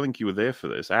 Gary, because I don't think you were there for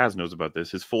this. Az knows about this.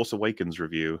 His Force Awakens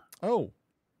review. Oh.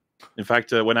 In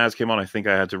fact, when Az came on, I think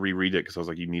I had to reread it because I was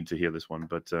like, you need to hear this one.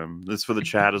 But this is for the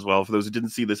chat as well. For those who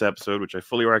didn't see this episode, which I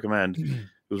fully recommend, it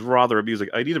was rather amusing.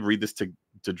 I need to read this to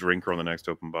Drinker on the next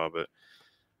open bar.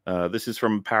 But this is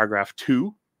from paragraph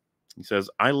 2. He says,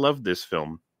 I love this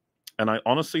film, and I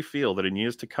honestly feel that in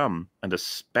years to come, and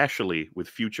especially with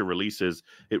future releases,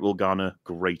 it will garner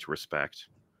great respect.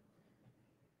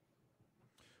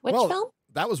 Which film?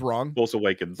 That was wrong. Force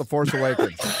Awakens. The Force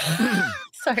Awakens.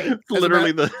 Sorry.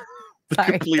 Literally the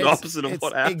complete opposite of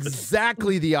what happened.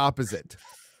 Exactly the opposite.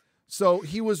 So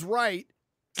he was right.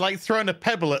 It's like throwing a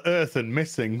pebble at Earth and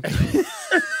missing.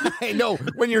 I know,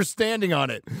 when you're standing on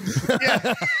it.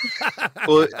 Yeah.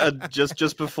 Well,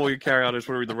 just before you carry on, I just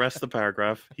want to read the rest of the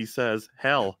paragraph. He says,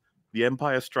 hell, The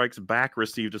Empire Strikes Back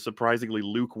received a surprisingly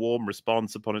lukewarm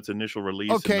response upon its initial release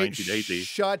in 1980.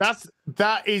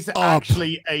 That is up.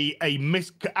 actually a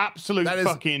absolute that is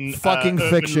fucking fucking urban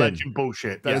fiction. legend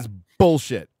bullshit. That is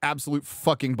bullshit. Absolute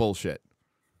fucking bullshit.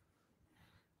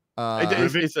 We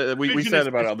said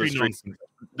about it on the street.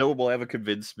 No one will ever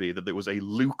convince me that there was a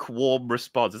lukewarm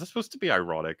response. Is that supposed to be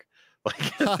ironic?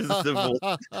 Like,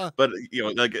 but you know,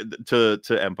 like to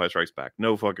Empire Strikes Back,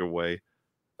 no fucking way.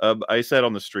 I said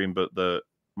on the stream, but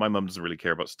my mum doesn't really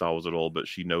care about Star Wars at all, but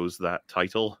she knows that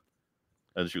title,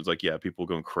 and she was like, "Yeah, people were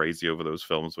going crazy over those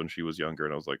films when she was younger,"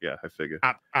 and I was like, "Yeah, I figure."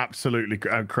 Absolutely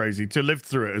crazy to live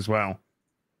through it as well.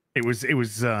 It was.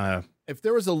 If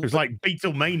there was it was like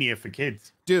Beatlemania for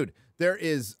kids, dude. There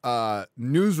is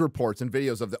news reports and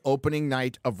videos of the opening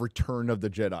night of Return of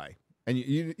the Jedi. And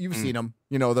you've seen them,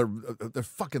 you know, they're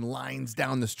fucking lines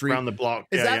down the street, around the block.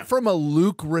 Is that from a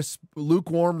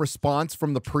lukewarm response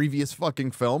from the previous fucking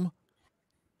film?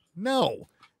 No,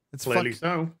 it's clearly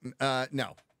so.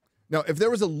 No. If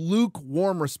there was a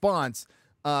lukewarm response,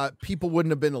 people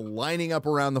wouldn't have been lining up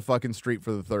around the fucking street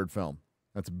for the third film.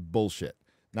 That's bullshit.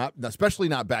 Especially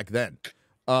not back then.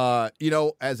 You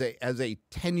know, as a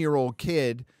 10-year-old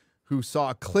kid who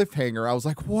saw a cliffhanger, I was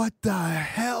like, what the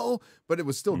hell? But it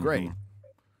was still great.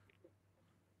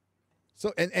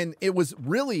 So, and it was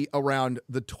really around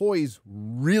the toys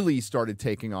really started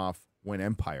taking off when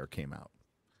Empire came out.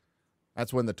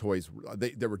 That's when the toys,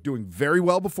 they were doing very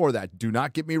well before that. Do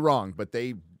not get me wrong, but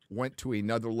they went to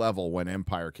another level when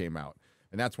Empire came out.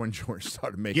 And that's when George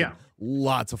started making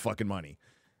lots of fucking money.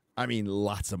 I mean,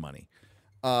 lots of money.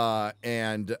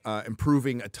 And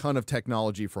improving a ton of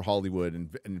technology for Hollywood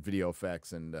and video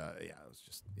effects. And it was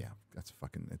just,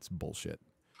 it's bullshit.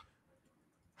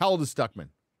 How old is Stuckman?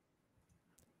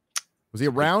 Was he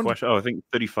around? Oh, I think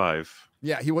 35.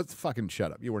 Yeah, he was. Fucking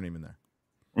shut up. You weren't even there.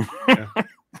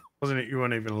 Wasn't it? You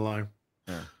weren't even alive.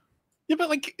 Yeah, but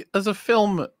like as a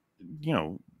film, you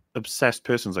know, obsessed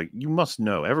person's like, you must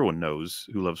know, everyone knows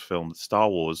who loves film, that Star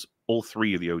Wars, all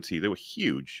three of the OT, they were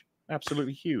huge.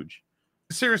 Absolutely huge.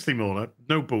 Seriously, MauLer,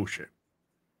 no bullshit.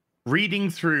 Reading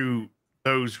through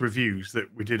those reviews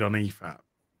that we did on EFAP,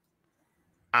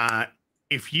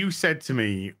 if you said to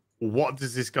me, what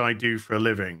does this guy do for a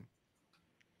living?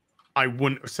 I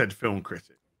wouldn't have said film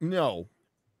critic. No.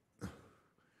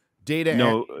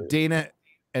 Dana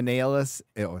analyst.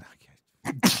 Oh,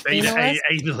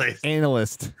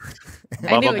 Analyst.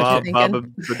 I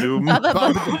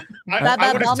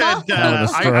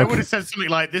would have said something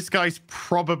like, this guy's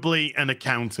probably an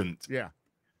accountant. Yeah.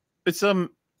 It's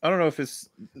I don't know if it's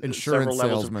insurance several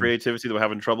levels salesman. of creativity that we're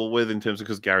having trouble with in terms of,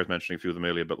 because Gary's mentioning a few of them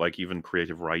earlier, but like even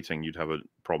creative writing, you'd have a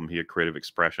problem here. Creative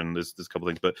expression, there's a couple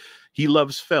things, but he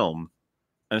loves film,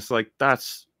 and it's like,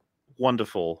 that's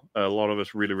wonderful. A lot of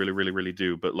us really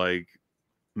do, but like,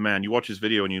 man, you watch his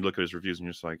video and you look at his reviews and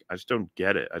you're just like, I just don't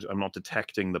get it. I'm not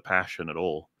detecting the passion at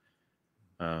all.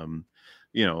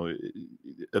 You know,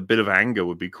 a bit of anger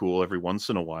would be cool every once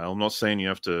in a while. I'm not saying you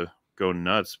have to go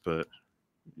nuts, but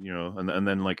you know, and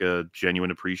then like a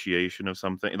genuine appreciation of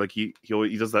something. Like he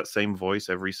does that same voice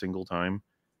every single time.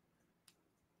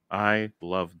 I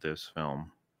love this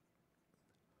film.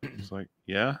 It's like,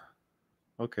 yeah,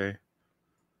 okay.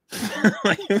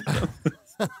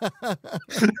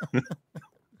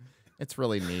 It's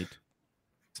really neat.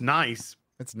 It's nice.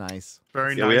 It's nice.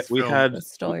 Very nice. We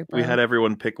had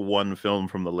everyone pick one film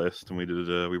from the list, and we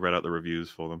read out the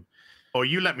reviews for them. Oh,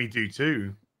 you let me do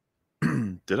two.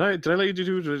 Did I let you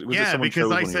do two?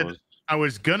 Because I said I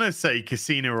was gonna say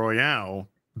Casino Royale,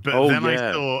 but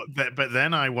I thought that. But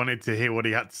then I wanted to hear what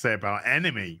he had to say about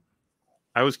Enemy.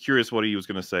 I was curious what he was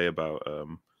gonna say about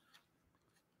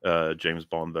James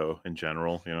Bond, though, in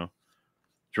general. You know, do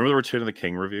you remember the Return of the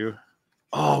King review?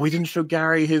 Oh, we didn't show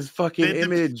Gary his fucking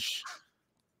image.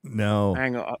 No.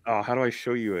 Hang on. Oh, how do I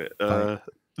show you it?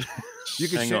 You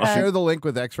can share the link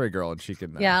with X-Ray Girl, and she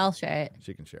can. Yeah, I'll share it.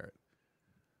 She can share it.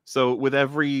 So with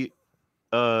every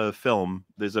film,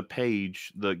 there's a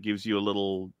page that gives you a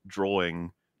little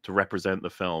drawing to represent the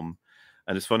film,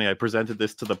 and it's funny. I presented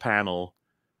this to the panel,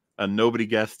 and nobody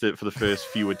guessed it for the first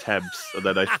few attempts. And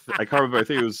then I can't remember. I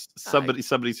think it was somebody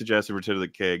suggested Return of the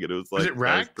King, and it was like, was it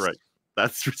Rax? That's correct.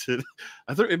 That's Return.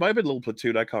 I thought it might have been Little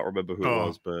Platoon. I can't remember who it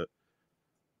was, but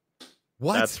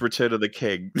that's Return of the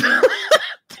King.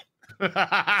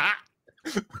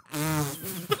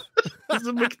 It's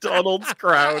a McDonald's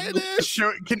crown.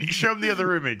 Can you show him the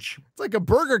other image? It's like a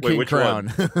Burger King crown.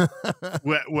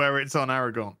 where it's on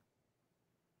Aragon.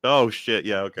 Oh shit!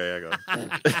 Yeah, okay, I got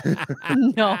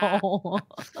it. No.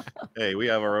 Hey, we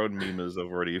have our own memes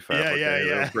already. Yeah.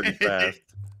 They're pretty fast.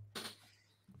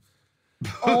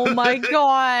 Oh my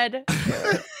god.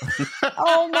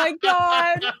 Oh my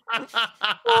god.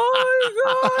 Oh my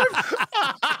god.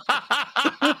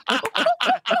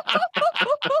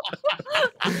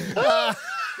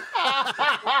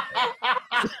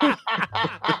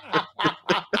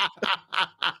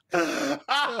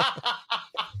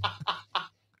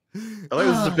 I think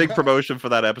this is a big promotion for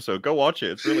that episode. Go watch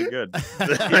it. It's really good.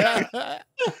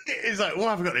 It's like, well,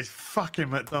 I've got this fucking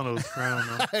McDonald's crown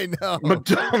on. I know.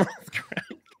 McDonald's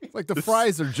crown. Like the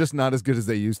fries are just not as good as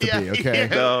they used to be. Okay.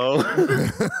 Yeah. No.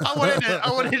 I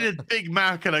wanted a Big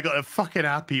Mac and I got a fucking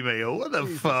Happy Meal. What the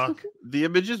fuck? The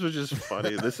images were just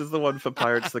funny. This is the one for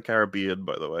Pirates of the Caribbean,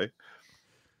 by the way.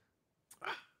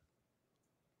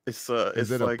 Is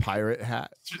it like a pirate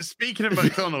hat? Speaking of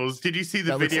McDonald's, did you see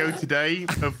the video today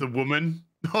of the woman?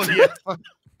 Oh yeah.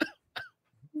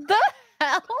 The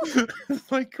hell?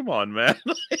 Like, come on, man.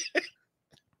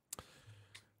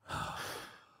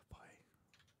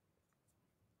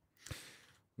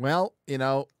 Well,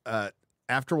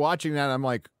 after watching that, I'm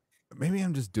like, maybe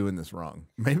I'm just doing this wrong.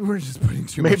 Maybe we're just putting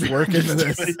too much work into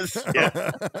this.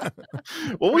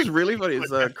 What was really funny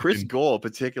is Chris Gore,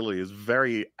 particularly, is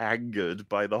very angered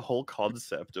by the whole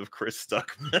concept of Chris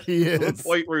Stuckman. He is. To the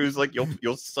point where he was like,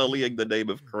 "You're sullying the name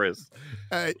of Chris."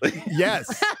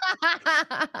 Yes.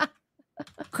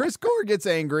 Chris Gore gets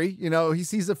angry. He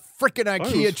sees a freaking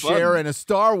IKEA chair and a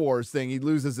Star Wars thing. He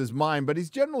loses his mind, but he's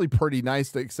generally pretty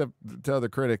nice, except to other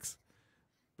critics.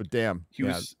 But damn, he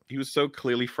was so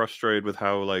clearly frustrated with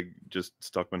how just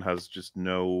Stuckman has just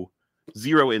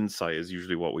zero insight is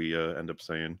usually what we end up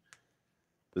saying.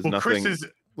 There's nothing.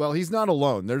 Well, he's not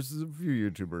alone. There's a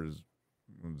few YouTubers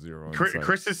with zero insight.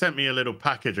 Chris has sent me a little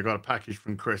package. I got a package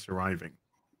from Chris arriving.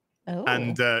 Oh.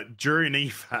 And during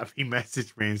EFAP, he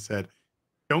messaged me and said,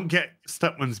 "Don't get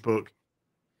Stuckman's book.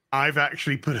 I've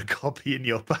actually put a copy in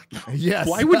your package." Yes.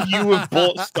 Why would you have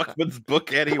bought Stuckman's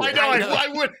book anyway? I know. Why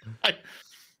would I?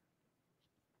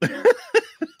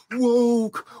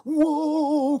 Woke.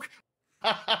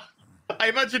 I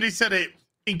imagine he said it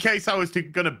in case I was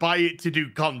going to buy it to do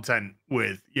content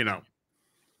with, Yeah.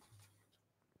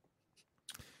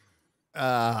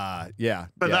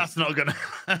 But that's not going to.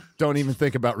 Don't even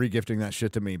think about regifting that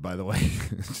shit to me, by the way.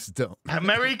 Just don't.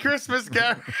 Merry Christmas,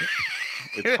 Gary.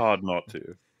 It's hard not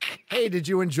to. Hey, did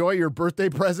you enjoy your birthday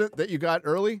present that you got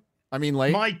early? I mean,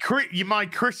 late. My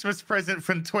Christmas present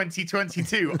from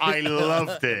 2022. I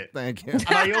loved it. Thank you. And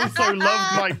I also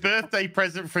loved my birthday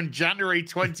present from January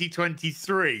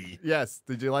 2023. Yes.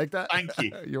 Did you like that? Thank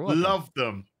you. You're welcome. Loved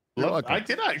them. I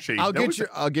did actually. I'll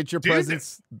get your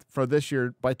presents for this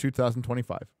year by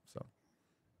 2025. So.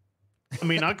 I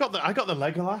mean, I got the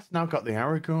Legolas. Now I've got the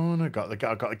Aragorn. I got the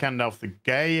Gandalf the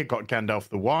Gay. I got Gandalf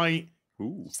the White.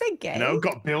 Ooh. Did you say gay? No,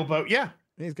 got Bilbo. Yeah.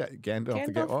 He's got Gandalf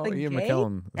the Gay. Gandalf the Ian Gay?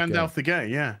 McKellen. Gandalf the Gay,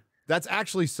 yeah. That's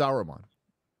actually Saruman.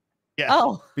 Yeah.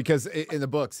 Oh. Because in the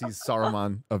books, he's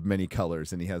Saruman of many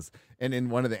colors, and in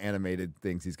one of the animated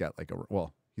things, he's got like a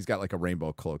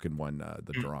rainbow cloak in one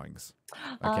the drawings.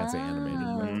 I can't say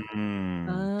animated.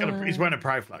 He's wearing a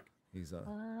pride flag. He's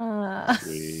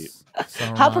Sweet.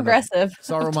 How progressive.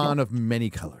 Saruman of many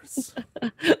colors.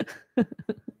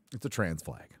 It's a trans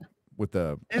flag with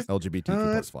the LGBTQ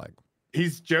plus flag.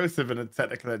 He's Joseph in a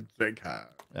technical drink.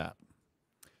 Yeah.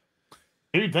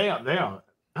 Dude, they are.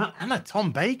 And a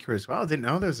Tom Baker as well. I didn't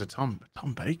know there was a Tom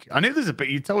Baker. I knew there's a bit.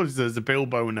 You told us there's a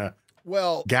Bilbo and a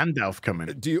Gandalf coming.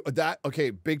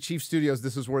 Big Chief Studios,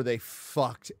 this is where they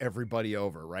fucked everybody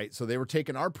over, right? So they were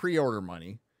taking our pre-order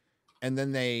money, and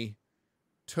then they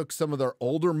took some of their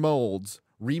older molds,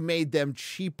 remade them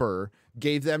cheaper,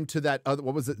 gave them to that other,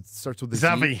 what was it? It starts with the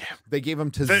Zavi. Z. They gave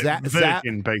them to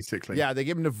Virgin, basically. Yeah, they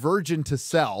gave them to Virgin to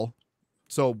sell.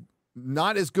 So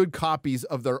not as good copies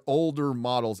of their older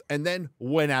models, and then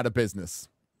went out of business,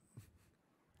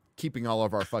 keeping all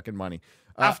of our fucking money.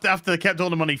 After they kept all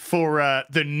the money for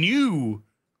the new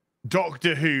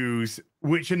Doctor Who's,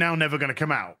 which are now never going to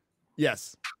come out.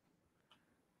 Yes.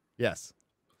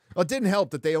 Well, it didn't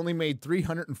help that they only made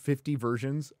 350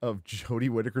 versions of Jodie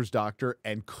Whittaker's Doctor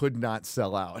and could not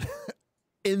sell out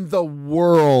in the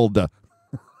world.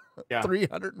 Yeah.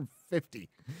 350.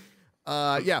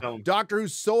 Yeah, Doctor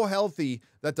Who's so healthy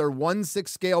that their 1/6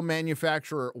 scale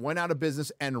manufacturer went out of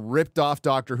business and ripped off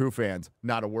Doctor Who fans.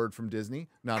 Not a word from Disney.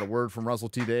 Not a word from Russell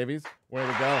T Davies. Way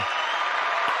to go.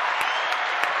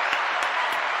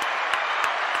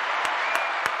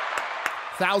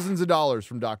 Thousands of dollars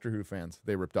from Doctor Who fans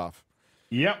they ripped off.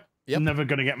 Yep. Never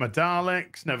going to get my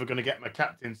Daleks. Never going to get my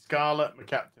Captain Scarlet, my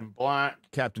Captain Black.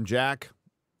 Captain Jack.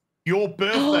 Your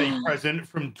birthday present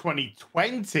from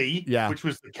 2020, which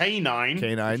was the K9.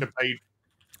 K9.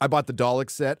 I bought the Dalek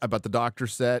set. I bought the Doctor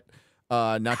set.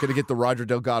 Not going to get the Roger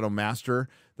Delgado Master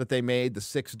that they made, the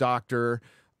 6th Doctor.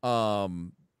 I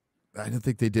don't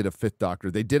think they did a 5th Doctor.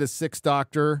 They did a 6th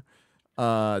Doctor.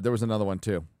 There was another one,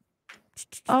 too.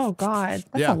 Oh, God.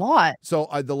 That's a lot. So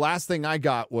the last thing I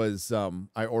got was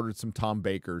I ordered some Tom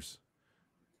Bakers,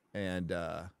 and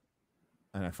I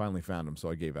finally found them, so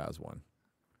I gave Az one.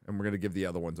 And we're going to give the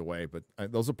other ones away, but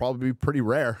those will probably be pretty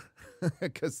rare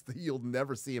because you'll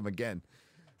never see them again.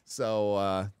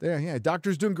 So,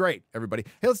 Doctor's doing great, everybody.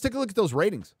 Hey, let's take a look at those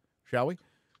ratings, shall we?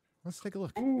 Let's take a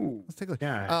look. Let's take a look.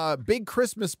 Yeah. Big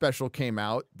Christmas special came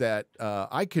out that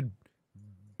I could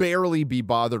barely be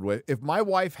bothered with. If my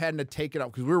wife hadn't taken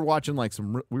up, because we were watching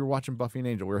Buffy and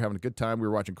Angel. We were having a good time. We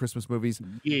were watching Christmas movies.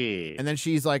 Yeah. And then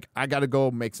she's like, I got to go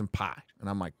make some pie. And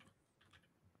I'm like,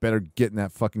 better get in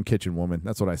that fucking kitchen, woman.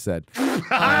 That's what I said. Say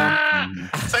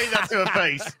that to her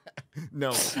face.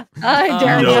 No. I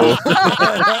dare you.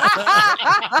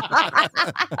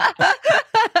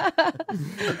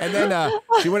 And then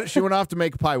she went off to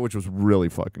make pie, which was really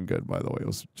fucking good, by the way. It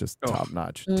was just top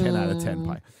notch. 10 out of 10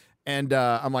 pie. And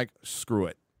I'm like, screw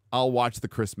it. I'll watch the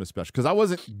Christmas special. Because I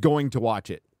wasn't going to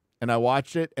watch it. And I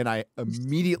watched it, and I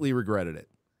immediately regretted it.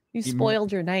 You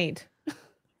spoiled your night.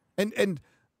 And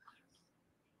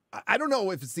I don't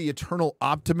know if it's the eternal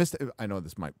optimist. I know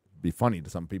this might be funny to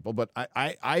some people, but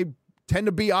I tend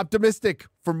to be optimistic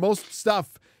for most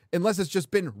stuff, unless it's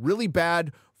just been really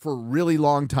bad for a really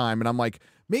long time. And I'm like,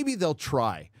 maybe they'll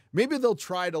try. Maybe they'll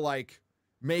try to, like,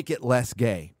 make it less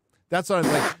gay. That's what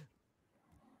I'm like.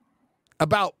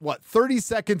 About, 30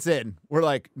 seconds in, we're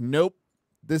like, nope,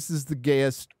 this is the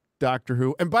gayest Doctor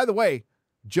Who. And by the way,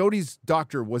 Jodie's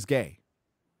doctor was gay.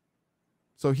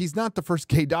 So he's not the first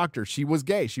gay doctor. She was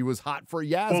gay. She was hot for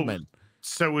Yasmin. Well,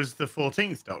 so was the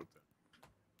 14th Doctor.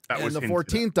 And the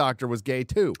 14th Doctor was gay,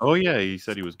 too. Oh, yeah, he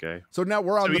said he was gay. So now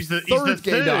we're on the third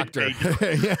gay doctor.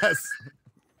 Yes.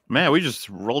 Man, we just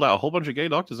rolled out a whole bunch of gay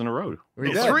doctors in a row.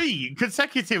 3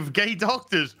 consecutive gay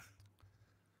doctors.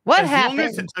 What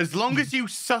happened? As long as you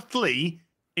subtly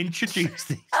introduce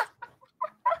these.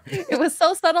 It was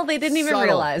so subtle they didn't even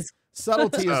realize.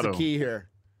 Subtlety is the key here.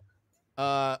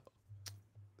 Oh,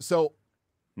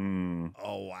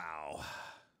 wow.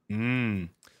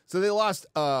 So they lost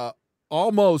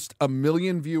almost 1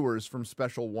 million viewers from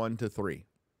special 1 to 3.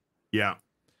 Yeah.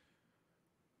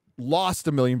 Lost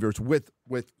 1 million viewers with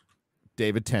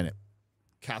David Tennant,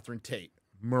 Catherine Tate,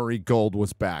 Murray Gold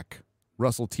was back.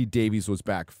 Russell T. Davies was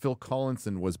back. Phil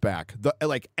Collinson was back.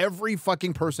 Every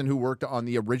fucking person who worked on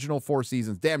the original 4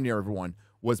 seasons, damn near everyone,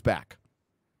 was back.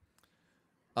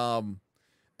 And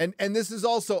this is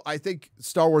also, I think,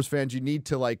 Star Wars fans, you need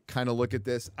to kind of look at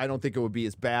this. I don't think it would be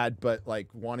as bad, but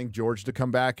wanting George to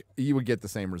come back, you would get the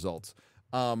same results.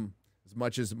 As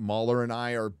much as MauLer and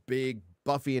I are big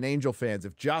Buffy and Angel fans,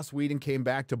 if Joss Whedon came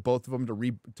back to both of them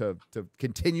to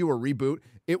continue a reboot,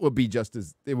 it would be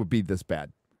this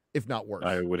bad. If not worse.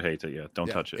 I would hate it, yeah. Don't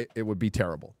touch it. It would be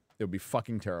terrible. It would be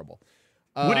fucking terrible.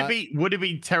 Would it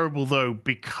be terrible, though,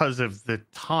 because of the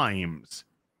times?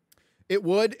 It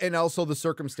would, and also the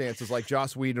circumstances. Like,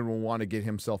 Joss Whedon will want to get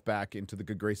himself back into the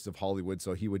good graces of Hollywood,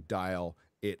 so he would dial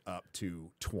it up to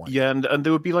 20. Yeah, and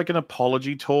there would be an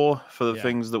apology tour for the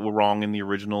things that were wrong in the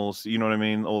originals. You know what I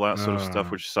mean? All that sort of stuff,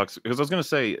 which sucks. Because I was going to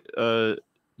say,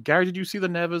 Gary, did you see the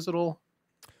Nevers at all?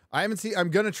 I haven't seen. I'm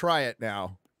going to try it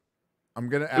now.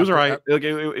 It was all right.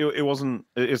 It wasn't.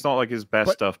 It's not like his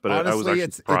best stuff, but honestly, I was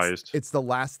actually surprised. It's the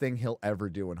last thing he'll ever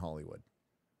do in Hollywood.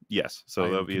 Yes, so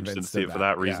that'll be interesting to see it for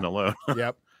that reason alone.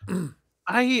 Yep.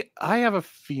 I have a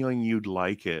feeling you'd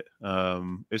like it.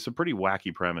 It's a pretty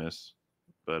wacky premise,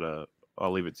 but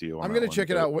I'll leave it to you. I'm going to check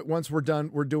it out once we're done.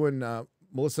 We're doing.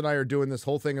 Melissa and I are doing this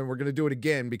whole thing, and we're going to do it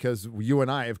again because you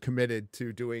and I have committed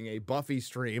to doing a Buffy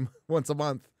stream once a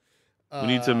month. We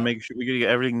need to make sure we get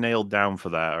everything nailed down for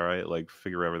that. All right,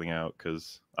 figure everything out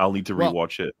because I'll need to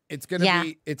rewatch it. It's going to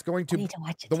be. It's going to.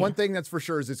 The one thing that's for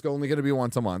sure is it's only going to be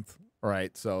once a month. All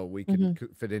right, so we can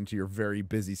fit into your very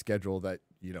busy schedule that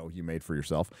you made for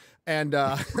yourself. And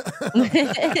I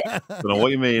don't know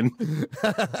what you mean.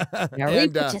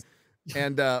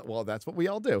 And well, that's what we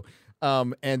all do.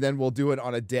 And then we'll do it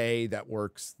on a day that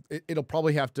works. It'll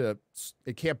probably have to,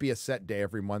 it can't be a set day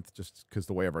every month just because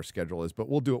the way of our schedule is, but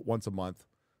we'll do it once a month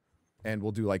and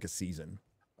we'll do like a season.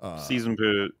 Season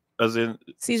per, as in,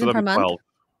 season so per month?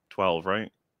 12,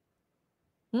 right?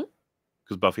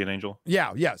 Because Buffy and Angel?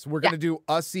 Yeah, yes. We're going to do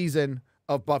a season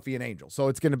of Buffy and Angel. So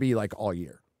it's going to be like all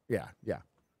year. Yeah.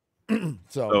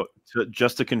 So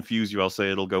just to confuse you, I'll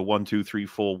say it'll go 1, 2, 3,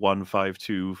 4, 1, 5,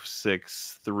 2,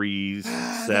 6, 3,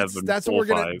 7. That's 4, what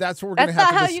we're 5. gonna. That's what we're gonna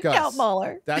have to discuss. That's not how you count,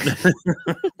 MauLer.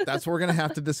 That's what we're gonna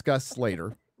have to discuss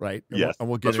later, right? Yes. And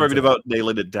we'll get. That's why I'm about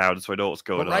nailing it down, so I know what's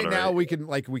going on. Right now, we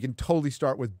can totally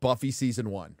start with Buffy season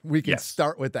 1. We can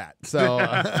start with that.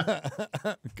 So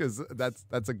because that's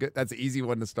an easy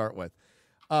one to start with.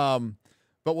 But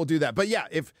we'll do that. But yeah,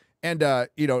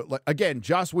 again,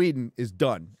 Joss Whedon is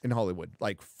done in Hollywood,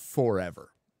 like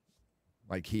forever.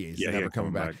 Like he is never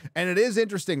coming back. And it is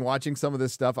interesting watching some of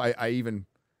this stuff. I even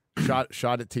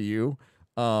shot it to you.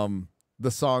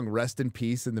 The song "Rest in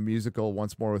Peace" in the musical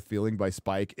 "Once More with Feeling" by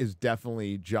Spike is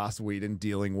definitely Joss Whedon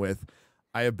dealing with,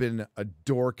 I have been a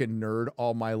dork and nerd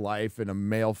all my life and a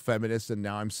male feminist, and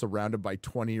now I'm surrounded by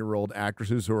 20-year-old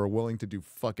actresses who are willing to do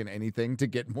fucking anything to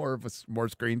get more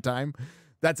screen time.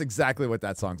 That's exactly what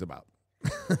that song's about.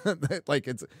 Like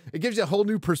it gives you a whole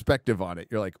new perspective on it.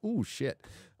 You're like, ooh, shit.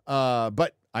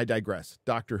 But I digress.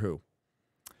 Doctor Who.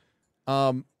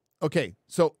 Okay,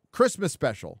 so Christmas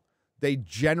special. They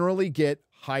generally get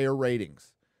higher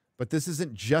ratings. But this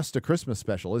isn't just a Christmas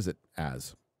special, is it,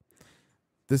 Az?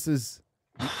 This is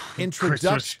introduction.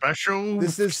 Christmas special.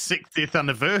 This is 60th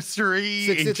anniversary.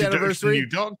 60th anniversary. New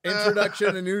Doctor.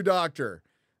 Introduction to new Doctor.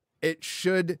 It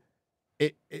should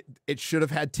have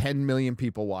had 10 million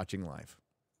people watching live.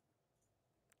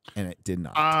 And it did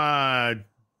not.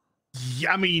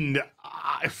 Yeah, I mean,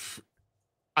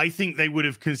 I think they would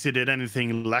have considered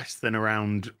anything less than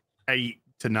around 8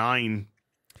 to 9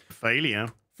 failure.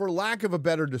 For lack of a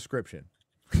better description,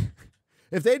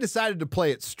 if they decided to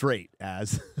play it straight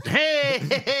as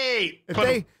hey,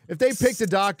 if they picked a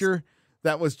doctor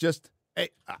that was just, hey,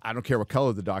 I don't care what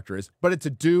color the doctor is, but it's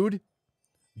a dude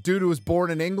who was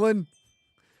born in England,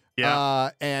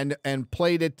 and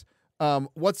played it.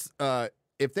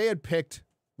 If they had picked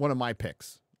one of my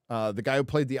picks, the guy who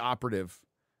played the operative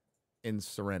in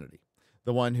Serenity,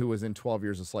 the one who was in 12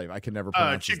 Years a Slave, I can never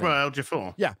pronounce his name. Chigwell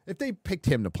Ejiofor. Yeah, if they picked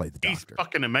him to play the doctor, he's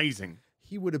fucking amazing.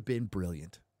 He would have been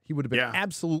brilliant. He would have been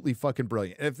absolutely fucking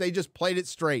brilliant. And if they just played it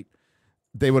straight,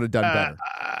 they would have done better.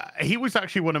 He was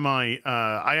actually one of my.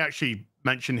 I actually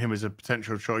mentioned him as a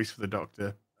potential choice for the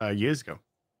Doctor years ago.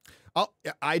 Oh,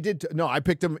 I did. No, I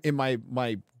picked him in my.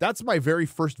 That's my very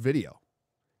first video.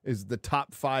 Is the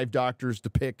top 5 doctors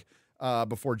to pick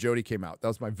before Jodie came out. That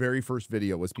was my very first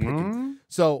video. Was picking.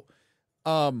 So,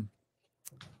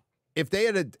 if they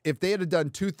had done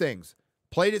 2 things,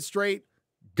 played it straight,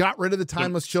 got rid of the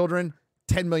timeless children,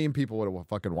 10 million people would have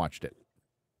fucking watched it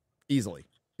easily.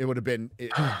 It would have been.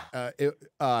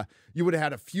 You would have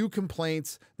had a few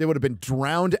complaints. They would have been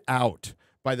drowned out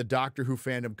by the Doctor Who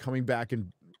fandom coming back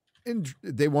and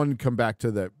they wouldn't come back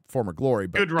to the former glory.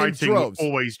 But good writing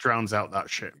always drowns out that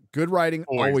shit. Good writing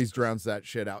always drowns that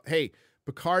shit out. Hey,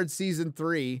 Picard season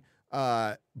 3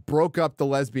 broke up the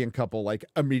lesbian couple like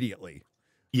immediately.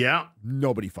 Yeah.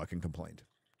 Nobody fucking complained.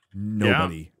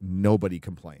 Nobody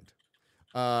complained.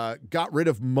 Got rid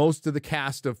of most of the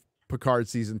cast of Picard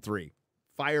season 3.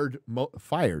 Fired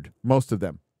most of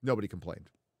them. Nobody complained.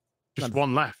 Just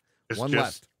one left. One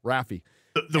left. Raffi.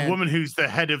 The woman who's the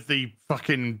head of the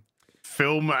fucking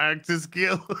Film Actors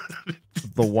Guild.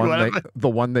 the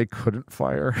one they couldn't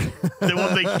fire.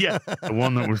 The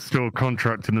one that was still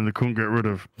contracted and they couldn't get rid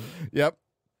of. Yep.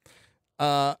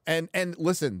 And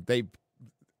listen,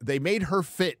 they made her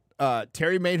fit.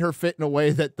 Terry made her fit in a way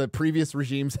that the previous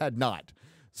regimes had not.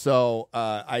 So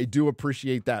I do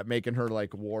appreciate that, making her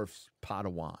like Worf's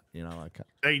Padawan. You know, like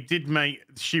they did make.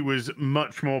 She was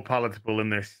much more palatable in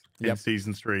this in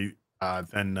season 3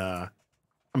 than.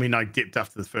 I mean, I dipped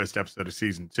after the first episode of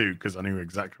season 2 because I knew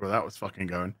exactly where that was fucking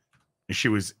going, and she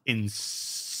was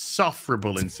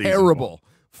insufferable in season 1.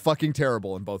 Fucking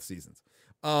terrible in both seasons.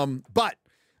 But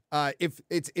if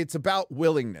it's about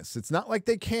willingness, it's not like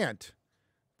they can't.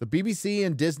 The BBC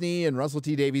and Disney and Russell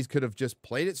T Davies could have just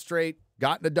played it straight,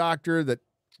 gotten a doctor that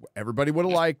everybody would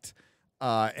have liked,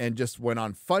 and just went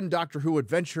on fun Doctor Who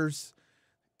adventures,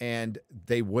 and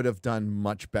they would have done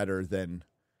much better than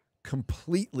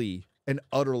completely and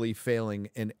utterly failing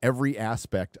in every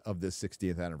aspect of this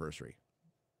 60th anniversary.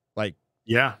 Like,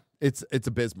 yeah, it's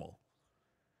abysmal.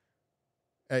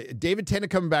 David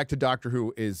Tennant coming back to Doctor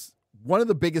Who is one of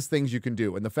the biggest things you can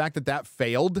do, and the fact that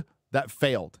failed.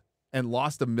 and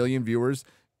lost 1 million viewers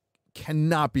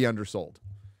cannot be undersold.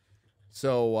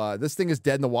 So this thing is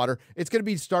dead in the water. It's going to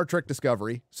be Star Trek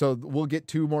Discovery. So we'll get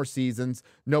 2 more seasons.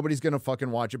 Nobody's going to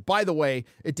fucking watch it. By the way,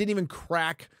 it didn't even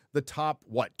crack the top,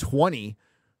 20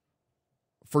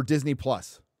 for Disney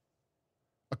Plus,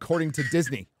 according to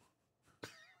Disney.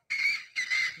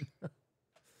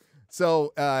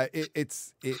 So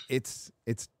it's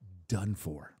done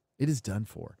for. It is done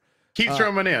for. Keep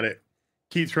throwing money at it.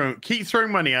 Keep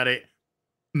throwing money at it.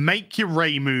 Make your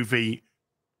Ray movie.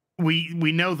 We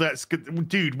know that's good,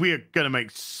 dude. We are gonna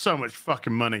make so much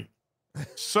fucking money.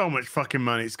 So much fucking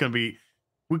money. It's gonna be.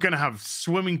 We're gonna have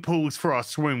swimming pools for our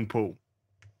swimming pool.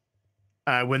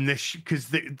 When this, because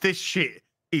this shit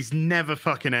is never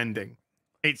fucking ending.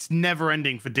 It's never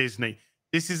ending for Disney.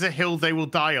 This is a hill they will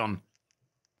die on,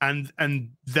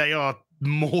 and they are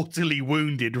mortally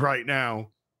wounded right now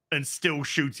and still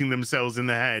shooting themselves in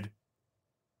the head.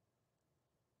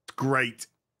 It's great.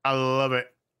 I love it.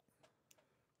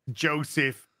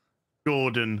 Joseph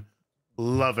Gordon,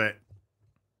 love it.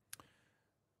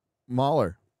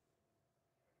 MauLer.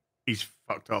 He's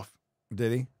fucked off.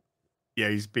 Did he? Yeah,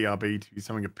 he's BRB'd. He's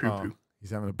having a poo-poo. Oh, he's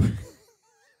having a poo.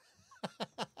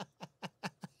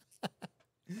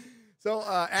 So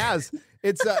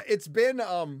it's been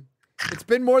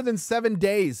more than 7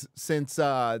 days since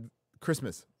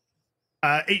Christmas.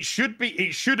 It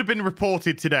should have been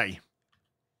reported today,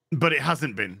 but it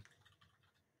hasn't been.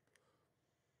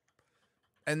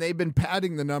 And they've been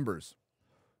padding the numbers.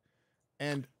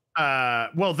 And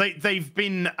well, they have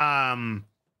been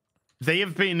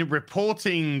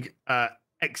reporting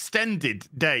extended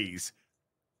days,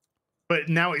 but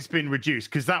now it's been reduced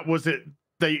because that was at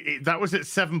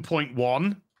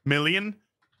 7.1 million,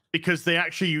 because they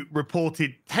actually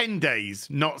reported 10 days,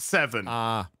 not 7.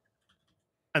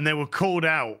 And they were called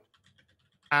out,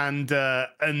 and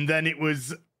then it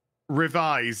was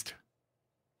revised.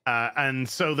 And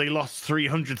so they lost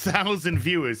 300,000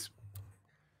 viewers.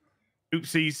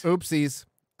 Oopsies.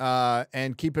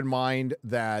 And keep in mind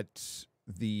that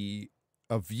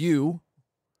a view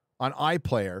on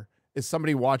iPlayer is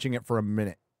somebody watching it for a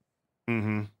minute.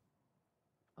 Mm-hmm.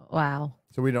 Wow.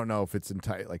 So we don't know if it's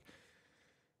entirely like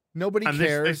nobody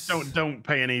cares. Don't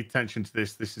pay any attention to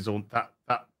this. This is all that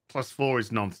 +4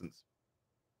 is nonsense.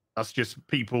 That's just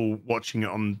people watching it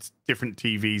on different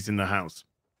TVs in the house.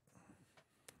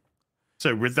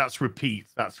 So that's repeat.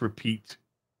 That's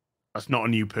not a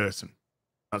new person.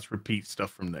 That's repeat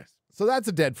stuff from this. So that's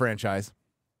a dead franchise.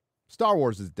 Star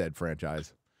Wars is a dead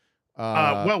franchise.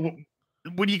 Well,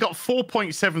 when you got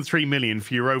 4.73 million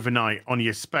for your overnight on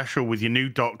your special with your new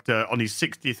Doctor on his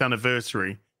 60th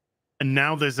anniversary, and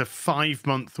now there's a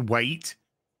 5-month wait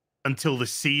until the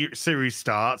series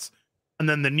starts, and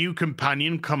then the new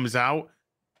companion comes out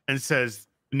and says,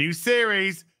 new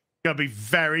series gonna be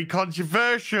very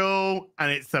controversial,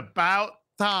 and it's about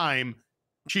time.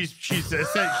 She's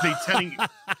essentially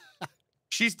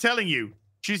telling you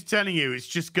it's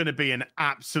just gonna be an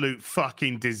absolute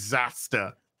fucking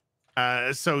disaster.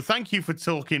 So thank you for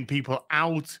talking people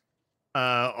out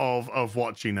of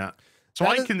watching that. So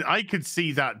I could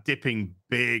see that dipping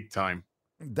big time.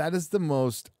 That is the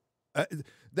most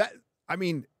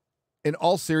in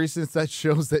all seriousness, that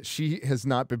shows that she has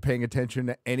not been paying attention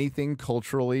to anything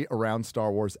culturally around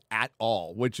Star Wars at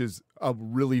all, which is a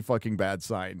really fucking bad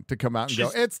sign to come out and go,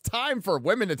 it's time for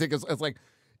women to take us. It's like,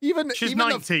 she's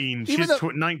 19. She's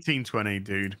 19, 20,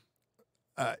 dude.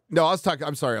 No,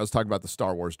 I'm sorry. I was talking about the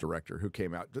Star Wars director who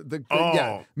came out.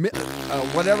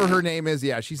 Whatever her name is.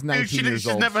 Yeah, she's 19 years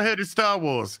old. She's never heard of Star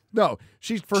Wars. No,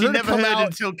 she never heard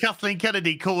until Kathleen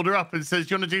Kennedy called her up and says,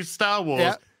 "Do you want to do Star Wars?"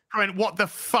 Yeah. What the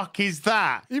fuck is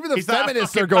that? Even the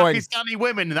feminists are going, Pakistani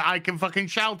women that I can fucking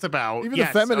shout about. Even the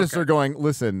feminists are going,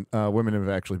 listen, women have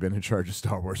actually been in charge of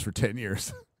Star Wars for 10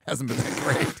 years. Hasn't been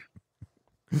that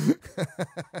great.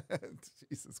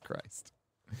 Jesus Christ.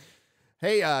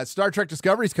 Hey, Star Trek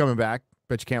Discovery's coming back.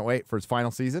 Bet you can't wait for its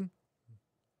final season.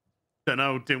 Don't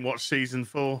know. Didn't watch season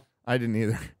 4. I didn't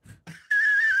either.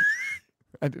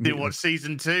 Didn't watch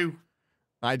season 2.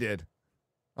 I did.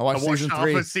 I watched season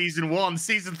 3. Half of season 1.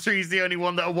 Season 3 is the only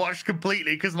one that I watched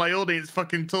completely because my audience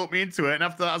fucking talked me into it. And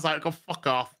after that, I was like, "Oh, fuck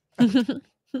off."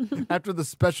 After the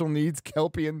special needs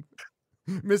Kelpian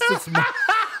missed its the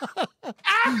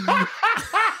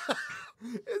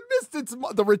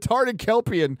retarded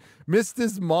Kelpian missed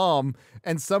his mom,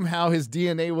 and somehow his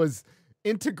DNA was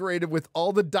integrated with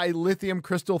all the dilithium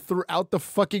crystal throughout the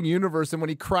fucking universe. And when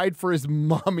he cried for his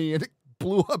mommy, and it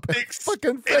blew up a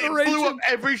fucking Federation. It blew up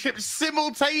every ship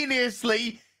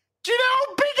simultaneously. Do you know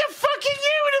how big a fucking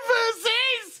universe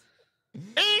is?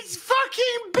 It's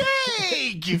fucking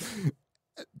big.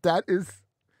 That is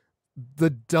the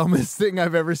dumbest thing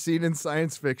I've ever seen in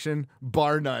science fiction,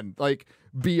 bar none. Like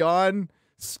beyond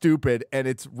stupid, and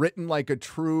it's written like a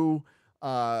true.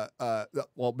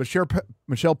 Well,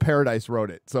 Michelle Paradise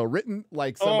wrote it, so written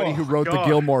like somebody who wrote the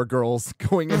Gilmore Girls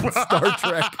going into Star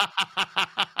Trek.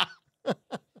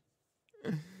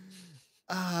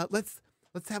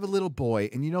 Let's have a little boy,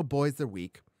 and you know boys are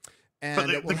weak. And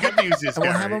the good news is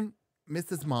we'll have him miss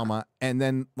his mama, and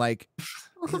then like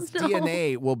his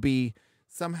DNA will be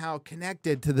somehow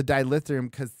connected to the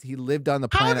dilithium because he lived on the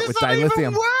planet with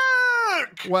dilithium.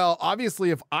 Well,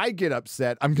 obviously, if I get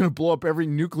upset, I'm going to blow up every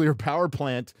nuclear power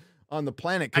plant on the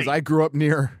planet because I grew up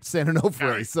near San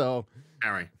Onofre. So,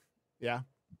 Harry, yeah,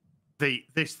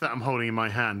 this that I'm holding in my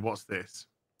hand. What's this?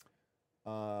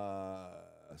 A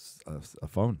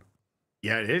phone.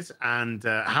 Yeah, it is. And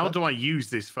how do I use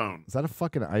this phone? Is that a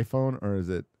fucking iPhone or is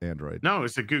it Android? No,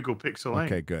 it's a Google Pixel 8.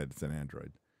 Okay, good. It's an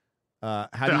Android.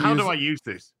 How do I use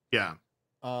this? Yeah.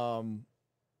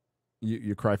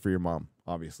 You cry for your mom,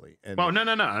 obviously. And well, no.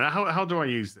 How do I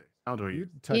use this? How do I use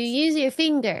it? You use your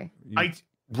finger.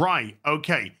 Right.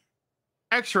 Okay.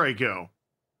 X-ray girl.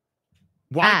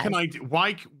 Why can I?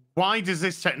 Why does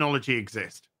this technology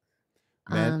exist?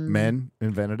 Men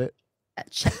invented it.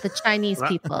 The Chinese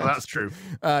people. That's true.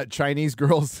 Chinese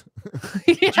girls.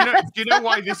 Do you know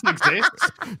why this exists?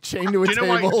 Chained to a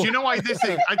table. Do you know why this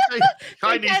is? I'd say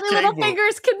Chinese little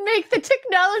fingers can make the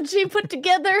technology put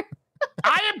together.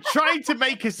 I am trying to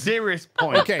make a serious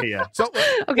point. Okay, here. So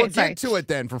we'll get to it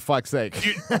then, for fuck's sake.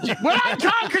 Well, I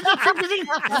can't because you're focusing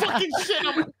fucking shit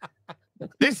on me.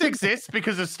 This exists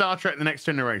because of Star Trek: The Next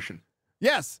Generation.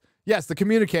 Yes, the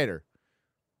communicator.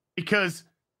 Because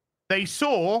they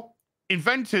saw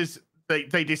inventors.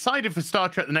 They decided for Star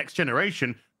Trek: The Next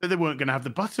Generation that they weren't going to have the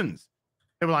buttons.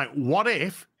 They were like, "What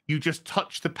if you just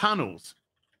touch the panels,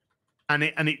 and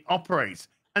it operates?"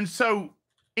 And so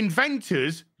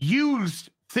inventors used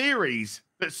theories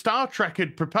that Star Trek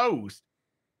had proposed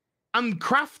and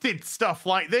crafted stuff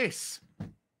like this,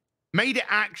 made it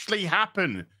actually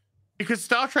happen. Because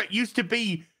Star Trek used to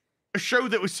be a show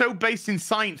that was so based in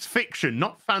science fiction,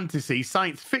 not fantasy,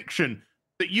 science fiction,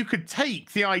 that you could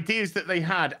take the ideas that they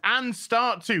had and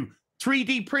start to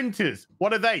 3D printers.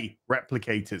 What are they?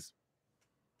 Replicators.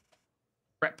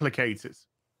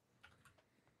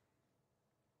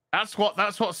 That's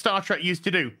what Star Trek used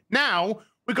to do. Now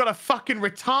we've got a fucking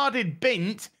retarded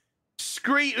bint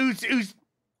who's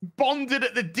bonded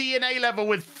at the DNA level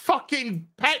with fucking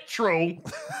petrol,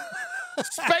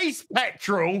 space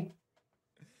petrol.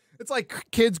 It's like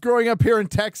kids growing up here in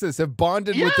Texas have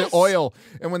bonded with the oil,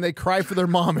 and when they cry for their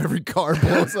mom, every car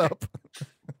blows up.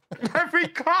 Every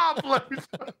car blows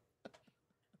up.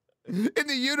 In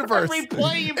the universe. Every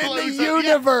plane blows in the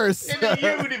universe. In the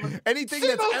universe. Anything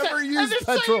that's ever used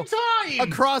petrol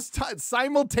across time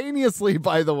simultaneously,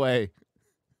 by the way.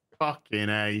 Fucking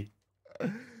A.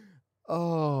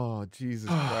 Oh, Jesus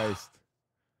Christ.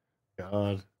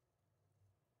 God.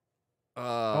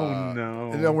 Oh,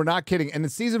 no. No, we're not kidding. And in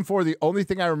season 4, the only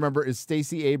thing I remember is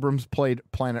Stacey Abrams played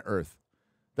Planet Earth.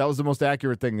 That was the most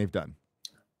accurate thing they've done.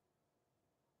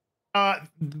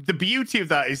 The beauty of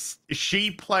that is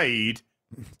she played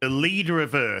the leader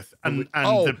of Earth, and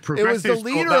the progressives. It was the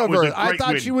leader of Earth. I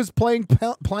thought she was playing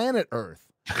Planet Earth.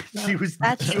 She was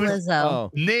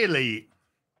Lizzo. Nearly.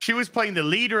 She was playing the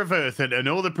leader of Earth, and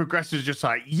all the progressives just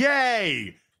like,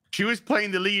 yay! She was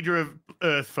playing the leader of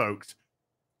Earth, folks.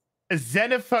 A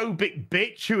xenophobic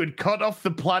bitch who had cut off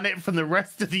the planet from the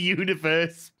rest of the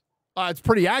universe. It's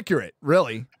pretty accurate,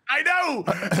 really. I know.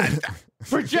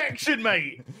 Projection,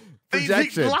 mate.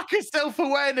 Projection. The lack of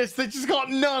self-awareness, they just got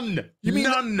none. You mean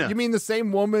none. You mean the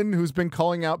same woman who's been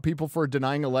calling out people for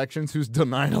denying elections, who's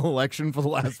denied an election for the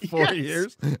last 4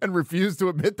 years and refused to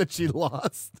admit that she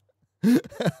lost?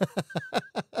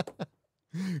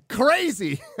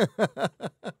 Crazy.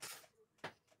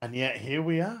 And yet here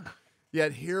we are. And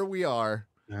yet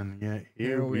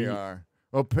here we are.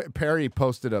 Well, Perry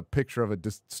posted a picture of a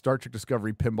Star Trek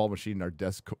Discovery pinball machine in our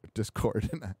Discord,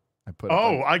 and I put.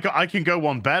 I can go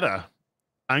one better.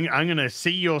 I'm gonna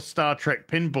see your Star Trek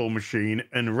pinball machine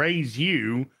and raise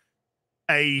you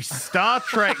a Star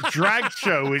Trek drag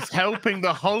show is helping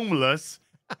the homeless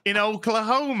in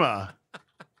Oklahoma.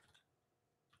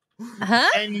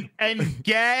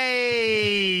 Engage.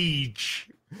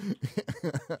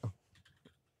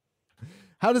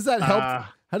 How does that help?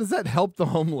 How does that help the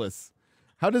homeless?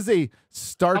 How does a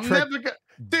Star Trek?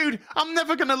 Dude, I'm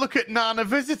never gonna look at Nana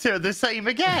Visitor the same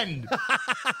again.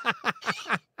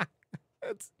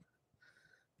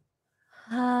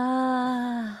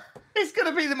 It's going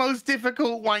to be the most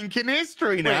difficult wank in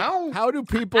history now. Wait, how do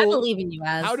people? I believe in you,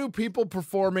 Az. How do people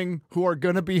performing who are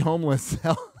going to be homeless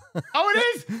Oh,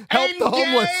 it is. help the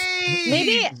homeless?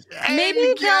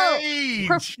 Maybe they'll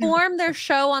perform their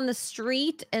show on the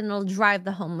street and they'll drive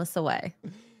the homeless away.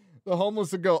 The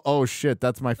homeless will go, oh shit,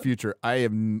 that's my future.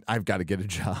 I've got to get a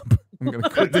job. I'm gonna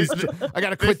quit these. I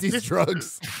gotta quit these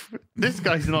drugs. This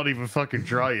guy's not even fucking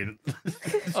trying.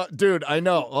 Dude, I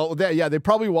know. Oh, they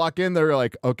probably walk in. They're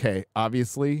like, okay,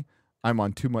 obviously, I'm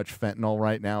on too much fentanyl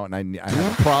right now, and I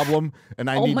have a problem, and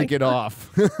I need to get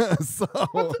off. So,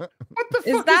 what the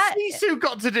fuck has Sisu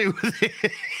got to do with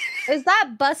it? Is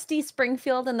that Busty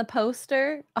Springfield in the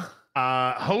poster?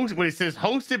 It says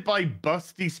hosted by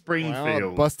Busty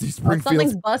Springfield. Well, Busty Springfield.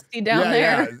 Something's busty down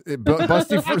there. Yeah.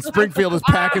 Busty Springfield is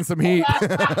packing some heat.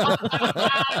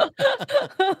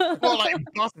 More like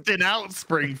busting out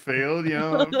Springfield, you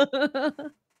know.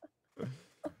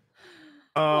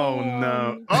 Oh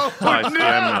no! Oh no!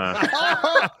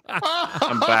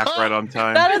 I'm back right on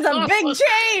time. That is a big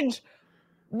change.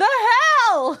 The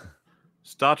hell!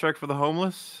 Star Trek for the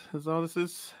homeless is all this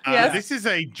is. Yes. This is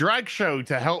a drag show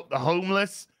to help the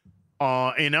homeless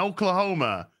in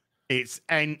Oklahoma. It's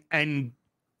Engage.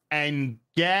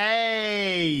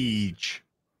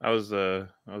 I was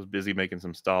busy making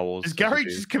some Star Wars. Has Gary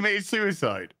just committed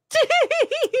suicide?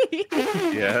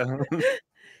 Yeah.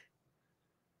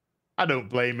 I don't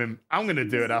blame him. I'm gonna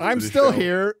do it after I'm the still show.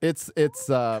 here. It's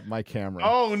my camera.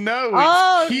 Oh no!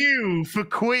 It's Q for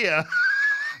queer.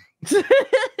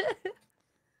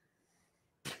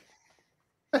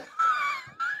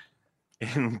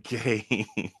 Engage.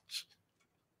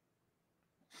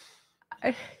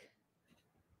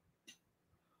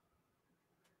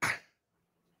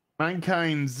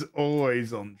 Mankind's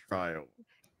always on trial.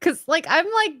 Because, I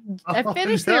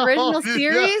finished the original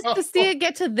series to see it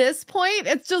get to this point.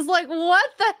 It's just like, what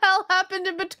the hell happened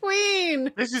in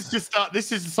between? This is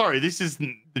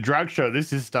the drag show.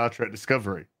 This is Star Trek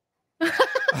Discovery.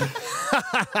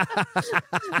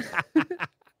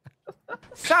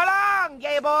 So long,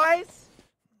 gay boys.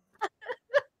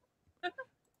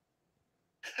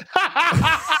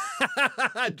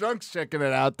 Drunk's checking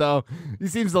it out, though. He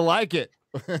seems to like it.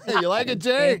 You like it,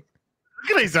 Jay?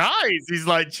 Look at his eyes. He's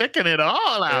like checking it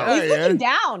all out. He's looking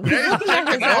down. He's looking at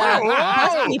his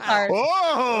husky part.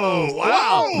 Whoa!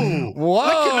 Wow!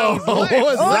 Whoa! What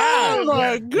was that? Oh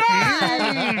my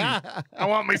god! I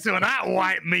want me some of that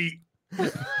white meat.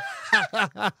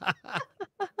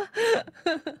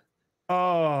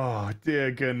 Oh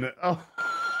dear goodness!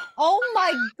 Oh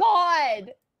my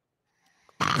god!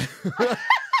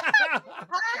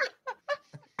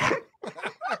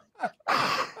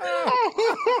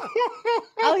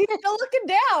 Oh, he's still looking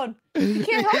down. He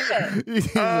can't help it.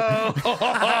 Oh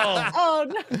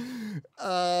no!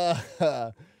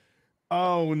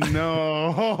 Oh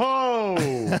no!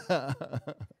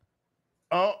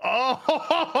 Oh! Oh.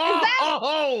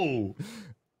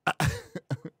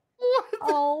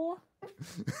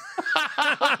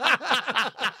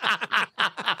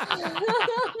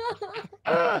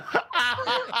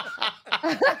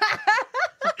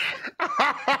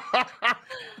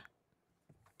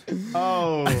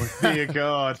 Oh dear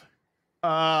God!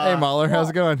 Hey, MauLer, how's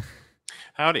it going?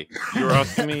 Howdy. You were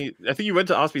asking me. I think you went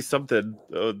to ask me something,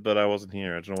 but I wasn't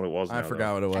here. I don't know what it was. I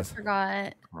forgot what it was. I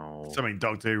forgot. Oh. Something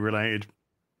Doctor Who related.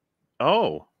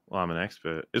 Oh, well, I'm an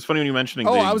expert. It's funny when you're mentioning.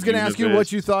 Oh, I was going to ask you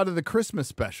what you thought of the Christmas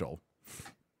special.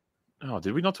 Oh,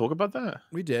 did we not talk about that?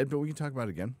 We did, but we can talk about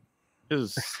it again. It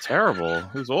was terrible.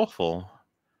 It was awful.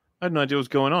 I had no idea what was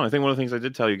going on. I think one of the things I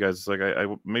did tell you guys is like I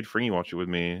made Fringy watch it with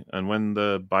me, and when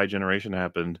the bi-generation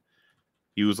happened,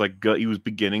 he was like he was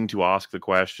beginning to ask the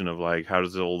question of like, how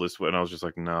does all this work? And I was just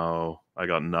like, no, I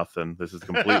got nothing. This is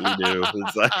completely new.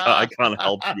 It's like, I can't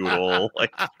help you at all.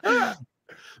 Like,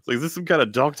 it's like, is this some kind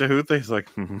of Doctor Who thing? It's like,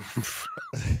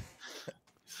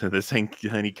 so this ain't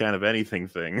any kind of anything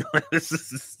thing. This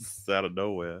is out of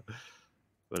nowhere.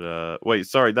 But wait,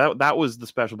 sorry, that was the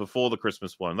special before the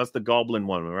Christmas one. That's the Goblin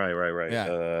one, right.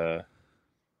 Yeah.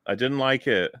 I didn't like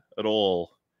it at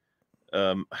all.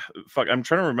 Fuck, I'm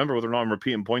trying to remember whether or not I'm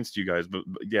repeating points to you guys, but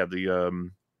yeah, the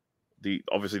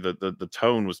obviously the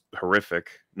tone was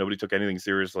horrific. Nobody took anything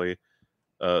seriously.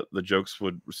 The jokes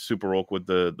were super awkward.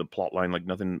 The plot line, like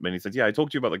nothing made any sense. Yeah, I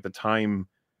talked to you about like the time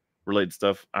related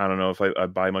stuff. I don't know if I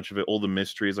buy much of it. All the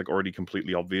mystery is like already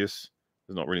completely obvious.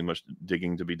 There's not really much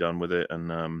digging to be done with it,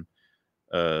 and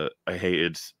I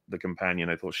hated the companion.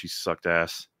 I thought she sucked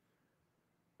ass,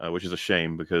 which is a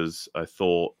shame because I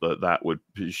thought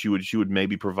she would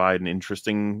maybe provide an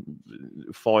interesting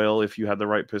foil if you had the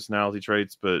right personality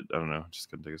traits. But I don't know, just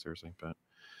couldn't take it seriously. But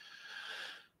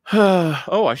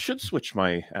Oh, I should switch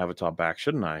my avatar back,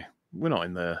 shouldn't I? We're not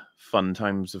in the fun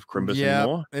times of Crimbus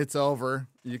anymore. It's over.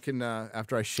 You can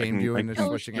after I shamed you into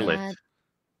switching it.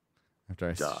 After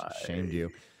I shamed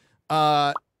you.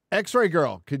 X-Ray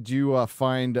Girl, could you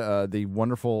find the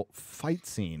wonderful fight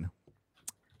scene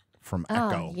from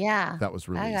Echo? Oh, yeah. That was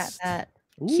released. I got that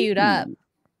queued up.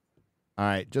 All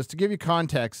right. Just to give you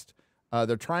context,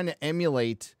 they're trying to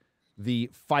emulate the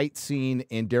fight scene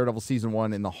in Daredevil Season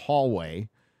 1 in the hallway.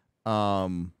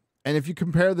 And if you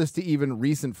compare this to even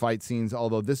recent fight scenes,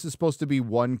 although this is supposed to be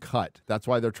one cut, that's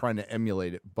why they're trying to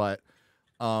emulate it. But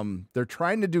they're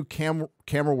trying to do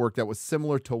camera work that was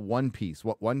similar to One Piece,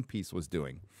 what One Piece was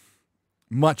doing.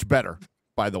 Much better,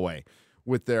 by the way,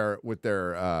 with their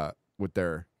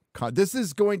this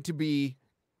is going to be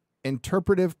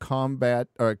interpretive combat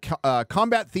or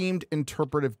combat themed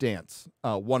interpretive dance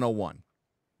 101.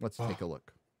 Let's take a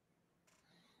look.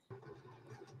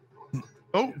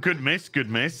 Oh, good miss, good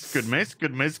miss, good miss,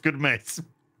 good miss, good miss.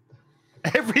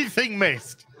 Everything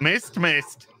missed. Missed.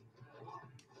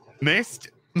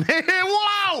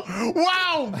 Wow!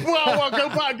 Wow! Go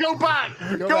back! Go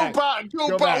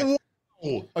back!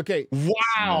 Wow. Okay.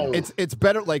 Wow. It's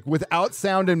better, like, without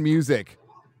sound and music,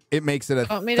 it makes it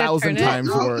 1,000 times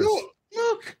worse.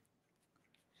 Look.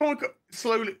 Oh,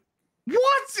 slowly.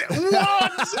 What?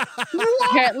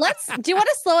 Here, do you want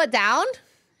to slow it down?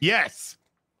 Yes.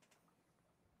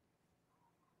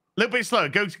 A little bit slower.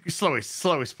 Go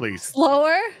slowest, please.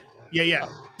 Slower? Yeah.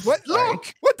 What?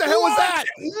 Look! What the hell was that?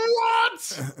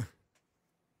 What?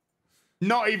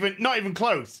 Not even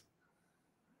close.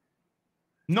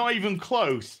 Not even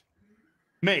close.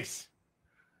 Miss.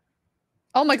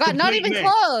 Oh my God! Not even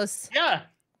close. Yeah.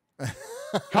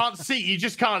 Can't see. You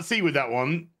just can't see with that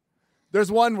one.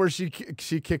 There's one where she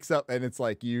kicks up and it's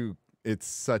like it's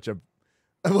such a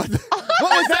what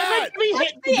was that?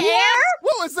 The air?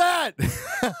 What was that?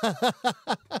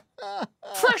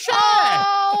 Fresh air.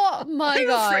 Oh my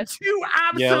God! Two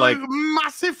absolute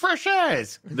massive fresh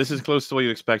airs. This is close to what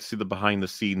you expect to see the behind the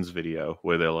scenes video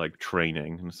where they're like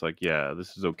training, and it's like, yeah,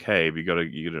 this is okay, but you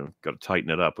gotta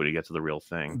tighten it up when you get to the real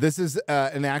thing. This is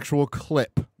an actual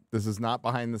clip. This is not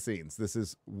behind the scenes.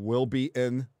 This will be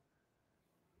in.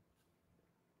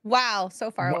 Wow, so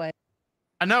far away.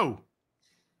 I know.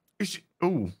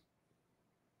 Ooh.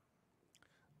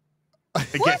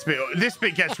 This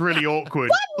bit gets really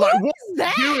awkward. What is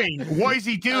that? Doing? What is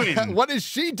he doing? What is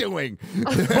she doing?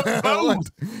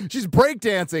 She's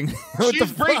breakdancing.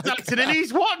 She's breakdancing and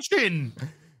he's watching.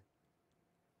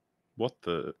 What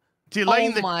the?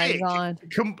 Delaying the my kick. God.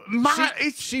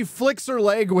 She flicks her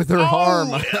leg with her arm.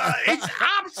 It's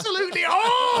absolutely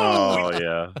Oh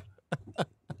yeah.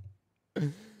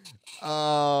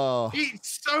 Oh,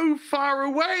 it's so far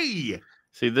away.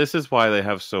 See, this is why they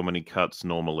have so many cuts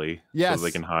normally. Yes, so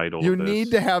they can hide all you of this.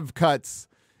 need to have cuts.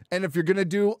 And if you're going to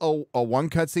do a one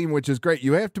cut scene, which is great,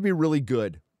 you have to be really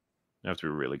good. You have to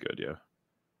be really good, yeah.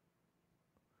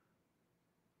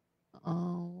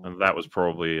 Oh. And that was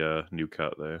probably a new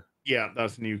cut there. Yeah,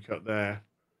 that's a new cut there.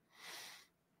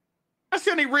 That's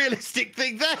the only realistic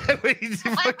thing there.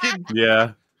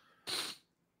 Yeah.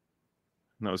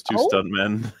 That was two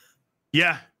stuntmen.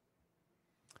 Yeah.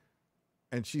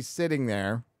 And she's sitting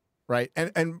there, right?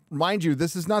 And mind you,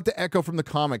 this is not the Echo from the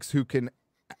comics who can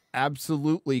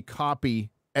absolutely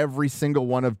copy every single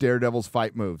one of Daredevil's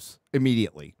fight moves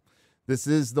immediately. This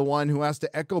is the one who has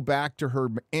to echo back to her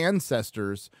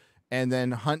ancestors and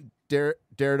then hunt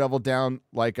Daredevil down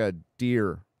like a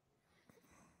deer.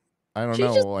 I don't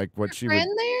know, like what she would.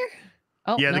 There?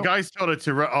 Oh, yeah, nope. the guy started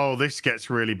to. Oh, this gets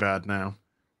really bad now.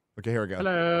 Okay, here we go.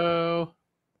 Hello.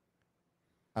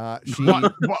 What?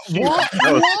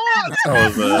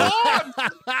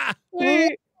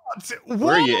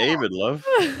 Where are you aiming, love?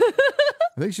 I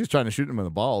think she's trying to shoot him in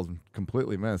the balls and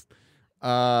completely missed.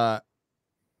 Wow.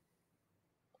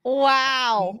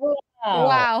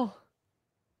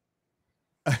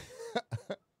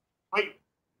 Wait.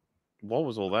 What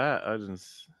was all that? I didn't.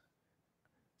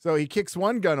 So he kicks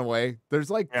one gun away. There's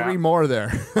like three more there.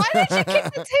 Why did you kick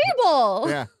the table?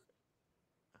 Yeah.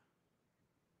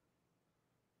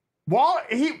 What?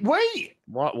 Wait.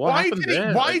 What happened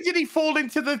there? Why did he fall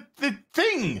into the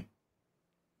thing?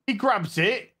 He grabs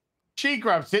it. She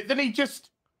grabs it. Then he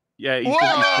just. Yeah. He's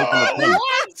taking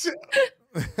what?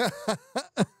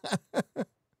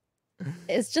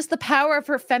 It's just the power of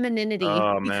her femininity.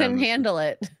 Oh, You man. couldn't handle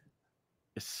it.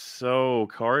 It's so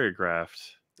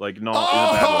choreographed. Like, not in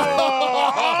a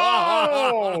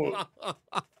bad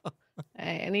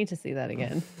way. I need to see that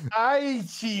again. Oh!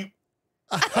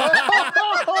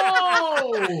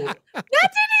 That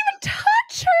didn't even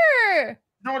touch her.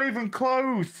 Not even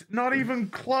close. Not even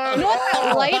close. You know what?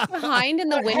 That light behind in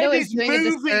the Her window head is doing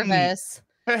a disservice.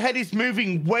 Her head is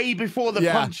moving way before the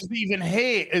punch is even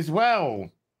hit as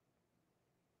well.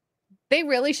 They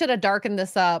really should have darkened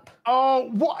this up. Oh,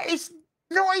 what? It's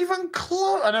not even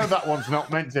close. I know that one's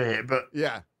not meant to hit, but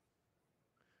yeah.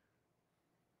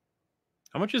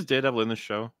 How much is Daredevil in this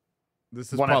show?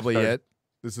 This is probably it.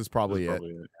 This is probably it.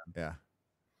 Yeah.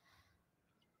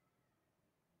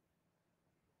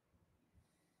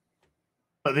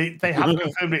 But they have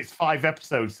confirmed it's 5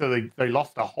 episodes, so they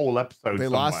lost a whole episode. They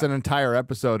lost an entire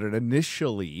episode, and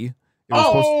initially it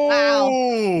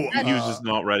was he was just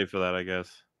not ready for that, I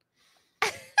guess.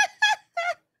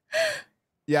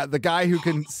 Yeah, the guy who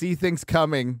can see things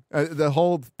coming. The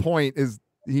whole point is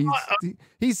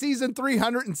he sees in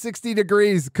 360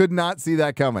 degrees. Could not see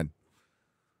that coming.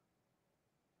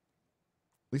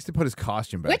 At least he put his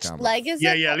costume back on. Which leg is it?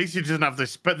 it? Yeah, at least he doesn't have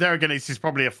this. But there again, this is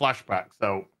probably a flashback.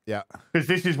 So yeah, because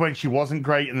this is when she wasn't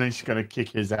great, and then she's gonna kick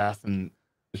his ass in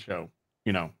the show.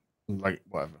 You know, like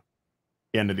whatever.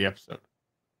 The end of the episode.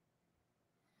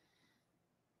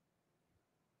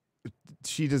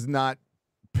 She does not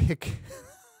pick.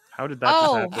 How did that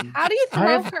happen? How do you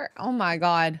throw her? Oh my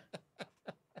god.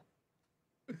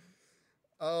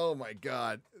 Oh my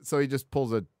god. So he just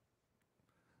pulls and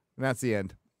that's the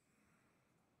end.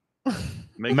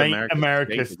 Make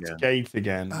America skate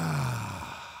again.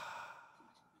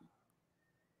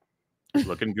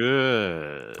 Looking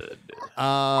good.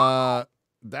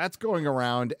 That's going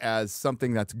around as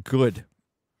something that's good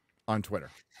on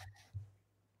Twitter.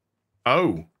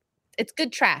 Oh. It's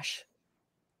good trash.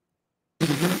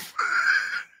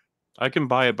 I can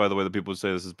buy it, by the way, that people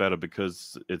say this is better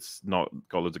because it's not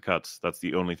got loads of cuts. That's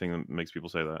the only thing that makes people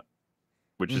say that.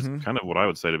 Which is kind of what I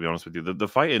would say, to be honest with you. The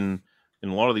fight in a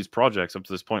lot of these projects up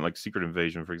to this point, like Secret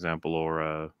Invasion, for example,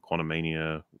 or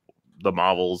Quantumania, the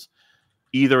Marvels,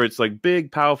 either it's like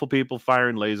big, powerful people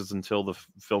firing lasers until the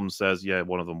film says, yeah,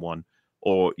 one of them won.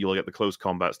 Or you'll get the close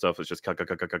combat stuff. It's just cut.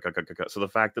 So the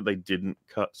fact that they didn't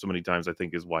cut so many times, I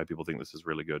think, is why people think this is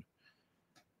really good.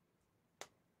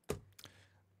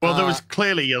 Well, there was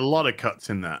clearly a lot of cuts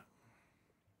in that.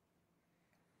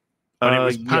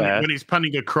 When he's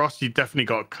panning across, you definitely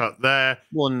got a cut there.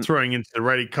 Throwing into the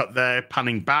ready, cut there.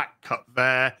 Panning back, cut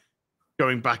there.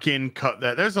 Going back in, cut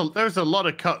there. There's a lot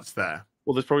of cuts there.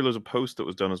 Well, there's probably loads of post that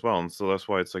was done as well, and so that's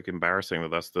why it's like embarrassing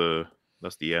that's the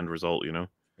end result, you know?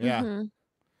 Yeah.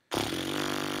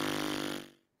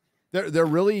 They're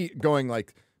really going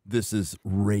like, this is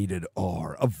rated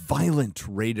R, a violent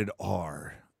rated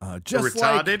R. Just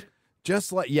retarded?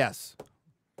 Yes,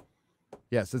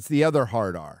 it's the other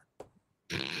hard R.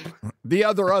 The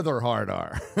other hard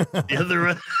R. The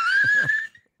other.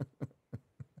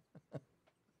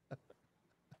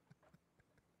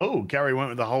 Oh, Gary went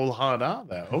with the whole hard R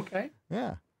there. Okay.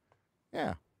 Yeah.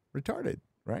 Retarded,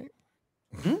 right?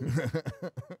 Yeah.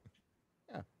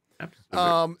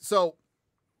 Absolutely. So,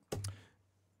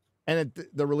 and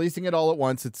they're releasing it all at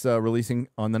once. It's releasing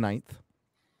on the 9th.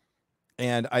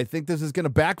 And I think this is going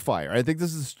to backfire. I think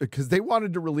this is because they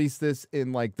wanted to release this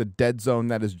in like the dead zone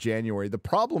that is January. The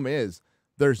problem is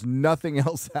there's nothing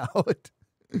else out.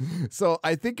 So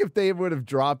I think if they would have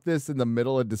dropped this in the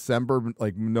middle of December,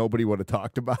 like nobody would have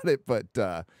talked about it. But,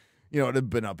 it'd have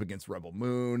been up against Rebel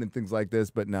Moon and things like this.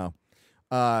 But no.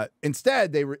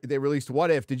 Instead, they released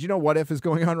What If. Did you know What If is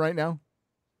going on right now?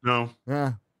 No.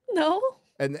 No.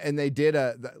 And they did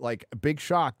a big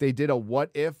shock. They did a what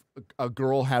if a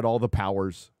girl had all the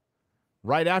powers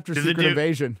right after Secret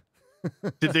Invasion.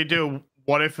 Did they do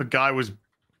what if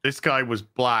this guy was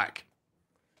black?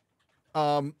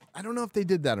 I don't know if they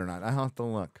did that or not. I have to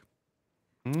look.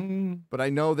 But I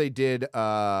know they did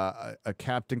a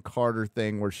Captain Carter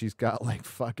thing where she's got like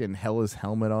fucking Hela's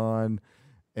helmet on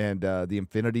and the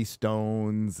Infinity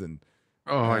Stones and.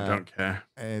 Oh, I don't care.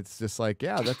 It's just like,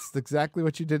 yeah, that's exactly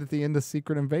what you did at the end of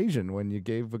Secret Invasion when you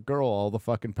gave a girl all the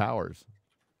fucking powers.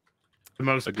 The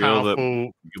most powerful.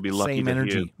 You'll be lucky to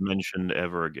hear mentioned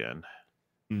ever again.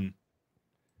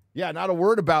 Yeah, not a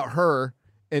word about her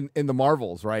in the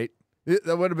Marvels, right?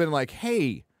 That would have been like,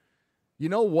 hey, you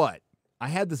know what? I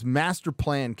had this master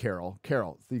plan, Carol.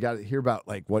 You got to hear about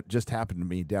like what just happened to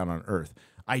me down on Earth.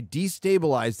 I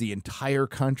destabilized the entire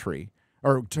country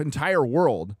or entire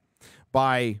world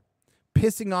by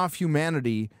pissing off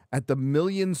humanity at the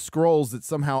million Skrulls that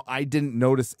somehow I didn't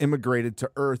notice immigrated to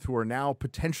Earth who are now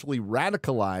potentially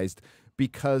radicalized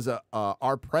because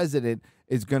our president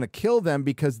is going to kill them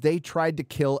because they tried to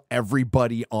kill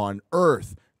everybody on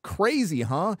Earth. Crazy,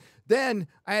 huh? Then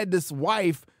I had this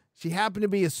wife. She happened to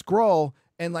be a Skrull,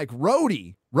 and like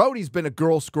Rhodey's been a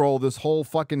girl Skrull this whole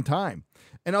fucking time.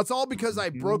 And it's all because I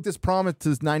broke this promise to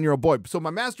this 9-year-old boy. So my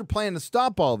master plan to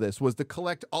stop all this was to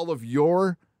collect all of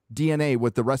your DNA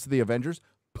with the rest of the Avengers,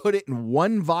 put it in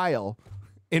one vial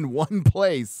in one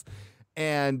place,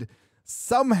 and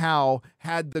somehow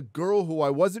had the girl who I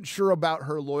wasn't sure about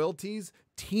her loyalties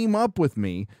team up with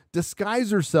me,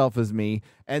 disguise herself as me,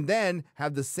 and then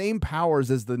have the same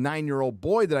powers as the 9-year-old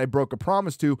boy that I broke a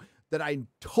promise to that I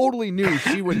totally knew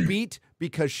she would beat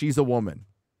because she's a woman.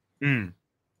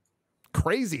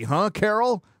 Crazy, huh,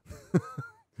 Carol?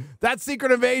 That's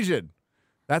Secret Invasion.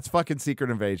 That's fucking Secret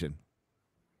Invasion.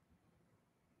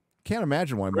 Can't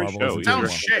imagine why Marvel isn't doing one.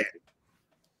 Shit.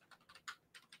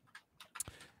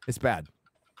 It's bad.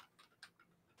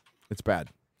 It's bad.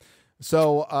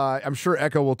 So I'm sure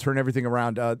Echo will turn everything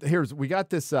around. We got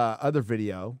this other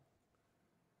video.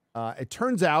 It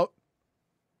turns out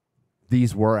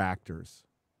these were actors.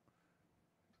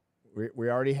 We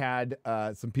already had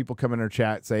some people come in our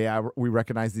chat say, yeah, we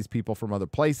recognize these people from other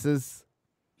places.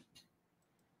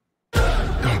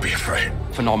 Don't be afraid.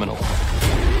 Phenomenal.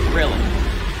 Really.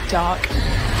 Dark.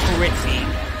 Gritty.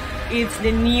 It's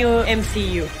the new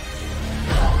MCU.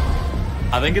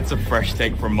 I think it's a fresh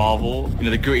take from Marvel,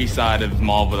 the gritty side of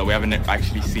Marvel that we haven't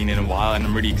actually seen in a while, and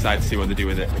I'm really excited to see what they do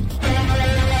with it.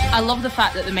 I love the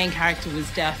fact that the main character was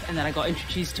deaf and that I got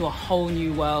introduced to a whole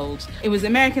new world. It was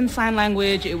American Sign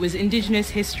Language, it was Indigenous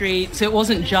history, so it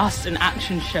wasn't just an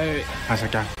action show. As a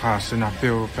deaf person, I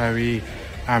feel very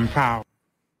proud.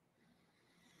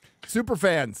 Super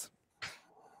fans.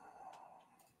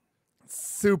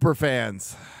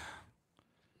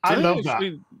 I love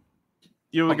that.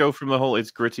 You would go from the whole it's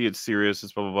gritty, it's serious,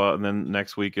 it's blah blah blah, and then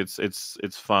next week it's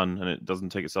fun and it doesn't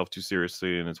take itself too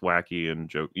seriously and it's wacky and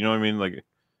joke. You know what I mean? Like,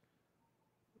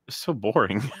 it's so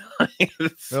boring. It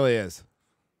really is.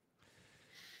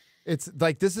 It's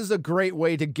like, this is a great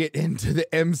way to get into the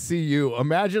MCU.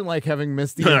 Imagine like having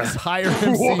missed the entire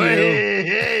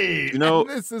MCU. You know, and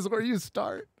this is where you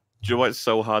start. Do you know what's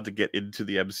so hard to get into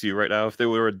the MCU right now? If there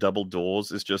were a double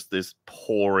doors, it's just this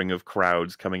pouring of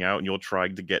crowds coming out and you're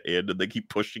trying to get in and they keep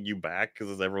pushing you back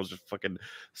because everyone's just fucking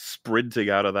sprinting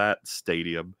out of that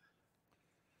stadium.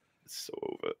 It's so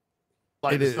over.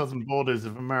 Like the southern borders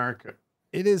of America.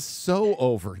 It is so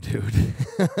over, dude.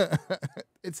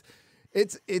 It's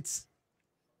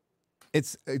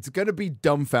going to be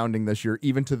dumbfounding this year,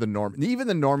 even to the norm. Even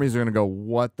the normies are going to go,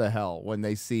 what the hell, when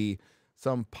they see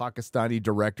some Pakistani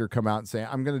director come out and say,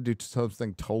 I'm going to do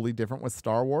something totally different with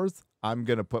Star Wars. I'm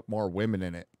going to put more women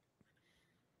in it.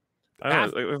 I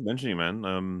don't know, like I've mentioned,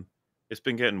 man, it's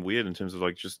been getting weird in terms of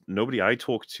like just nobody I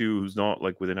talk to who's not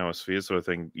like within our sphere sort of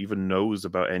thing even knows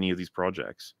about any of these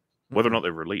projects, whether or not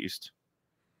they're released.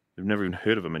 They've never even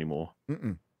heard of them anymore.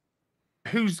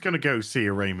 Who's going to go see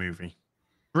a Rey movie?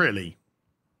 Really?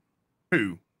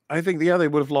 Who? I think, yeah, they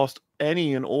would have lost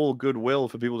any and all goodwill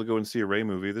for people to go and see a Rey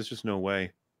movie. There's just no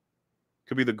way.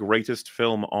 Could be the greatest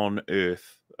film on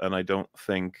earth, and I don't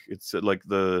think it's like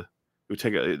it would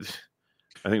take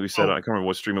I think we said I can't remember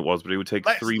what stream it was, but it would take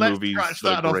three movies. Let's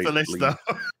scratch that off the list, though.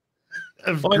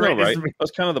 I know, right?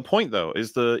 That's kind of the point, though.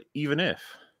 Is the even if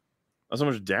that's how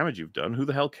much damage you've done, who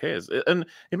the hell cares? And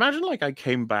imagine like I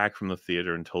came back from the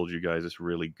theater and told you guys it's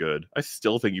really good. I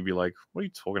still think you'd be like, "What are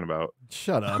you talking about?"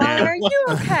 Shut up. Are you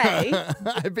okay?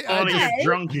 Bonnie's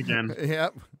drunk again.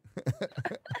 Yep.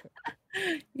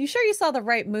 You sure you saw the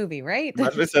right movie, right?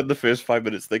 Imagine I said the first 5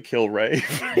 minutes they kill Ray.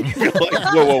 You're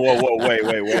like, whoa,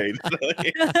 wait.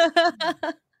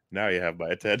 Now you have my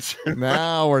attention.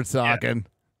 Now we're talking.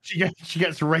 Yeah. She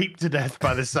gets raped to death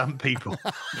by the Sun people.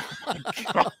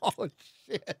 Oh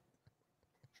shit!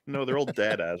 No, they're all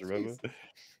dead. As remember.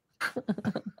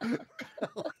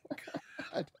 Oh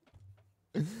God.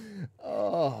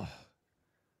 Oh.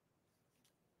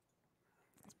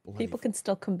 People can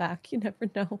still come back. You never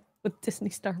know with Disney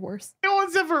Star Wars. No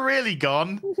one's ever really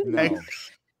gone. No.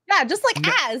 Yeah, just like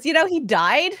Az, he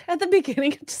died at the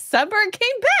beginning of December and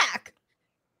came back.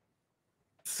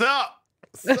 Sup?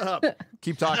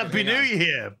 Keep talking. Happy New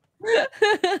Year.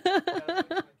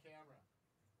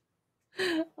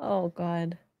 Oh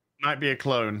God. Might be a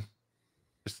clone.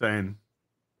 Just saying.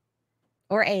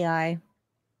 Or AI.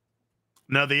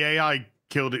 No, the AI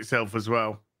killed itself as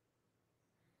well.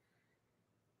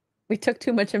 We took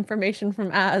too much information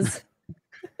from Az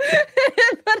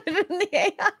and put it in the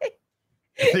AI.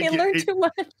 He learned too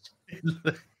much.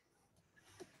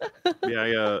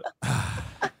 Yeah,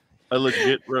 a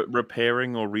legit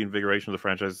repairing or reinvigoration of the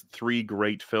franchise. 3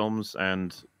 great films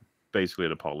and basically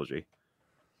an apology.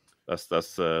 That's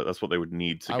what they would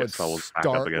need to get Star Wars back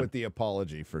up again. With the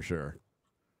apology for sure.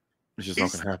 It's just not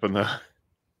going to happen, though.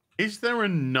 Is there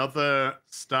another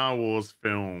Star Wars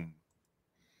film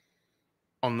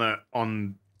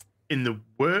in the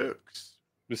works.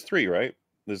 There's 3, right?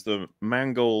 There's the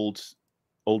Mangold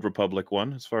Old Republic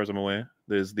one, as far as I'm aware.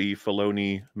 There's the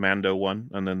Filoni Mando one,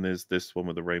 and then there's this one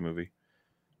with the Rey movie.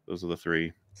 Those are the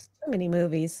 3. So many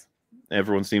movies.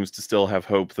 Everyone seems to still have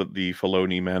hope that the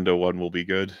Filoni Mando one will be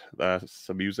good. That's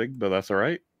amusing, but that's all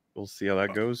right. We'll see how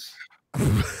that goes.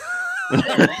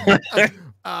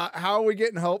 How are we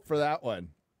getting hope for that one?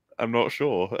 I'm not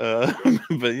sure.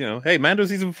 But, you know, hey, Mando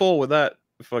season 4 with that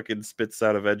fucking spits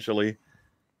out eventually.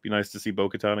 Be nice to see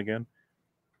Bo-Katan again.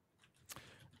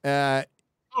 And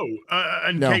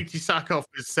no. Katie Sackhoff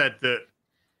has said that,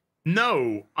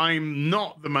 no, I'm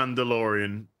not the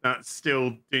Mandalorian. That's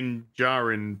still Din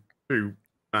Djarin who...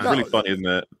 It's really funny, isn't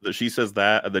it? That she says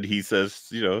that, and then he says,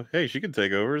 you know, hey, she can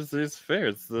take over. It's fair.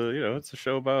 It's it's a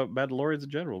show about Mandalorians in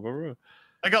general. Blah, blah, blah.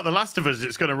 I got The Last of Us.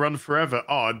 It's going to run forever.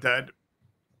 Oh, I'm dead.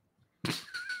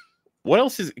 What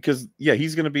else is... Because, yeah,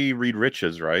 he's going to be Reed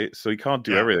Richards, right? So he can't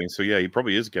do everything. So, yeah, he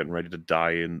probably is getting ready to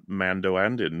die in Mando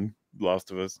and in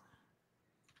Last of Us.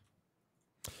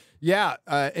 Yeah,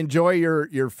 enjoy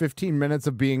your 15 minutes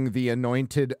of being the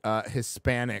anointed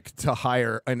Hispanic to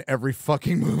hire in every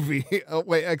fucking movie. Oh,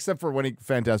 wait, except for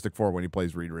Fantastic Four when he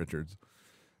plays Reed Richards.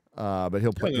 But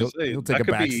he'll take a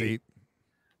back seat.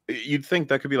 You'd think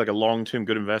that could be like a long-term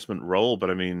good investment role, but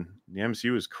I mean, the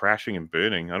MCU is crashing and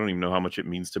burning. I don't even know how much it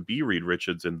means to be Reed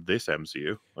Richards in this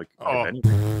MCU. Like, if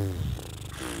anything.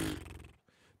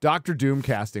 Dr. Doom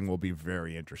casting will be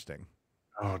very interesting.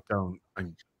 Oh, don't.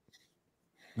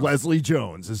 Leslie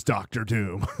Jones is Dr.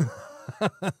 Doom.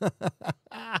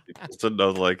 So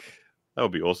like, that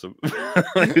would be awesome. Not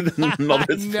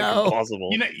possible.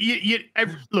 You know,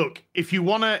 look, if you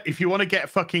wanna get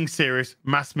fucking serious,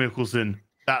 Mads Mikkelsen,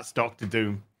 that's Dr.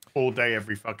 Doom all day,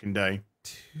 every fucking day.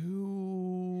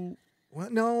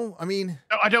 What? No, I mean,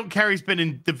 no, I don't care. He's been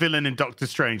in the villain in Doctor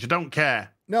Strange. I don't care.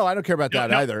 No, I don't care about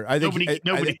that either. I think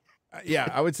nobody. Yeah,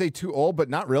 I would say too old, but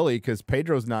not really, because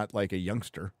Pedro's not like a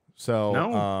youngster. So,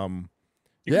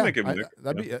 you can make it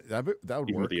that would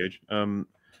even work. with the age.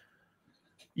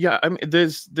 Yeah, I mean,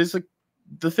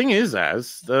 the thing is,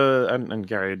 and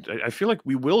Gary, I feel like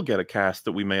we will get a cast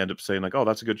that we may end up saying like, oh,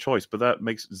 that's a good choice, but that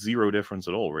makes zero difference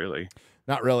at all, really.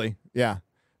 Not really. Yeah.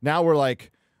 Now we're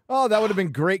like, oh, that would have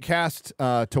been great cast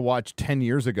to watch 10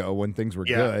 years ago when things were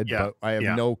good. Yeah, but I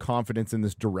have no confidence in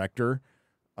this director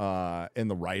and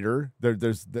the writer.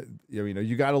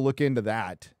 You got to look into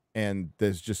that. And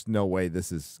there's just no way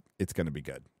it's going to be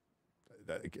good.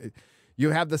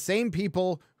 You have the same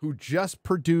people who just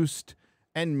produced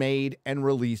and made and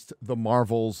released the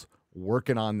Marvels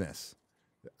working on this.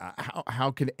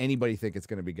 How can anybody think it's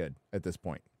going to be good at this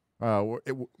point?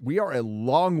 We are a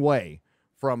long way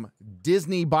from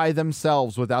Disney by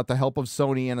themselves without the help of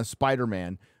Sony and a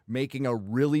Spider-Man making a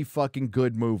really fucking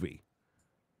good movie.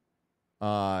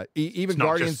 Even it's not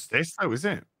Guardians. Just this though, is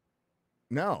it?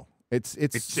 No. It's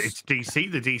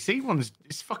DC. The DC one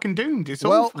is fucking doomed. It's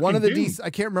well, all fucking one of the doomed. DC. I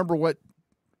can't remember what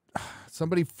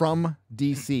somebody from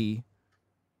DC.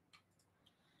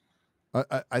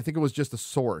 I think it was just a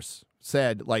source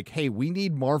said like, "Hey, we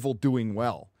need Marvel doing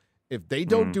well. If they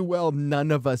don't do well,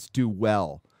 none of us do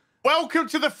well." Welcome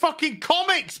to the fucking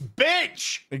comics,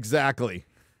 bitch. Exactly.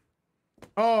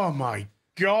 Oh my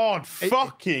God,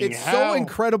 fucking it's hell. So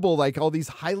incredible. Like all these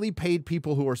highly paid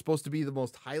people who are supposed to be the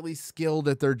most highly skilled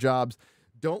at their jobs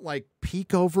don't like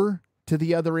peek over to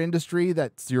the other industry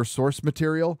that's your source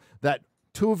material that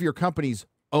 2 of your companies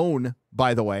own,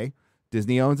 by the way.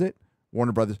 Disney owns it,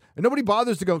 Warner Brothers. And nobody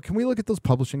bothers to go, can we look at those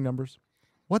publishing numbers?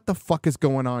 What the fuck is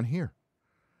going on here?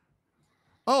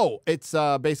 Oh, it's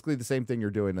basically the same thing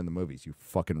you're doing in the movies, you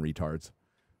fucking retards.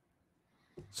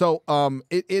 So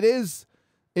it is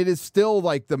still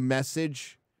like the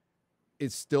message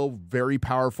is still very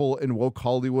powerful in woke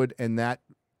Hollywood, and that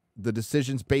the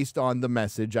decisions based on the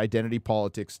message, identity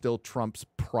politics, still trumps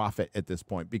profit at this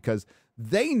point, because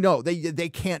they know they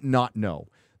can't not know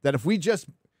that if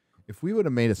we would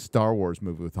have made a Star Wars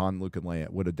movie with Han, Luke, and Leia,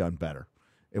 it would have done better.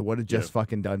 It would have just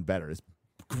fucking done better. As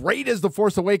great as The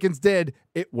Force Awakens did,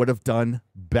 it would have done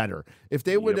better. If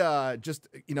they would just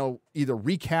either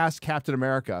recast Captain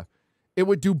America, it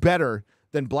would do better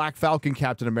than Black Falcon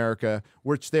Captain America,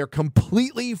 which they're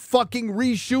completely fucking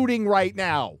reshooting right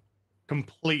now.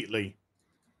 Completely.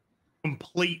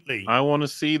 I want to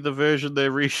see the version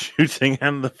they're reshooting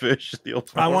and the version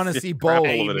I want to see both.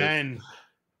 Amen.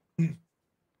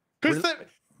 Because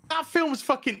that film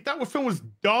was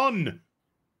done.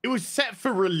 It was set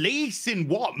for release in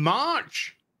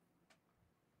March?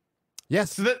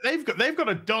 Yes. So they've got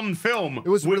a done film. It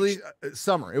was really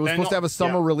summer. It was supposed to have a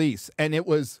summer release, and it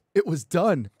was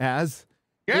done.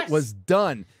 It was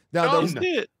done. Now,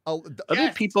 are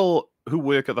there people who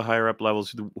work at the higher up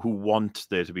levels who want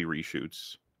there to be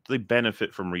reshoots? Do they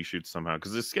benefit from reshoots somehow?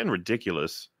 Because it's getting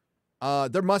ridiculous.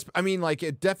 There must. I mean, like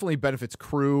it definitely benefits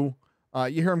crew.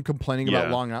 You hear them complaining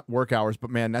about long work hours, but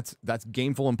man, that's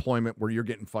gainful employment where you're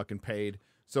getting fucking paid.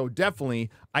 So definitely,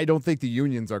 I don't think the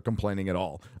unions are complaining at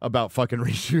all about fucking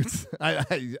reshoots.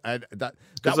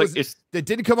 That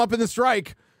didn't come up in the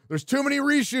strike. There's too many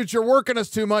reshoots. You're working us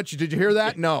too much. Did you hear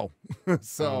that? No.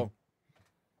 So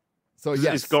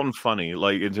yes, it's gotten funny.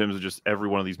 Like in terms of just every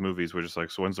one of these movies, we're just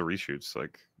like, so when's the reshoots?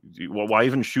 Like, why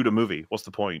even shoot a movie? What's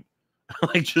the point?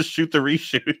 Like, just shoot the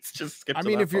reshoots. Just skip. I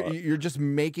mean, if you're just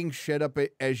making shit up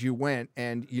as you went,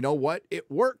 and you know what,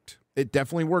 it worked. It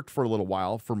definitely worked for a little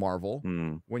while for Marvel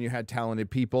when you had talented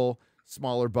people,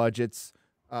 smaller budgets,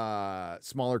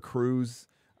 smaller crews,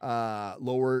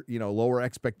 lower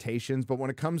expectations. But when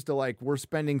it comes to like we're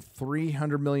spending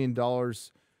 $300 million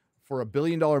for a $1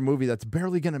 billion movie that's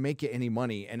barely going to make you any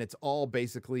money, and it's all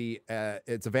basically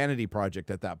it's a vanity project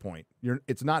at that point.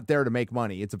 It's not there to make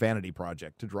money. It's a vanity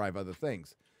project to drive other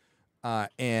things,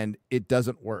 and it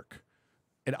doesn't work.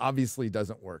 It obviously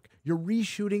doesn't work. You're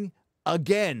reshooting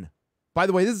again. By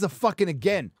the way, this is a fucking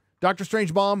again. Doctor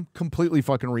Strange Bomb completely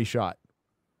fucking reshot.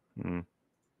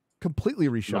 Completely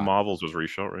reshot. The Marvels was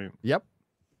reshot, right? Yep.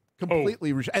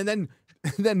 Completely reshot. And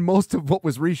then most of what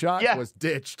was reshot was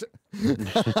ditched.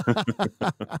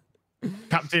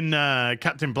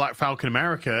 Captain Black Falcon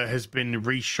America has been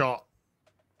reshot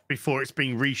before it's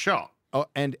been reshot. Oh,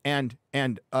 and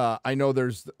I know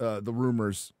there's the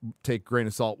rumors, take grain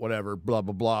of salt, whatever, blah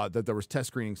blah blah, that there was test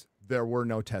screenings. There were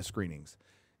no test screenings.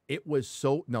 It was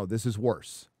this is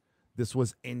worse. This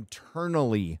was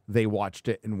internally, they watched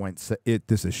it and went,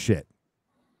 this is shit.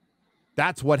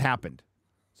 That's what happened.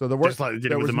 So there was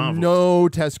no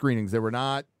test screenings. They were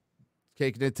not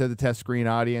taking it to the test screen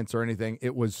audience or anything.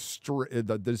 It was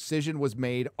the decision was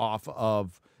made off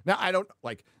of, now I don't,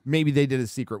 like, maybe they did a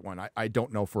secret one. I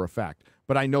don't know for a fact,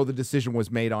 but I know the decision was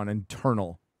made on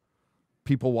internal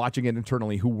people watching it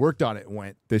internally who worked on it and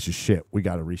went, this is shit. We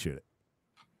got to reshoot it.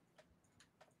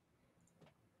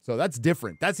 So that's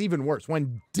different. That's even worse.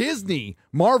 When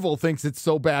Marvel thinks it's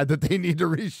so bad that they need to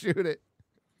reshoot it.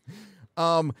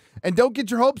 And don't get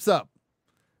your hopes up.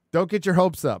 Don't get your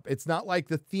hopes up. It's not like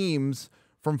the themes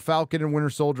from Falcon and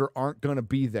Winter Soldier aren't going to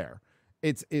be there.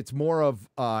 It's more of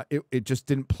it just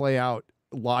didn't play out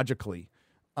logically.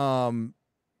 For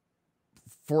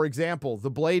example, the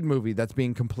Blade movie that's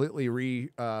being completely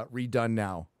redone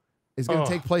now is going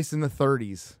to take place in the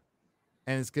 30s.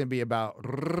 And it's going to be about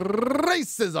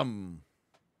racism.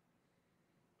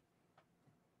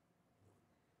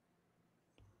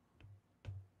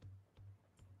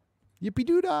 Yippee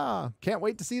doo-dah. Can't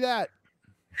wait to see that.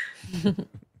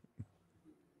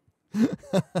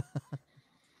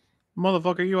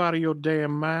 Motherfucker, you out of your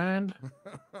damn mind?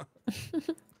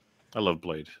 I love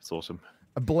Blade. It's awesome.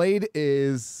 Blade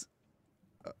is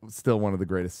still one of the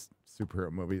greatest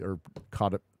superhero movies or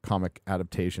comic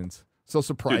adaptations. So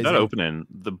surprising. Dude, that opening,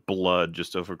 the blood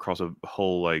just over across a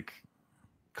whole like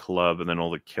club, and then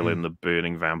all the killing, the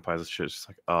burning vampires and shit. It's just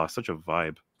like, such a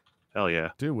vibe. Hell yeah,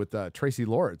 dude. With Tracy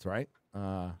Lords, right?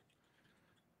 Former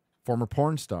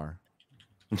porn star.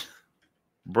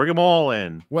 Bring them all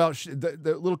in. Well,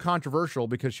 the little controversial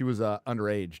because she was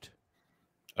underaged.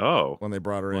 Oh, when they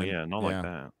brought her in. Yeah, not like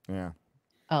that. Yeah.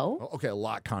 Oh. Okay, a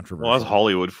lot controversial. Well, that's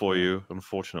Hollywood for you,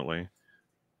 unfortunately.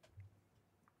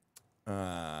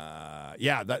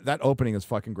 Yeah, that opening is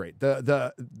fucking great.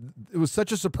 It was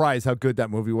such a surprise how good that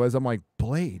movie was. I'm like,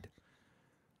 Blade,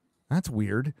 that's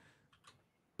weird,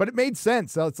 but it made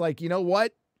sense. So it's like, you know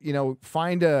what,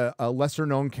 find a lesser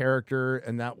known character,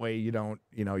 and that way you don't,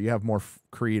 you have more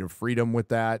creative freedom with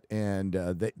that. And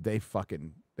they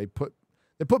put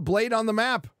Blade on the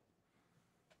map.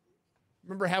 I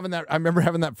remember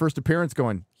having that first appearance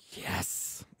going,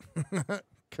 yes,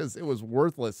 because it was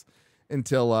worthless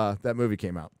until that movie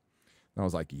came out. And I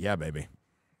was like, yeah, baby.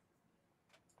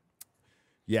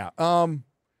 Yeah.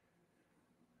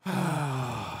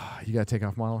 You got to take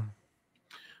off, MauLer?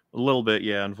 A little bit,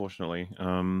 yeah, unfortunately.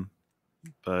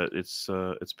 But it's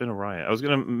been a riot. I was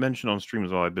going to mention on stream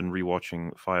as well, I've been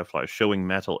rewatching Firefly, showing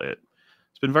Metal It.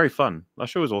 It's been very fun. That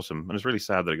show was awesome, and it's really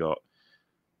sad that it got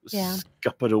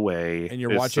scuppered away. And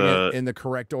you're watching it in the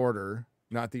correct order,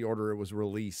 not the order it was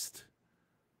released.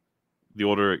 The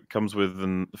order it comes with,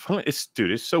 and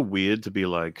it's so weird to be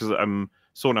like, because I'm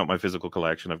sorting out my physical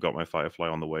collection. I've got my Firefly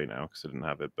on the way now because I didn't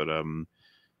have it, but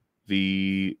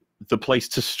the place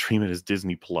to stream it is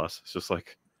Disney Plus. It's just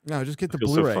like, no, just get the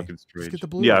Blu-ray. So just get the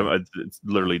Blu-ray. Yeah, it's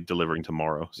literally delivering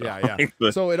tomorrow. So. Yeah.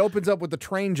 So it opens up with the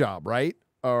train job, right?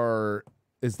 Or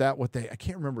Is that what they? I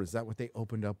can't remember. Is that what they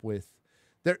opened up with?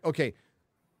 There. Okay.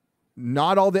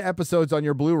 Not all the episodes on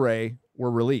your Blu-ray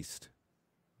were released.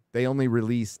 They only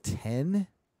released 10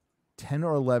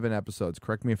 or 11 episodes.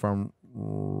 Correct me if I'm.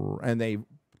 And they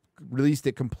released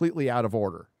it completely out of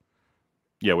order.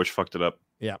 Yeah, which fucked it up.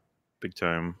 Yeah, big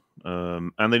time.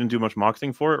 And they didn't do much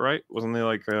marketing for it, right? Wasn't they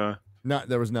like? No,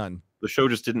 there was none. The show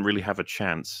just didn't really have a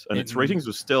chance, and its ratings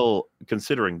were still,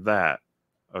 considering that,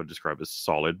 I would describe as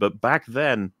solid. But back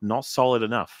then, not solid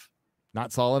enough.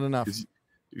 Not solid enough.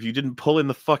 If you didn't pull in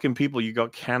the fucking people, you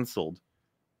got canceled.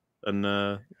 And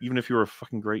even if you were a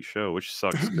fucking great show, which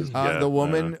sucks. The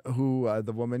woman who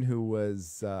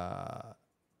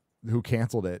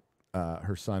canceled it,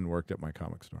 her son worked at my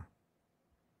comic store.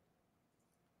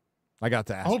 I got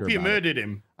to ask. I hope her you about murdered it.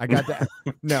 him. I got to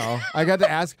I got to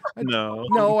ask.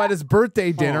 No, at his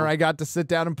birthday dinner, I got to sit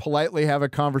down and politely have a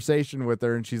conversation with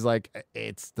her, and she's like,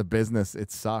 "It's the business.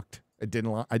 It sucked. I didn't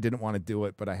want to do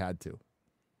it, but I had to."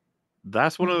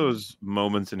 That's one of those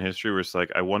moments in history where it's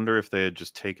like, I wonder if they had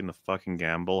just taken the fucking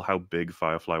gamble, how big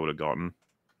Firefly would have gotten.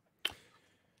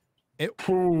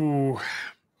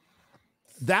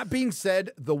 That being said,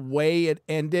 the way it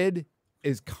ended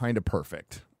is kind of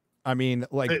perfect. I mean,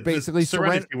 like basically,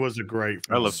 Serenity was a great.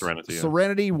 I love Serenity. Yeah.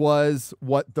 Serenity was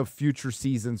what the future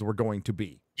seasons were going to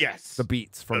be. Yes, the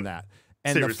beats from that,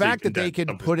 and the fact that they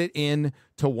could put it in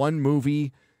to one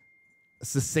movie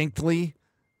succinctly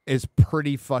is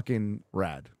pretty fucking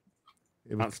rad.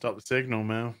 Can't stop the signal,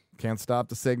 man. Can't stop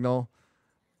the signal.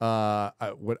 I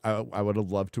would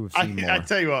have loved to have seen more. I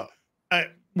tell you what,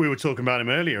 we were talking about him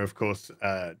earlier, of course.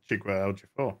 Chigwell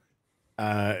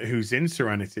Ejiofor, who's in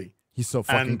Serenity. He's so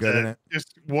fucking good in it.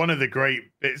 Just one of the great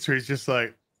bits where he's just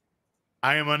like,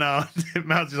 I am unarmed.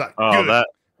 Mal's just like, oh, good. that.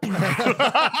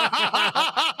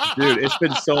 Dude, it's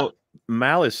been so.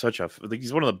 Mal is such a.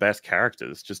 He's one of the best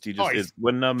characters. Is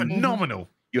when phenomenal.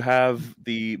 You have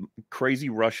the crazy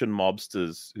Russian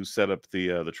mobsters who set up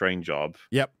the train job.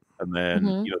 Yep. And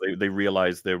then they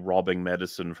realize they're robbing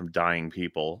medicine from dying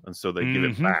people, and so they give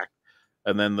it back.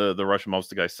 And then the Russian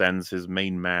mobster guy sends his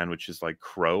main man, which is like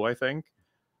Crow, I think.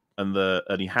 And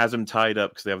he has him tied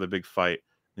up because they have the big fight.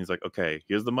 And he's like, okay,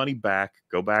 here's the money back.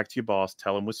 Go back to your boss.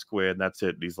 Tell him we're squared. And that's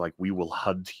it. And he's like, we will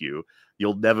hunt you.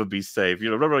 You'll never be safe.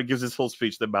 Remember, he gives his whole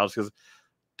speech. Then Mouse goes,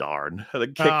 darn. And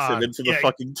then kicks him into the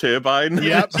fucking turbine.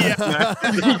 Yep. Then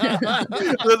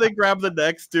they grab the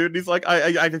next dude. And he's like,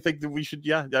 I think that we should,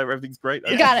 everything's great.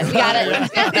 We got it.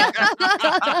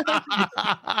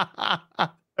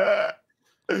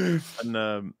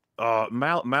 And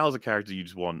Mal is a character you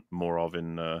just want more of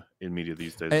in media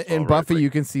these days. In Buffy, you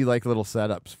can see like little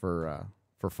setups for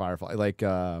Firefly, like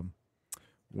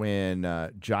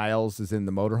when Giles is in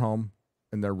the motorhome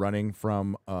and they're running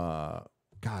from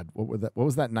God, what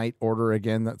was that night order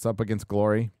again? That's up against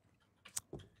Glory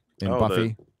in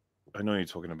Buffy. I know what you're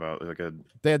talking about.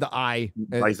 They had the eye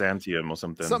Byzantium or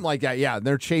something like that. Yeah,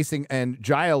 they're chasing, and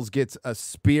Giles gets a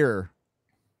spear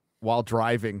while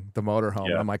driving the motorhome.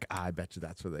 Yeah. I'm like, I bet you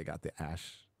that's where they got the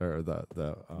ash or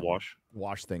the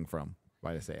wash thing from.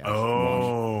 Why did I say ash?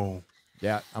 Oh, wash.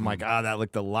 Yeah. I'm like, that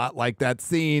looked a lot like that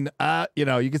scene. You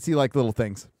can see like little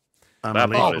things. The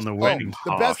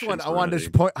best one I wanted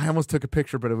to point. I almost took a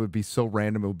picture, but it would be so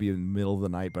random. It would be in the middle of the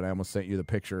night, but I almost sent you the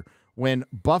picture. When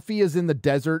Buffy is in the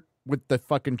desert with the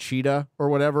fucking cheetah or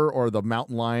whatever, or the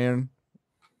mountain lion,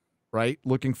 right?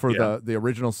 Looking for the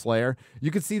original Slayer. You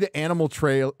can see the animal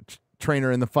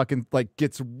trainer in the fucking, like,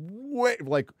 gets way,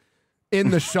 like, in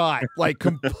the shot, like,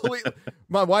 completely.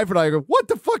 My wife and I go, what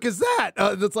the fuck is that?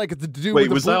 That's like it's to do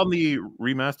with was that on the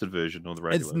remastered version or the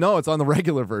regular? It's on the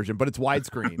regular version, but it's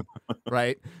widescreen,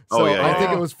 right? So I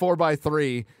think it was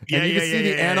 4:3, and you can see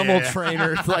the animal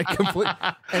trainer, like, complete.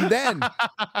 And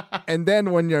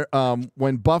then when you're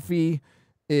when Buffy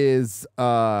is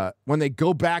when they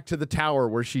go back to the tower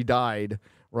where she died,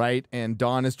 right? And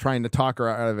Dawn is trying to talk her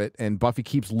out of it, and Buffy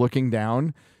keeps looking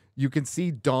down. You can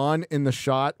see Dawn in the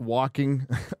shot walking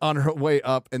on her way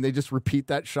up, and they just repeat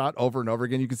that shot over and over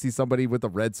again. You can see somebody with a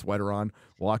red sweater on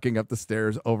walking up the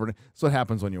stairs over. That's what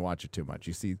happens when you watch it too much.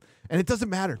 You see, and it doesn't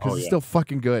matter because it's still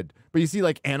fucking good. But you see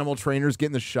like animal trainers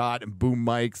getting the shot and boom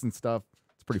mics and stuff.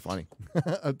 It's pretty funny.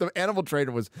 The animal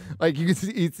trainer was like, you can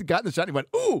see he's got in the shot and he went,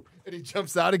 ooh, and he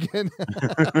jumps out again.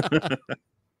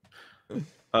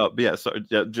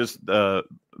 Just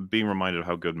being reminded of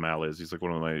how good Mal is. He's like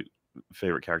one of my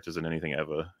favorite characters in anything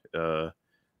ever.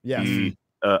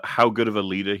 How good of a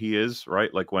leader he is,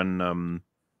 right? Like when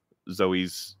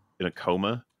Zoe's in a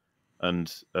coma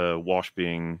and Wash,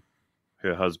 being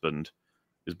her husband,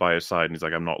 is by her side and he's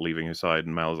like, I'm not leaving her side,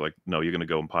 and Mal's like, no, you're gonna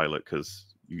go and pilot because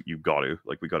you got to,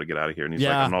 like, we got to get out of here. And he's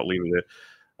like, I'm not leaving it.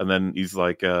 And then he's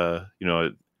like, you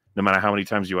know, no matter how many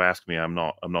times you ask me, I'm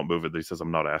not moving. He says,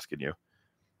 I'm not asking you.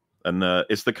 And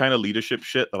it's the kind of leadership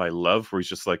shit that I love, where he's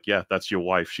just like, yeah, that's your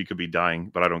wife. She could be dying,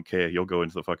 but I don't care. You'll go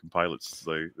into the fucking pilot's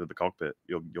the cockpit.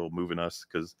 You'll move in us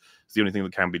because it's the only thing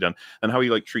that can be done. And how he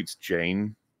like treats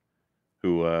Jane,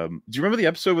 who do you remember the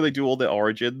episode where they do all their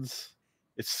origins?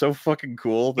 It's so fucking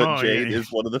cool that Jane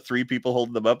is one of the 3 people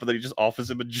holding them up, and then he just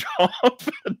offers him a job,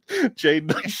 and Jane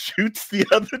like, shoots the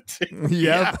other 2.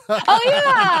 Yeah. Oh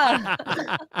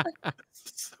yeah.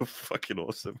 So fucking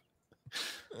awesome.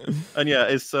 And yeah,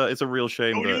 it's a real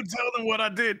shame. Oh, you tell them what I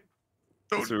did.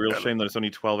 It's a real shame that it's only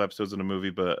 12 episodes in a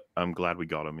movie, but I'm glad we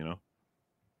got them. You know.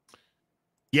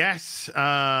 Yes.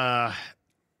 Yeah.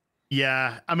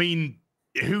 I mean,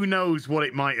 who knows what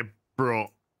it might have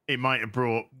brought? It might have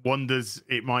brought wonders.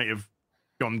 It might have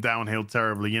gone downhill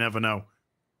terribly. You never know.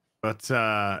 But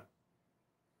yeah,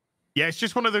 it's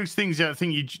just one of those things that I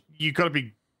think you got to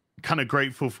be kind of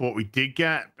grateful for what we did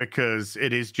get, because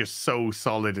it is just so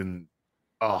solid. And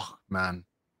oh man,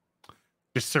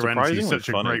 just Serenity is such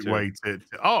a great way to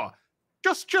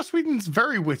Joss Whedon's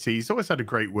very witty. He's always had a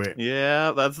great wit.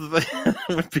 Yeah, that's the thing.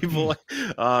 When people like,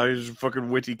 he's fucking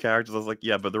witty characters. I was like,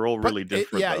 yeah, but they're all really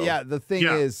different. Yeah. The thing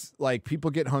is, like, people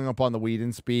get hung up on the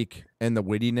Whedon speak and the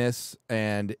wittiness,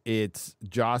 and it's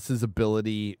Joss's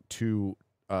ability to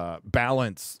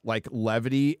balance like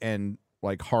levity and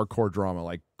like hardcore drama,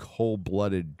 like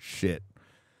cold-blooded shit.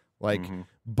 Like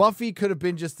Buffy could have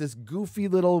been just this goofy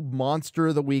little monster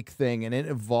of the week thing, and it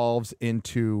evolves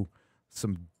into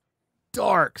some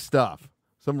dark stuff,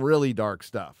 some really dark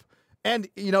stuff. And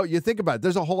you know, you think about it,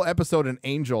 there's a whole episode in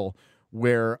Angel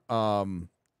where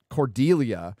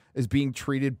Cordelia is being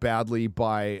treated badly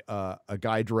by a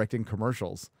guy directing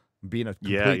commercials, being a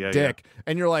complete dick,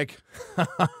 and you're like,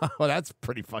 well, that's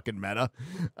pretty fucking meta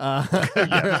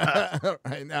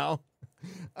right now.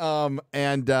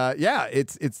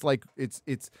 It's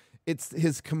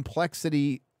his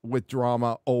complexity with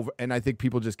drama over, and I think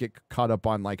people just get caught up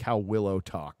on like how Willow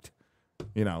talked,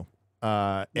 you know,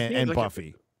 and like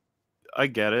Buffy. I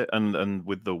get it, and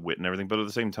with the wit and everything, but at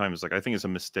the same time, it's like I think it's a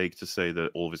mistake to say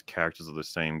that all of his characters are the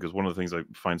same, because one of the things I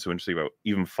find so interesting about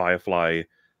even Firefly,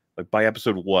 like by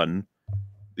episode 1,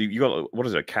 you got, what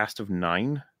is it, a cast of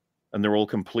 9, and they're all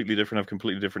completely different, have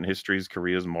completely different histories,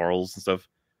 careers, morals, and stuff.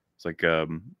 It's like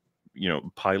you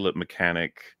know, pilot,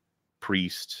 mechanic,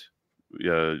 priest,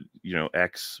 you know,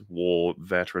 ex-war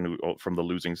veteran from the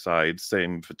losing side.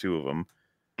 Same for 2 of them.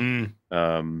 And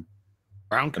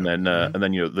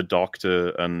then you know, the doctor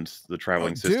and the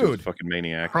traveling sister, fucking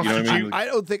maniac. You know what I mean? I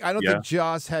don't think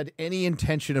Joss had any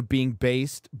intention of being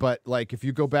based, but like if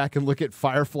you go back and look at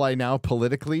Firefly now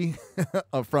politically,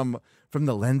 from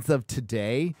the lens of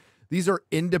today, these are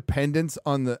independents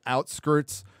on the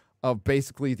outskirts of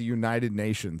basically the United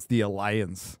Nations, the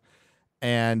Alliance,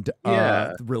 and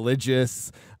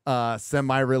religious,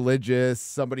 semi-religious,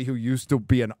 somebody who used to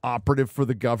be an operative for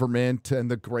the government and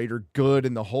the greater good,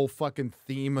 and the whole fucking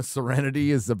theme of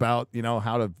Serenity is about, you know,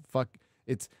 how to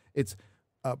it's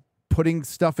putting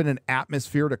stuff in an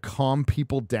atmosphere to calm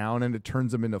people down, and it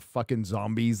turns them into fucking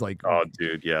zombies. Like, oh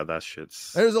dude, yeah, that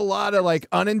shit's, there's a lot of like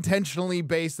unintentionally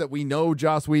based that we know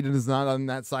Joss Whedon is not on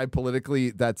that side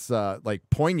politically. That's like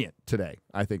poignant today.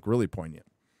 I think really poignant.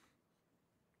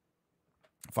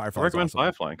 Firefly. I recommend awesome.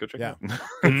 Firefly. Go check it out.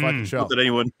 Good fucking show. Not that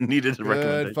anyone needed a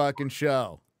recommendation. Good fucking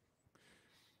show.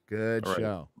 Good right.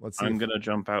 show. Let's see. I'm gonna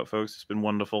jump out, folks. It's been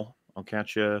wonderful. I'll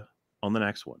catch you on the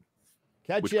next one.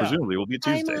 Which presumably will be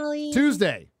Tuesday. Hi,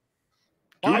 Tuesday.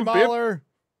 Bye, MauLer.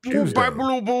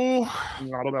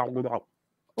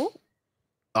 Oh,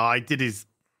 I did his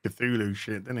Cthulhu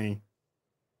shit, didn't he?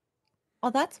 Oh,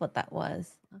 that's what that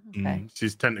was. Okay. It's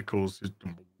his tentacles.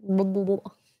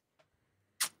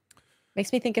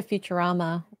 Makes me think of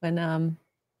Futurama when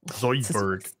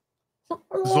Zoidberg.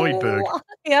 Zoidberg.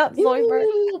 Yep,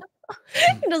 Zoidberg.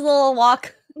 He does a little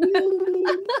walk.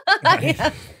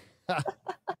 Yeah.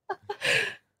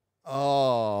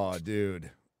 Oh,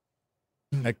 dude.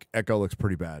 Echo looks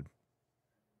pretty bad.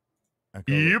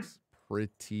 Echo looks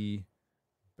pretty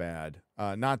bad.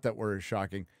 Not that we're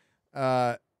shocking.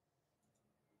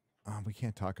 We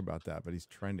can't talk about that, but he's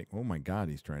trending. Oh my God,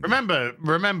 he's trending. Remember,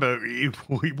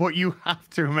 what you have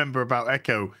to remember about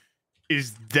Echo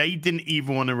is they didn't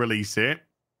even want to release it.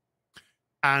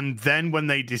 And then when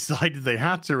they decided they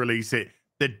had to release it,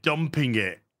 they're dumping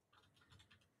it.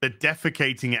 They're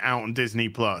defecating it out on Disney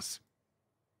Plus.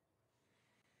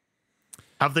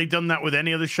 Have they done that with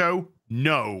any other show?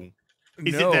 No.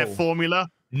 Is it their formula?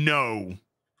 No.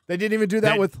 They didn't even do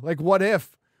that with like What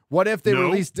If. What if they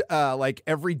released like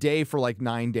every day for like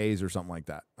 9 days or something like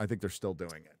that? I think they're still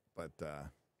doing it, but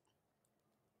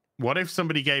what if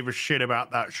somebody gave a shit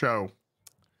about that show?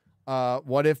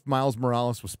 What if Miles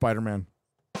Morales was Spider-Man?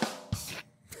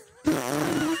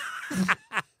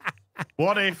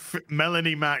 What if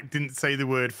Melanie Mac didn't say the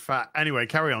word fat? Anyway,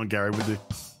 carry on, Gary, with the.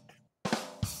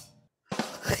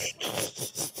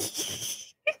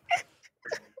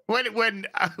 When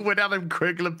Adam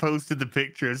Krigler posted the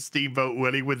picture of Steamboat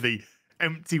Willie with the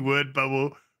empty word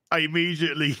bubble, I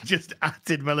immediately just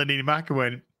added Melanie Mac and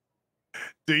went,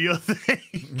 "Do your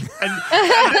thing."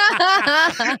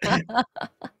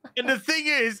 And the thing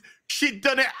is, she'd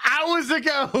done it hours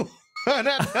ago. You were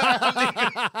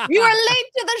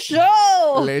late to the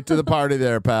show. Late to the party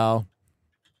there, pal.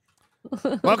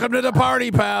 Welcome to the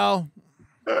party, pal.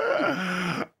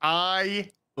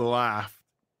 I laughed.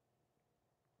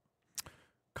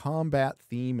 Combat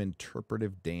theme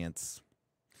interpretive dance.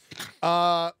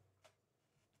 Shall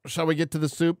we get to the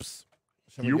soups?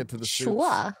 Shall we get to the soups?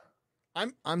 Sure.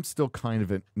 I'm still kind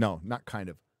of in. No, not kind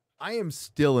of. I am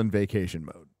still in vacation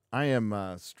mode. I am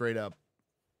straight up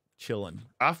chilling.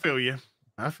 I feel you.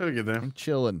 I feel you there. I'm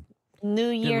chilling. New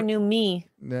year, new me.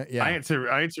 Yeah. I had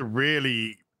to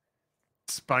really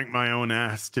spank my own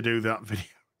ass to do that video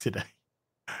today.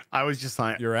 I was just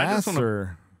like, your ass,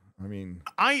 or I mean,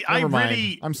 I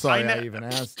really. I'm sorry I even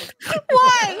asked.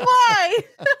 Why?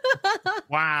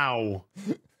 Wow.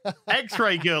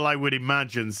 X-Ray Girl, I would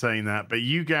imagine saying that, but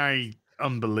you guys,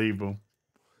 unbelievable.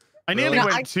 I nearly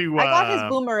went to. I got his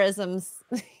boomerisms.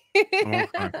 Okay.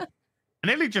 I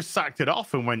nearly just sacked it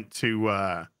off and went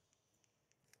to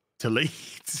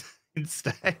Leeds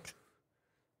instead.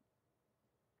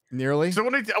 Nearly. So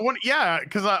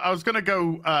because I was gonna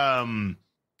go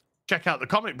check out the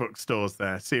comic book stores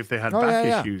there, see if they had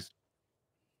back issues.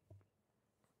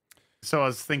 So I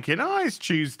was thinking, it's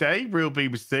Tuesday, Real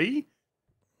BBC.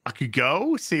 I could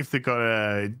go see if they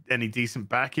got any decent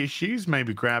back issues,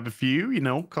 maybe grab a few,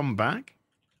 come back.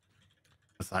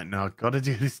 I was like, no, I've got to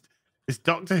do this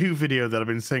Doctor Who video that I've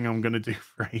been saying I'm going to do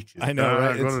for ages. I know,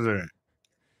 right? I've got to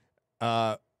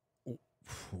do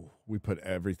it. We put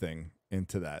everything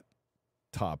into that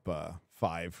top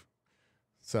 5.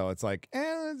 So it's like,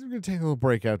 we're going to take a little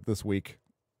break out this week.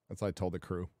 That's what I told the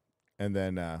crew. And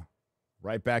then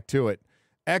right back to it.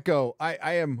 Echo,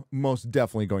 I am most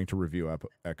definitely going to review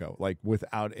Echo, like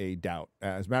without a doubt.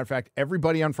 As a matter of fact,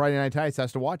 everybody on Friday Night Tights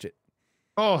has to watch it.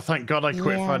 Oh, thank God I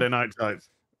quit Friday Night Tights.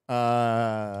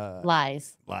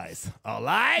 Lies. Oh,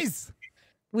 lies.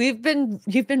 You've been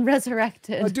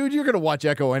resurrected. Oh, dude, you're gonna watch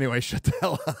Echo anyway. Shut the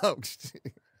hell up.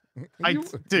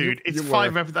 It's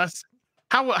 5 episodes.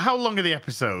 How long are the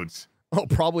episodes? Oh,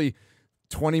 probably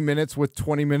 20 minutes with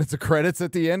 20 minutes of credits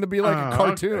at the end to be like a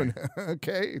cartoon.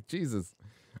 Okay, Jesus.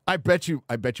 I bet you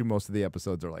most of the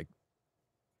episodes are like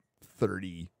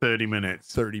 30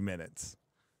 minutes. 30 minutes.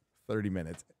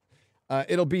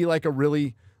 It'll be like a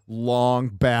really long,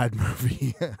 bad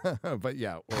movie. But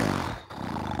yeah,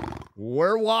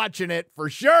 we're watching it for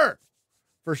sure.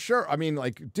 For sure. I mean,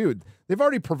 like, dude, they've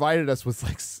already provided us with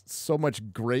like so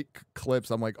much great clips.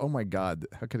 I'm like, oh my God,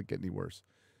 how could it get any worse?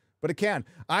 But it can.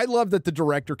 I love that the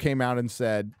director came out and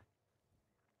said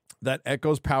that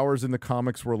Echo's powers in the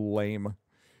comics were lame.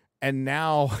 And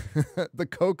now the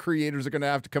co-creators are going to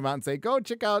have to come out and say, go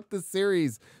check out this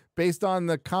series based on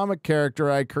the comic character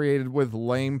I created with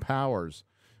lame powers.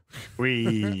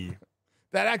 That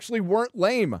actually weren't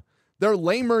lame. They're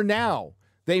lamer now.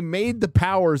 They made the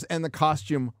powers and the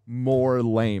costume more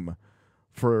lame.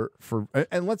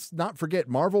 And let's not forget,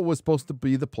 Marvel was supposed to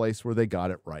be the place where they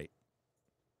got it right.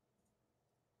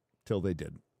 Till they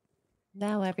didn't.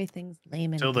 Now everything's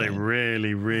lame and Till gay. they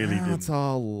really, really did. It's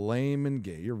all lame and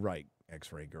gay. You're right,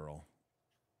 X-Ray Girl.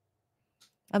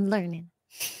 I'm learning.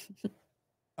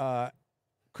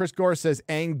 Chris Gore says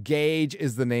Engage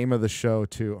is the name of the show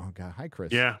too. Oh God, hi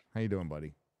Chris. Yeah, how you doing,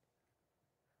 buddy?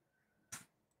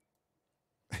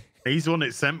 He's the one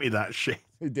that sent me that shit.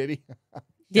 Did he?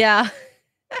 Yeah.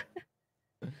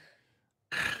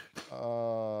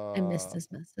 I missed this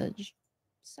message.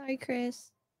 Sorry,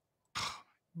 Chris.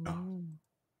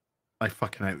 I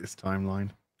fucking hate this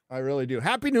timeline. I really do.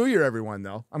 Happy New Year, everyone,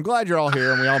 though. I'm glad you're all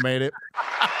here and we all made it.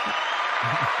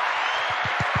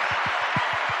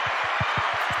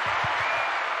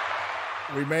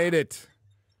 We made it.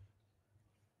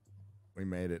 We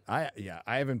made it. I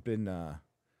haven't been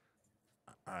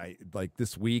I like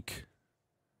this week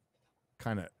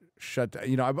kind of shut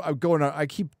down. I'm going on, I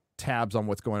keep tabs on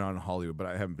what's going on in Hollywood, but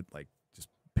I haven't been like just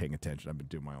paying attention. I've been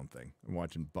doing my own thing. I'm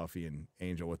watching Buffy and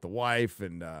Angel with the wife,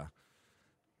 and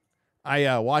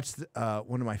I watched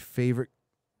one of my favorite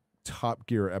Top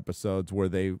Gear episodes where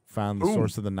they found the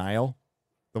source of the Nile.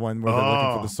 The one where they're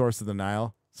looking for the source of the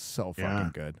Nile. So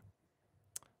fucking good.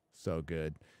 So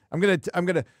good. I'm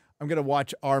gonna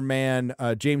watch our man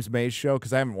James May's show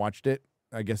because I haven't watched it.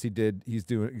 I guess he did. He's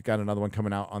got another one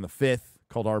coming out on the 5th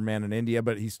called Our Man in India,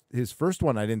 but his first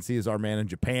one I didn't see is Our Man in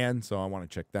Japan, so I want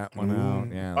to check that one out.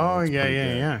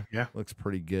 Yeah. Yeah. Looks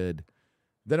pretty good.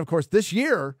 Then of course this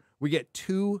year we get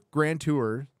 2 Grand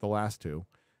Tour, the last 2,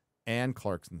 and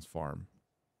Clarkson's Farm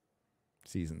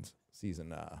season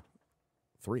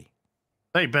 3.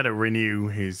 They better renew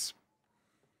his.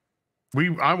 We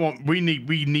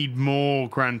need more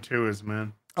Grand Tours,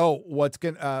 man. Oh,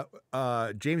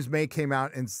 James May came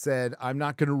out and said, I'm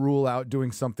not going to rule out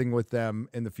doing something with them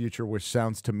in the future, which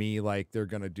sounds to me like they're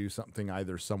going to do something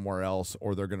either somewhere else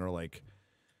or they're going to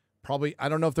probably, I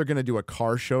don't know if they're going to do a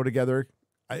car show together.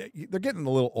 They're getting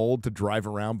a little old to drive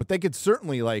around, but they could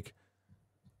certainly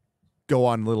go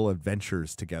on little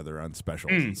adventures together on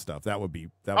specials and stuff.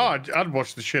 I'd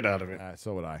watch the shit out of it.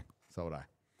 So would I.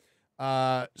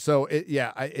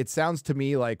 It sounds to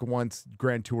me like once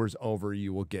Grand Tour's over,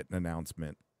 you will get an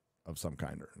announcement of some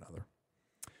kind or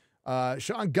another.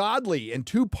 Sean Godley in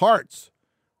 2 parts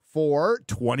for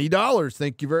 $20.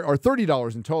 Thank you or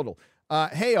 $30 in total.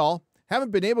 Hey all,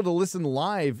 haven't been able to listen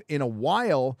live in a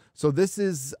while, so this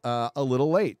is a little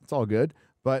late. It's all good.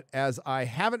 But as I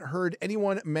haven't heard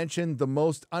anyone mention the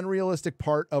most unrealistic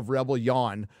part of Rebel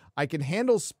Yawn, I can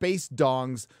handle space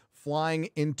dongs flying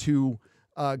into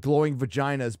glowing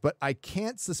vaginas, but I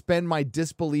can't suspend my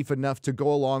disbelief enough to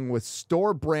go along with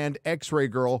store brand X-Ray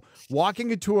Girl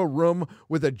walking into a room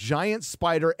with a giant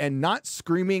spider and not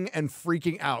screaming and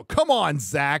freaking out. Come on,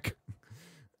 Zach.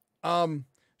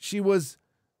 She was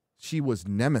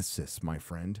Nemesis, my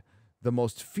friend, the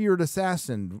most feared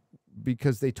assassin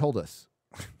because they told us.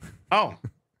 Oh,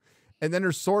 and then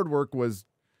her sword work was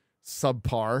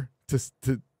subpar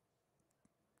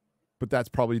but that's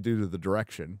probably due to the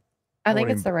direction. I think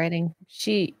it's the writing.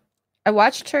 I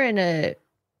watched her in a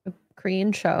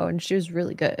Korean show and she was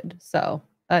really good. So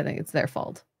I think it's their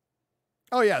fault.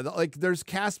 Oh yeah. There's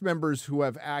cast members who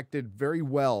have acted very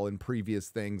well in previous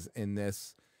things in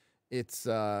this. It's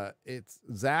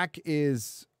Zach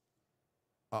is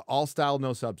all style,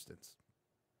 no substance.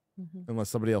 Unless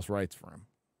somebody else writes for him.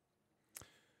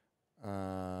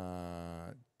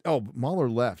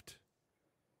 MauLer left.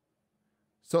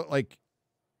 So I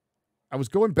was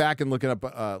going back and looking up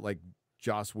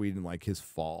Joss Whedon, his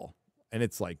fall, and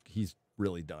it's he's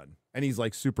really done, and he's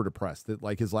super depressed. That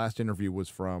his last interview was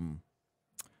from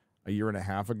a year and a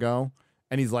half ago,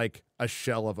 and he's a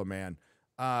shell of a man.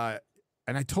 And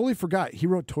I totally forgot he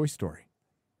wrote Toy Story.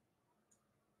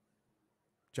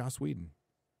 Joss Whedon.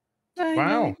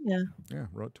 Wow. Yeah,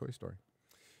 wrote Toy Story.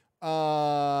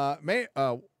 For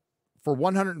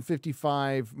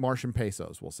 155 Martian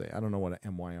pesos, we'll say. I don't know what an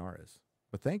MYR is,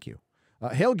 but thank you.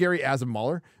 Hail Gary, as a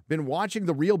MauLer. Been watching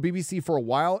the real BBC for a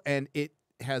while, and it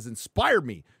has inspired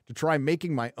me to try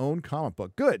making my own comic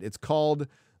book. Good. It's called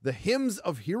The Hymns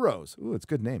of Heroes. Ooh, it's a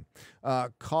good name.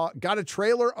 Got a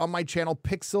trailer on my channel,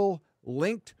 Pixel,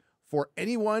 linked for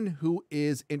anyone who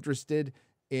is interested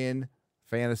in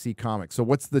fantasy comics. So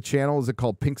what's the channel? Is it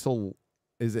called Pixel?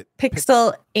 Is it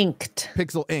Pixel Inked?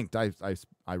 Pixel Inked.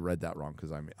 I read that wrong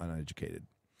because I'm uneducated.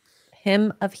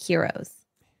 Hymn of Heroes.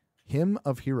 Hymn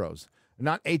of Heroes.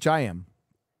 Not H-I-M.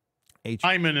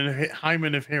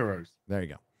 Hyman of Heroes. There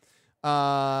you go.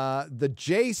 The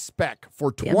J spec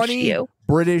for 20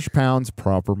 British pounds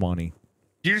proper money.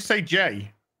 Did you just say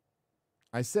J?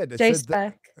 I said J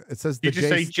spec. It says Did you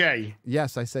say J?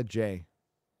 Yes, I said J.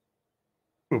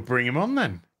 We'll bring him on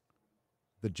then.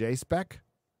 The J spec?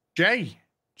 J.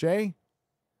 I'm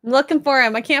looking for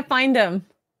him. I can't find him.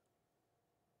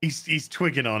 He's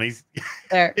twigging on. He's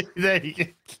there. There you go.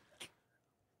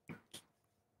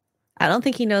 I don't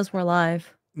think he knows we're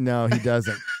live. No, he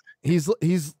doesn't. He's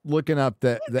looking up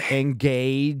the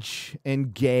engage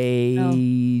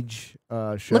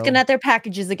show. Looking at their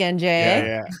packages again,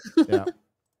 Jay. Yeah.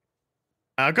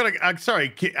 I've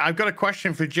got a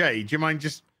question for Jay. Do you mind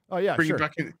just bring sure. it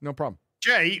back in? No problem.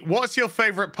 Jay, what's your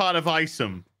favorite part of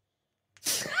Isom?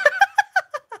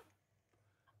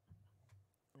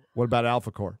 What about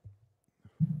Alpha Core?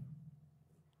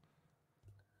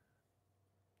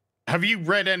 Have you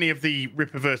read any of the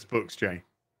Rippaverse books, Jay?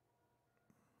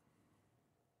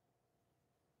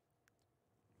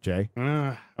 Okay.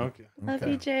 Love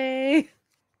you, Jay.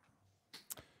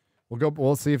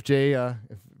 We'll see if Jay,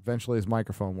 if eventually his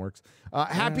microphone works.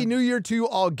 Happy New Year to you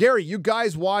all. Gary, you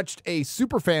guys watched a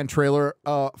Superfan trailer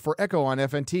for Echo on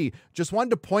FNT. Just wanted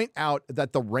to point out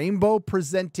that the rainbow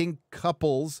presenting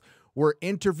couples were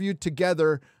interviewed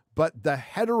together, but the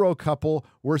hetero couple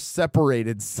were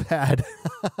separated. Sad.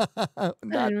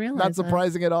 Not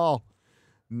surprising at all.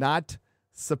 Not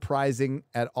surprising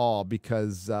at all,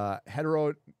 because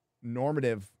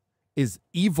heteronormative is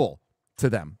evil to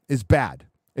them, is bad.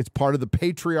 It's part of the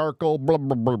patriarchal blah,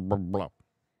 blah, blah, blah, blah.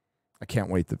 I can't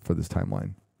wait for this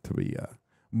timeline to be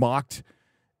mocked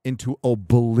into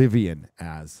oblivion.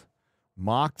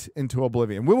 Mocked into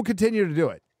oblivion. We will continue to do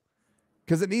it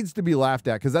because it needs to be laughed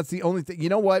at, because that's the only thing. You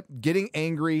know what? Getting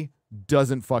angry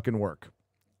doesn't fucking work.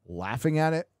 Laughing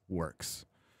at it works.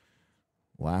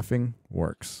 Laughing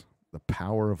works. The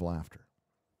power of laughter.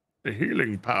 The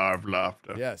healing power of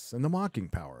laughter. Yes, and the mocking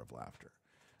power of laughter.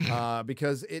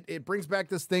 Because it brings back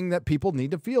this thing that people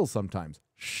need to feel sometimes.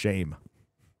 Shame.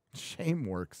 Shame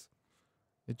works.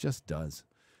 It just does.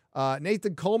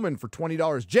 Nathan Coleman for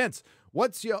 $20. Gents,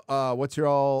 what's your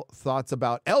all thoughts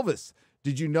about Elvis?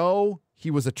 Did you know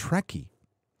he was a Trekkie?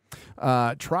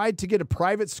 Tried to get a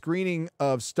private screening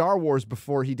of Star Wars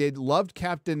before he did. Loved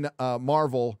Captain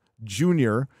Marvel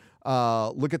Jr.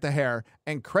 Look at the hair.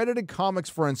 And credited comics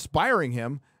for inspiring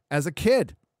him as a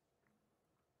kid.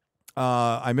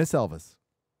 I miss Elvis.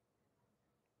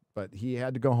 But he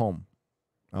had to go home.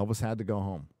 Elvis had to go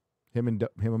home. Him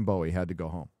and Bowie had to go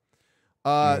home.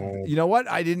 You know what?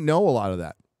 I didn't know a lot of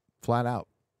that. Flat out.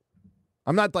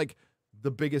 I'm not like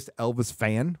the biggest Elvis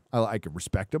fan. I could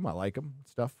respect him. I like him.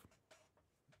 Stuff.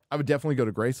 I would definitely go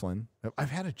to Graceland.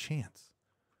 I've had a chance.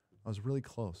 I was really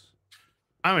close.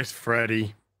 I miss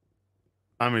Freddie.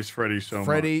 I miss Freddie so much.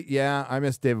 Freddie, yeah. I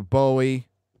miss David Bowie.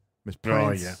 Miss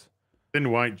Prince. Oh, yeah. Thin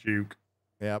White Duke.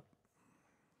 Yep.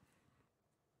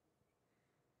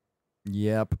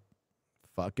 Yep.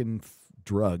 Fucking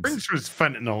drugs. Prince was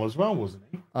fentanyl as well, wasn't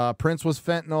he? Prince was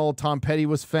fentanyl. Tom Petty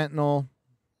was fentanyl.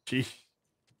 Gee.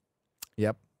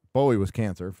 Yep. Bowie was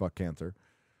cancer. Fuck cancer.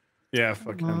 Yeah,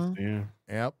 fuck cancer. Yeah.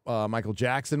 Yep. Michael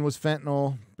Jackson was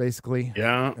fentanyl, basically.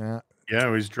 Yeah. Yeah,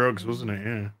 it was drugs, wasn't it?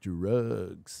 Yeah.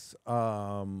 Drugs.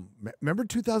 Remember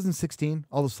 2016?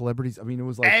 All the celebrities. I mean, it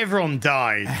was like everyone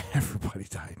died. Everybody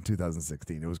died in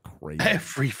 2016. It was crazy.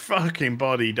 Every fucking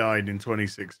body died in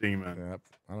 2016, man. Yep.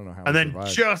 I don't know how. And then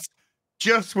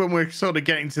just when we're sort of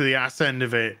getting to the ass end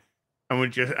of it, and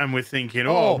we're thinking,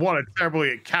 oh, what a terrible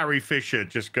Carrie Fisher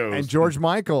just goes. And George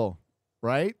Michael,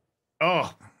 right?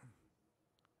 Oh.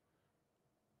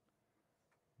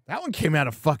 That one came out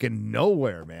of fucking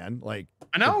nowhere, man. Like,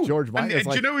 I know. George Michael. And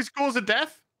do you know his cause of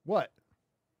death? What?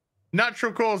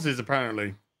 Natural causes,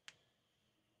 apparently.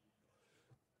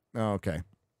 Oh, okay.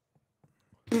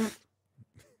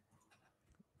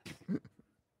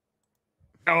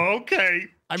 Okay.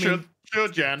 I mean, sure,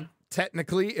 Jan.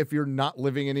 Technically, if you're not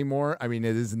living anymore, I mean,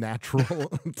 it is natural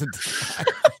to die.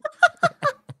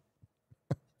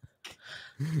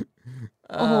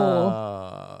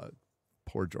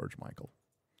 Poor George Michael.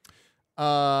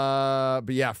 But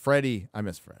yeah, Freddie. I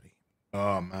miss Freddie.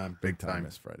 Oh man, big time. I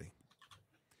miss Freddie.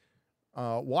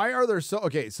 Why are there so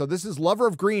this is Lover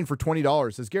of Green for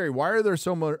 $20. Says Gary, why are there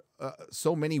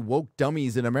so many woke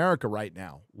dummies in America right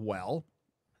now? Well,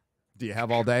 do you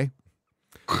have all day?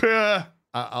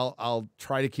 I'll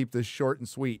try to keep this short and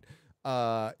sweet.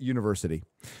 University.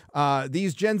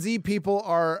 These Gen Z people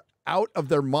are out of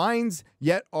their minds,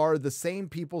 yet are the same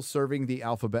people serving the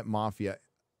alphabet mafia.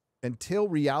 Until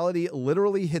reality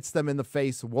literally hits them in the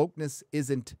face, wokeness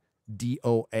isn't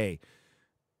DOA.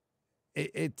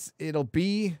 It'll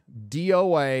be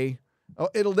DOA. Oh,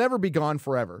 it'll never be gone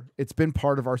forever. It's been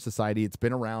part of our society. It's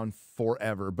been around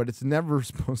forever, but it's never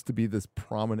supposed to be this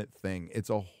prominent thing. It's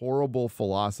a horrible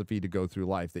philosophy to go through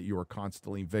life, that you are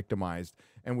constantly victimized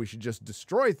and we should just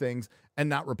destroy things and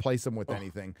not replace them with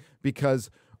anything, because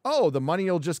the money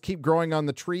will just keep growing on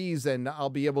the trees and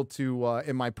I'll be able to,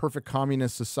 in my perfect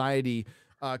communist society,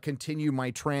 continue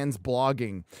my trans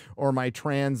blogging or my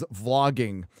trans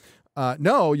vlogging.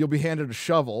 No, you'll be handed a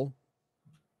shovel,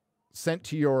 sent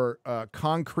to your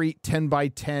concrete 10 by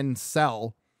 10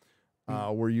 cell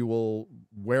where you will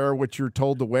wear what you're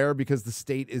told to wear because the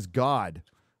state is God.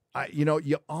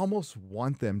 You almost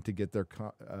want them to get their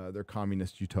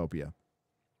communist utopia.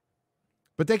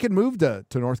 But they could move to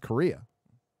North Korea.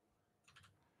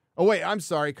 Oh, wait, I'm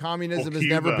sorry. Communism has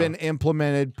never been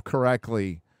implemented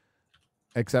correctly,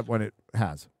 except when it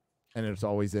has. And it's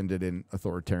always ended in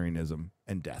authoritarianism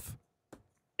and death.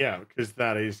 Yeah, because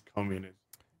that is communism.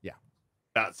 Yeah.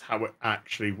 That's how it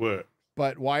actually works.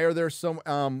 But why are there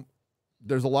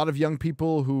there's a lot of young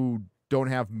people who don't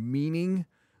have meaning.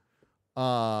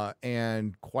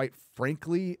 And quite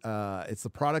frankly, it's the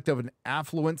product of an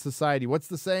affluent society. What's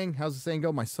the saying? How's the saying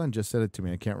go? My son just said it to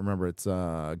me. I can't remember. It's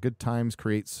good times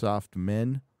create soft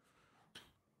men.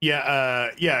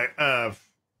 Yeah.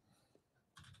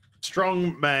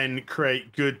 Strong men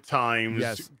create good times.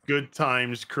 Yes. Good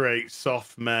times create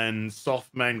soft men.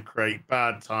 Soft men create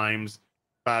bad times.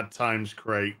 Bad times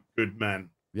create good men.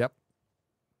 Yep.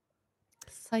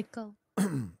 Cycle.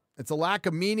 It's a lack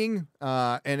of meaning,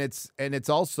 and it's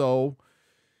also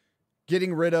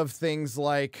getting rid of things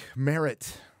like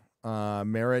merit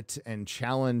and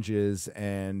challenges,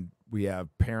 and we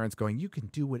have parents going, "You can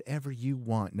do whatever you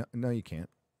want." No, you can't.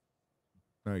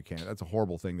 No, you can't. That's a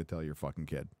horrible thing to tell your fucking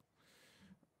kid.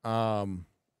 And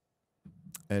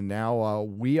now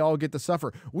we all get to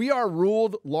suffer. We are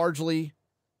ruled largely,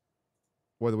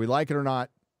 whether we like it or not,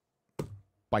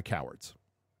 by cowards.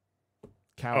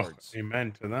 Cowards. Oh,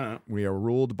 amen to that. We are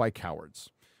ruled by cowards.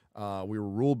 We were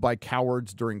ruled by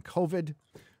cowards during COVID.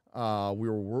 We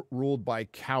were ruled by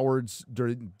cowards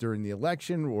during the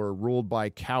election. We were ruled by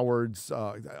cowards.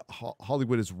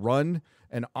 Hollywood is run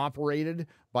and operated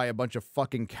by a bunch of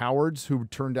fucking cowards who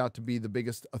turned out to be the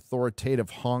biggest authoritative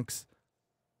honks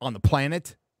on the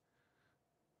planet.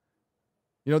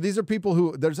 You know, these are people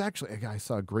who, I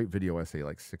saw a great video essay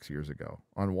like 6 years ago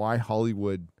on why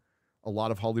a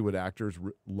lot of Hollywood actors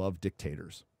love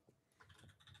dictators.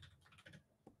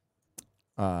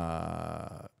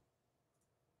 I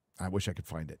wish I could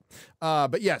find it.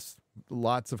 But yes,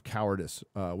 lots of cowardice.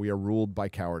 We are ruled by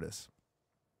cowardice.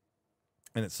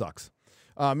 And it sucks.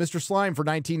 Mr. Slime for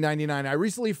 $19.99. I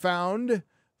recently found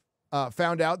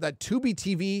out that Tubi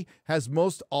TV has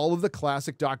most all of the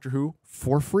classic Doctor Who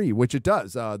for free, which it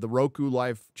does. The Roku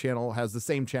Live channel has the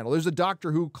same channel. There's a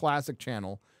Doctor Who classic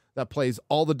channel that plays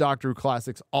all the Doctor Who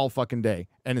classics all fucking day,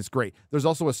 and it's great. There's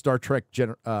also a Star Trek,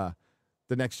 The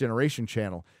Next Generation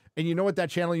channel. And you know what that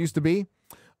channel used to be?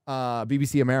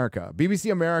 BBC America. BBC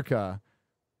America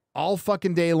all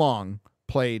fucking day long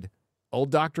played old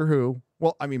Doctor Who,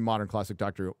 well, I mean modern classic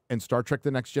Doctor Who, and Star Trek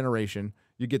The Next Generation.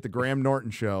 You get the Graham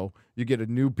Norton show, you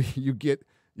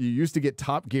used to get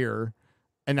Top Gear,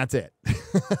 and that's it.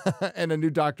 And a new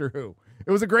Doctor Who.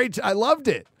 It was I loved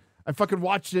it. I fucking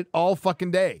watched it all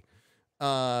fucking day.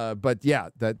 But yeah,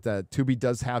 that Tubi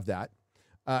does have that.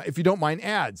 If you don't mind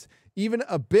ads, even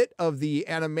a bit of the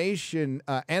animated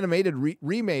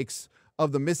remakes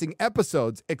of the missing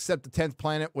episodes, except the 10th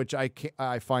Planet, which I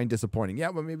find disappointing.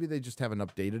 Yeah, but maybe they just haven't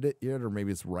updated it yet, or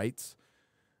maybe it's rights.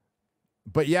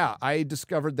 But yeah, I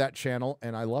discovered that channel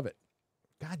and I love it.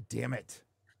 God damn it.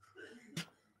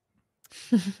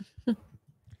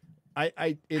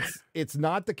 It's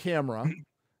not the camera.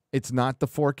 It's not the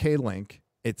 4K link.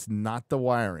 It's not the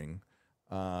wiring.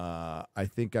 I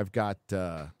think I've got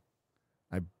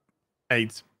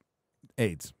AIDS.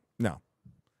 No.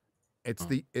 It's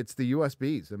the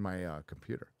USBs in my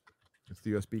computer. It's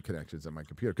the USB connections in my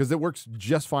computer because it works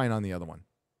just fine on the other one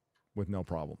with no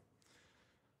problem.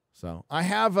 So I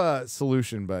have a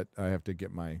solution, but I have to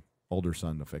get my older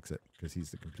son to fix it because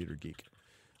he's the computer geek.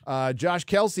 Josh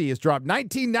Kelsey has dropped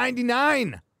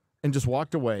 $19.99 and just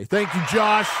walked away. Thank you,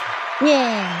 Josh.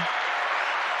 Yeah.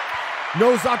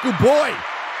 Nozaku Boy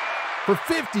for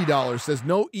 $50 says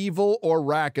no evil or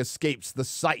rack escapes the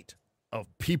sight of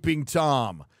Peeping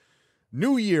Tom.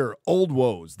 New Year, old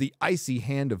woes. The icy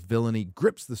hand of villainy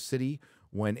grips the city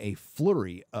when a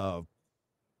flurry of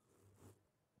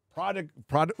what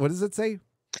does it say?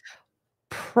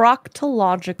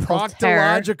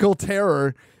 Proctological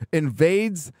terror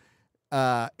invades.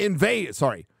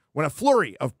 When a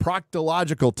flurry of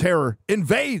proctological terror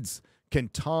invades, can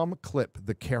Tom clip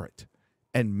the carrot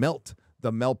and melt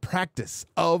the malpractice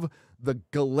of the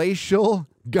glacial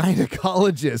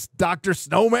gynecologist, Dr.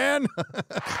 Snowman?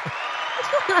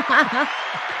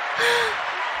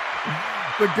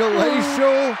 The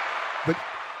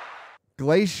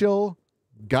glacial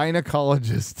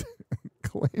gynecologist.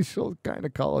 Glacial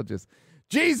gynecologist.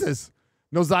 Jesus!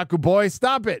 Nozaku Boy,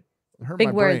 stop it. It hurt Big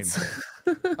my words.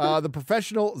 brain. The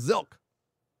Professional Zilk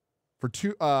for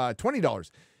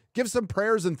 $20. Give some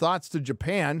prayers and thoughts to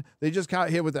Japan. They just got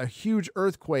hit with a huge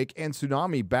earthquake and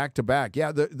tsunami back to back.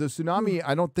 Yeah, the tsunami,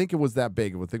 I don't think it was that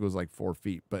big. I think it was like 4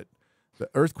 feet, but the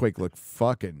earthquake looked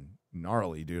fucking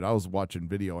gnarly, dude. I was watching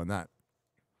video on that.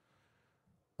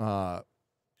 The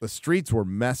streets were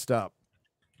messed up,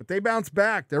 but they bounced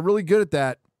back. They're really good at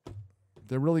that.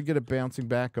 They're really good at bouncing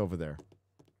back over there.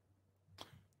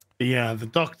 Yeah, the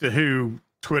Doctor Who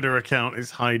Twitter account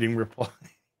is hiding replies.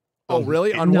 Oh,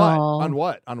 really? On what? On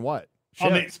what? On what?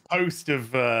 On its post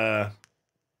of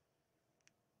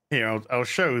here, I'll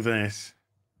show this,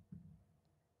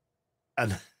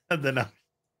 and then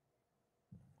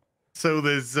so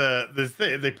there's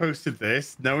they posted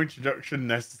this. No introduction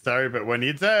necessary, but when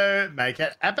you do, make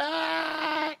it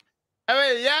epic. Oh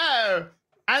yo,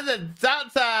 and the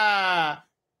Doctor.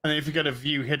 And if you go to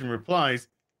view hidden replies,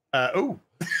 Oh.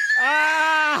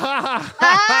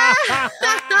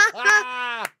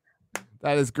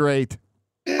 That is great.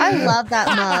 I love that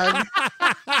mug.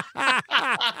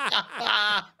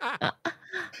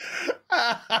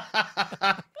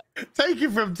 Take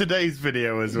it from today's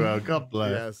video as well. God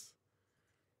bless. Yes.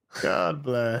 God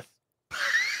bless.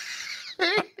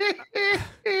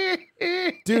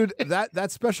 Dude,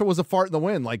 that special was a fart in the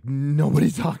wind. Like,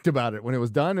 nobody talked about it. When it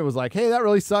was done, it was like, hey, that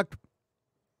really sucked.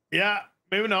 Yeah,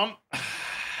 moving on.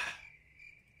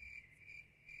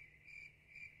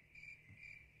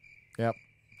 Yep,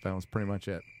 that was pretty much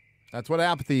it. That's what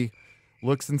apathy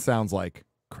looks and sounds like.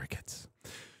 Crickets.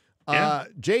 Yeah.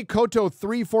 J Koto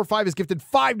 345 is gifted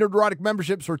 5 Nerdrotic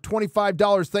memberships for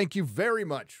 $25. Thank you very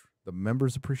much. The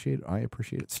members appreciate it. I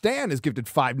appreciate it. Stan is gifted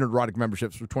 5 Nerdrotic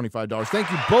memberships for $25.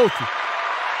 Thank you both,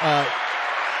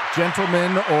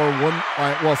 gentlemen, or one.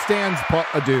 Well, Stan's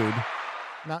a dude,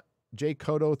 not J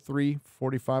Koto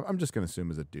 345. I'm just gonna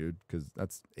assume is a dude because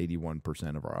that's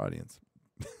 81% of our audience.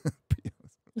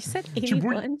 You said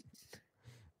 81.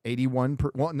 81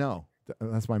 well, no,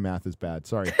 that's my math is bad.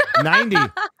 Sorry.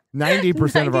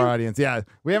 90% of our audience. Yeah,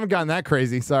 we haven't gotten that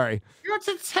crazy. Sorry. You're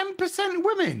to 10%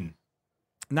 women.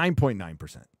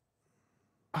 9.9%.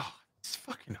 Oh, it's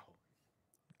fucking hot.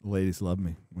 Ladies love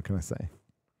me. What can I say?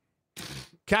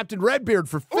 Captain Redbeard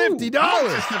for $50.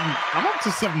 I'm up to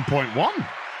 7.1.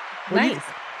 Nice.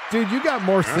 Dude, you got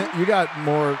more you got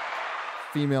more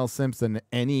female simps than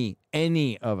any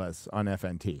of us on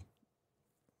FNT.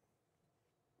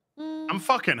 I'm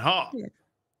fucking hot.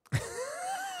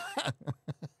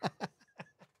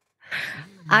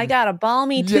 I got a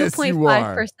balmy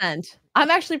 2.5%.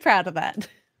 I'm actually proud of that.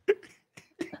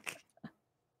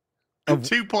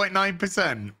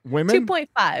 2.9%. Women?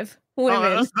 2.5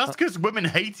 women. That's because women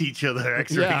hate each other.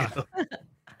 Actually, I'll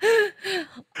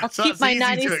keep my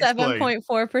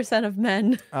 97.4% of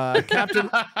men. Captain.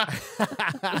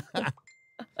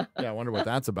 Yeah, I wonder what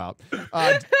that's about.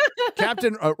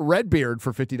 Captain Redbeard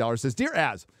for $50 says, "Dear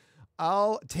Az,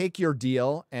 I'll take your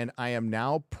deal, and I am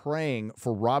now praying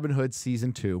for Robin Hood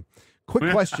season 2.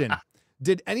 Quick question: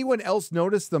 did anyone else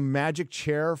notice the magic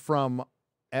chair from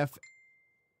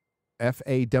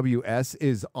FAWS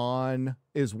is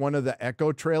one of the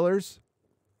Echo trailers?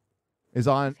 Is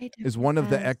one of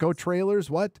the Echo trailers?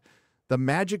 What? The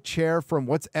magic chair from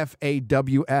what's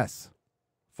FAWS?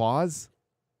 Foz?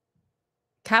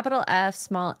 Capital F,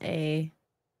 small a,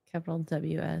 capital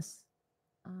WS.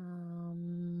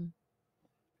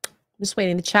 Just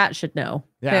waiting. The chat should know.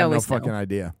 Yeah, I have no fucking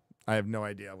idea. I have no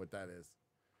idea what that is.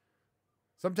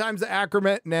 Sometimes the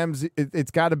acronyms,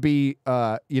 it's got to be,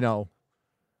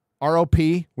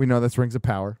 ROP. We know that's Rings of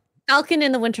Power. Falcon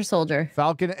and the Winter Soldier.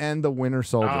 Falcon and the Winter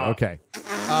Soldier. Okay.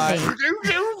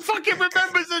 Who fucking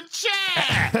remembers a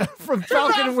chair from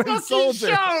Falcon and Winter Soldier?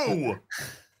 Show?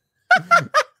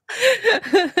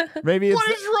 Maybe it's,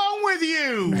 what is wrong with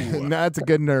you? No, that's a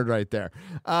good nerd right there.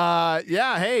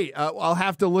 Yeah, hey, I'll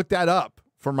have to look that up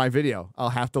for my video.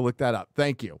 I'll have to look that up.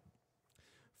 Thank you.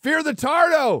 Fear the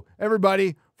Tardo,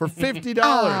 everybody, for $50.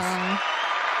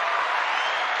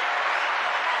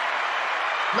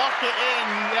 Lock it in.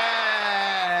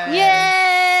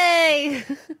 Yay!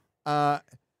 Yay!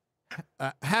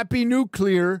 Happy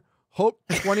Nuclear. Hope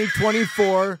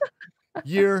 2024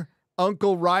 year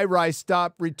Uncle Rai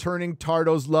stop returning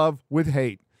Tardo's love with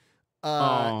hate.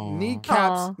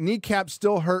 Kneecaps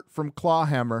still hurt from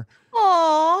Clawhammer.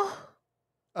 Aww.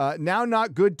 Now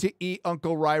not good to eat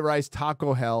Uncle Rai's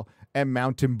Taco Hell and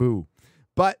Mountain Boo.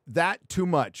 But that too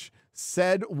much.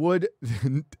 Said would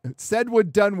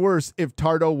done worse if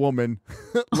Tardo woman.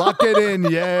 Lock it in.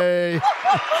 Yay.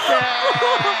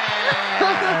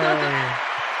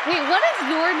 Wait, what is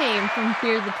your name from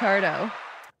Fear the Tardo?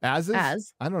 Az?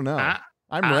 I don't know. I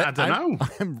don't know.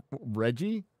 I'm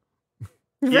Reggie.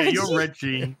 Yeah, Reggie? You're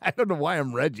Reggie. I don't know why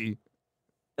I'm Reggie.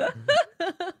 Can't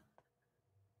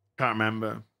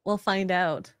remember. We'll find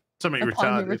out. Something upon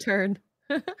retarded. your return.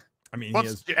 I mean,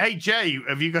 hey Jay,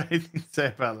 have you got anything to say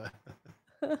about that?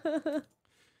 What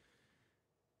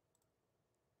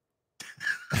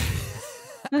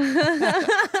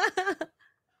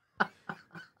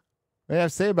do you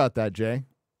have to say about that, Jay?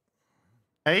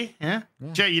 Hey, yeah.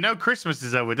 Jay, you know Christmas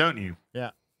is over, don't you?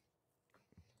 Yeah.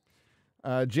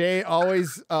 Jay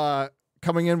always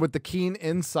coming in with the keen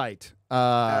insight.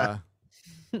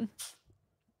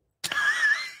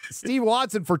 Steve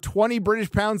Watson for 20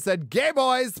 British pounds said, "Gay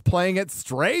boys playing it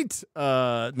straight."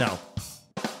 No,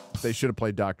 they should have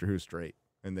played Doctor Who straight,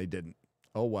 and they didn't.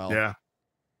 Oh well. Yeah.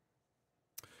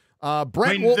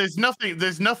 Brett, I mean,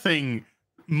 there's nothing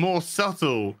more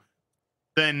subtle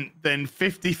than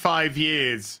 55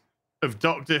 years of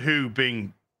Doctor Who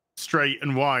being straight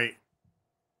and white,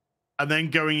 and then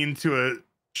going into a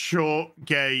short,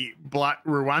 gay, black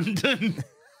Rwandan.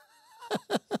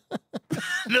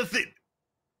 Nothing.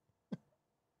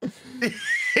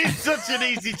 It's such an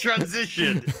easy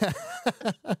transition.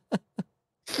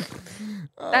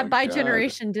 That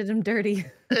bi-generation did him dirty.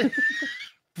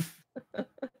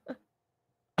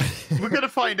 We're going to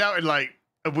find out in like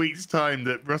a week's time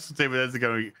that Russell T. Davies are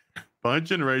going,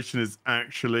 bi-generation is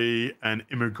actually an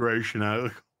immigration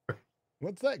allegory.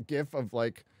 What's that gif of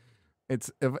like,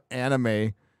 it's of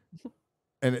anime,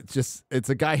 and it's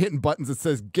a guy hitting buttons that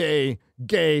says gay,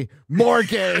 gay, more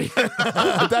gay.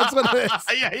 That's what it is.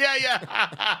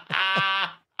 Yeah.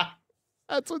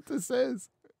 That's what this is.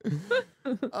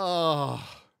 Oh.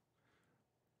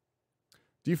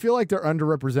 Do you feel like they're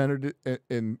underrepresented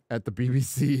at the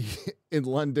BBC in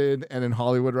London and in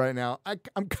Hollywood right now?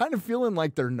 I'm kind of feeling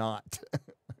like they're not.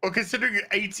 Well, considering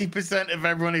 80% of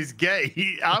everyone is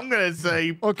gay, I'm going to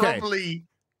say probably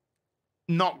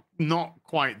not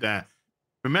quite there.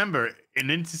 Remember, in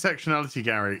intersectionality,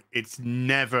 Gary, it's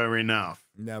never enough.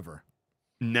 Never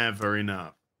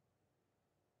enough.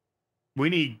 We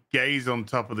need gays on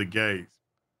top of the gays.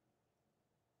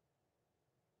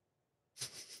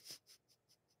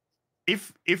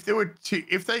 If there were two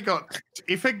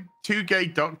gay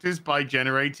doctors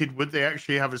bi-generated, would they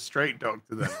actually have a straight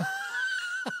doctor then?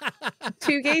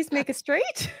 Two gays make a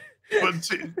straight? Well,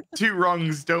 two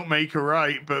wrongs don't make a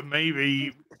right, but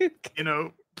maybe, you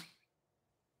know.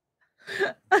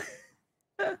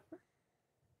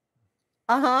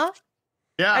 Uh-huh.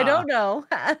 Yeah. I don't know.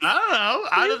 I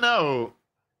don't know.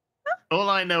 All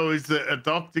I know is that a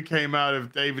doctor came out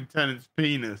of David Tennant's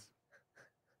penis.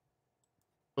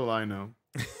 All I know.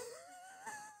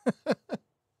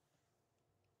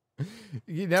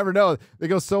 You never know. They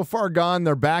go so far gone,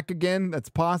 they're back again. That's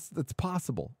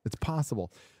possible. It's possible.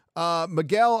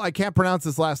 Miguel, I can't pronounce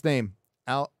his last name.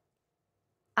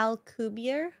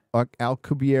 Alcubierre?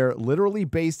 Alcubierre literally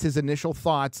based his initial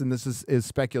thoughts, and this is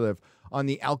speculative, on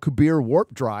the Alcubierre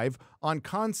warp drive on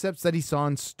concepts that he saw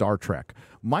in Star Trek.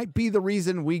 Might be the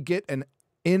reason we get an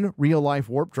in real life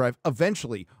warp drive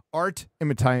eventually. Art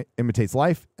imitates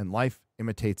life, and life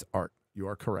imitates art. You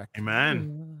are correct.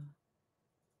 Amen.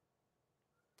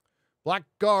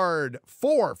 Blackguard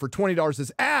 4 for $20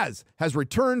 says, Az has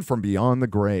returned from beyond the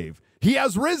grave. He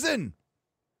has risen.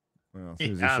 Well, as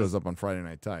soon as he shows up on Friday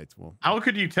Night Tights. Well, how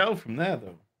could you tell from there,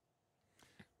 though?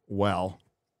 Well,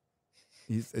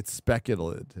 it's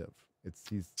speculative.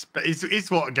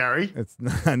 It's what, Gary? It's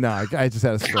no. I just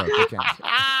had a stroke. I can't.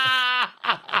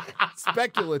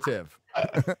 Speculative.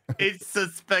 It's a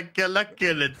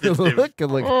speculative.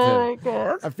 Oh my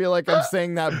God. I feel like I'm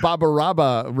saying that Baba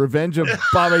Raba, Revenge of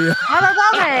Baba Yaga.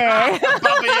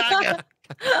 Baba Yaga.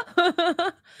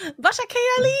 Basha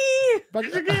Kayali.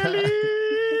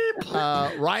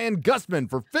 Ryan Gustman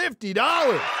for $50.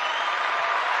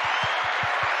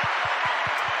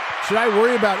 Should I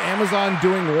worry about Amazon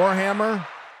doing Warhammer?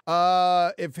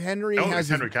 If Henry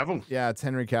has it's Henry Cavill. Yeah, it's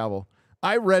Henry Cavill.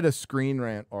 I read a Screen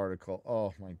Rant article.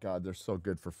 Oh my God, they're so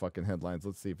good for fucking headlines.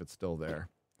 Let's see if it's still there.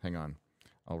 Hang on.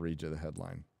 I'll read you the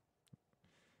headline.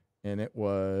 And it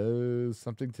was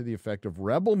something to the effect of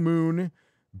Rebel Moon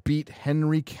beat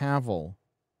Henry Cavill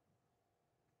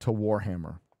to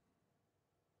Warhammer.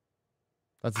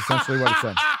 That's essentially what it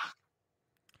said.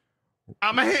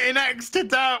 I'm hitting X to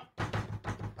doubt.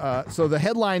 So the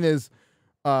headline is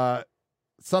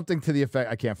something to the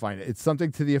effect, I can't find it. It's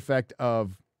something to the effect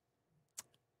of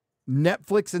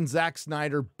Netflix and Zack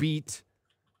Snyder beat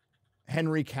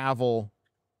Henry Cavill's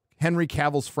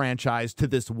franchise to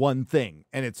this one thing,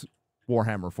 and it's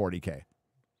Warhammer 40K.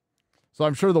 So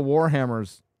I'm sure the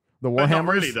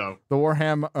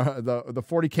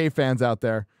 40K fans out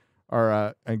there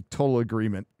are in total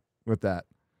agreement with that.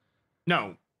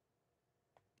 No.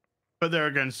 But there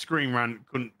again, Screen Rant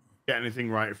couldn't get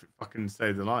anything right if it fucking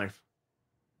saved their life.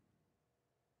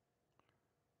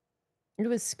 It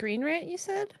was Screen Rant, you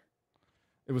said?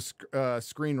 It was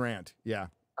Screen Rant, yeah.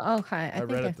 Okay, I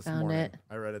think I found morning. it.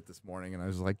 I read it this morning, and I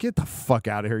was like, get the fuck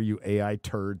out of here, you AI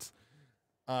turds.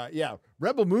 Yeah,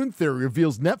 Rebel Moon Theory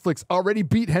reveals Netflix already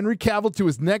beat Henry Cavill to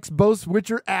his next Ghost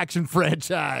Witcher action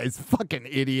franchise. Fucking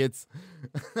idiots.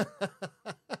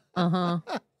 Uh-huh.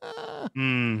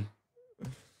 Did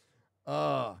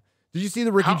you see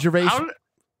the Ricky Gervais?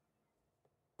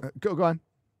 Go on.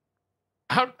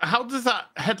 How does that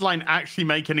headline actually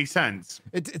make any sense?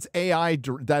 It's AI.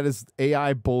 That is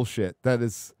AI bullshit. That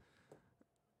is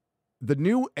the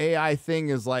new AI thing.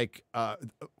 Is like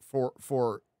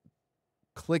for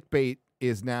clickbait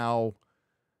is now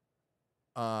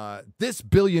this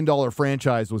billion-dollar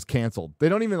franchise was canceled. They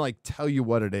don't even like tell you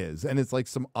what it is, and it's like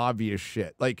some obvious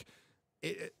shit. Like,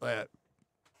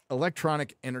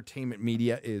 electronic entertainment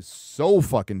media is so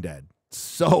fucking dead,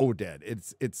 so dead.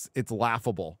 It's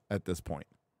laughable at this point,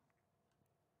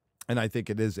 and I think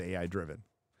it is AI driven.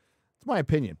 It's my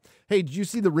opinion. Hey, did you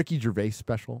see the Ricky Gervais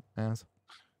special?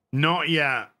 Not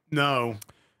yet. No,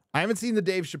 I haven't seen the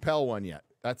Dave Chappelle one yet.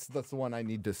 That's the one I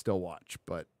need to still watch.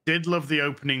 But did love the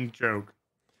opening joke.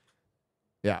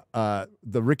 Yeah,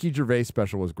 the Ricky Gervais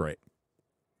special was great.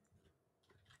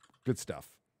 Good stuff.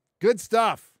 Good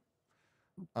stuff.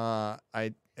 They're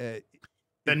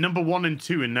number 1 and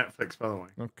 2 in Netflix, by the way.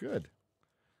 Oh, good.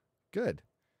 Good.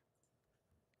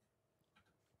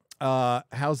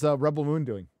 How's Rebel Moon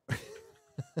doing?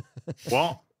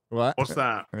 What? What? What's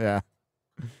that? Yeah.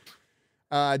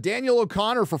 Daniel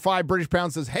O'Connor for £5 British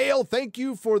says, Hail, thank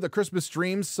you for the Christmas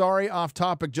streams. Sorry, off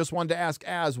topic. Just wanted to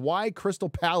ask why Crystal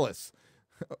Palace?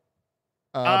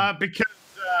 Because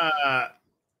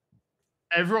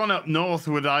everyone up north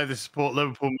would either support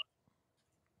Liverpool or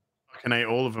fucking hate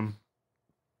all of them.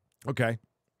 Okay.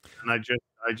 And I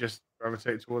just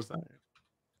gravitate towards that.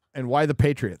 And why the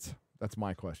Patriots? That's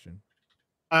my question.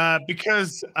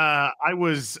 Because I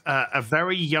was a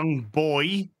very young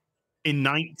boy in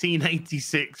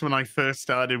 1986 when I first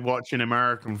started watching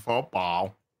American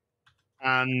football,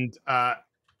 and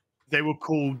they were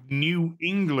called New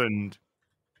England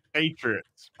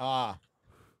Patriots.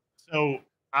 So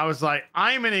I was like,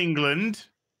 I'm in England.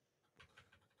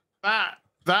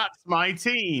 That's my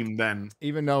team then.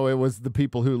 Even though it was the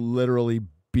people who literally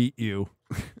beat you.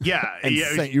 Yeah. and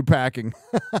sent you packing.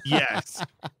 Yes.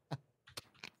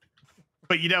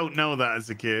 But you don't know that as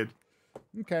a kid.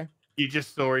 Okay. You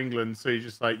just saw England, so you're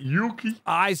just like, Yuki.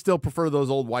 I still prefer those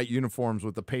old white uniforms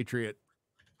with the Patriot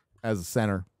as a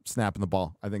center snapping the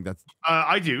ball. I think that's.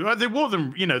 I do. They wore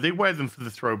them. They wear them for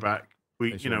the throwback.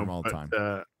 They wear them all the time.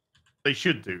 They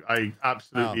should do. I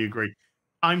absolutely agree.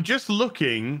 I'm just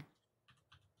looking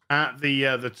at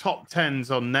the top 10s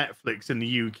on Netflix in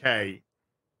the UK,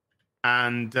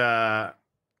 and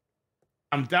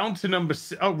I'm down to number.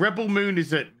 Rebel Moon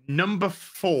is at number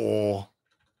 4.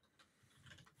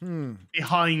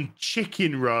 Behind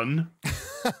Chicken Run,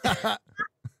 The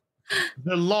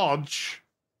Lodge,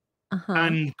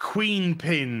 and Queen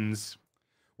Pins.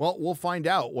 Well, we'll find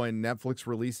out when Netflix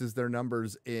releases their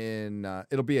numbers in,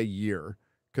 it'll be a year,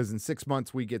 because in 6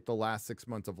 months we get the last 6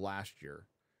 months of last year.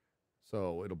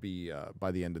 So it'll be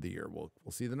by the end of the year. We'll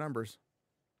see the numbers.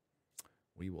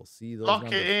 We will see those Lock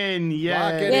numbers. it in, yay.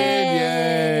 Lock it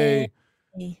in,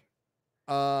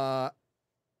 yay.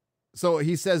 So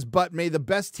he says, but may the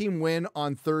best team win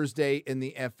on Thursday in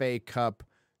the FA Cup,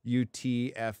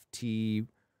 UTFT,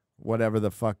 whatever the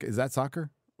fuck. Is that soccer?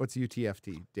 What's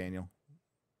UTFT, Daniel?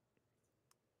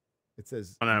 It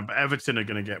says. I know, but Everton are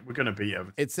we're going to beat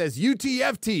Everton. It says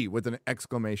UTFT with an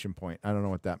exclamation point. I don't know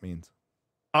what that means.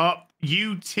 Up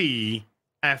UTFT.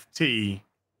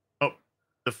 Up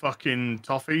the fucking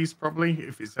toffees, probably,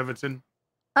 if it's Everton.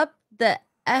 Up the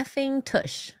effing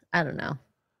tush. I don't know.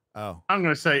 Oh, I'm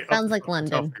going to say sounds like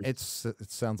London. It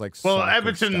sounds like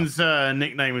Everton's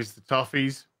nickname is the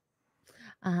Toffees.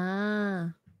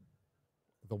 The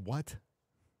what?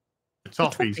 The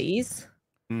Toffees.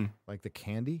 Like the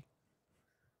candy?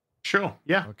 Sure.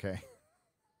 Yeah. Okay.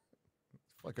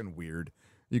 It's fucking weird.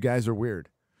 You guys are weird.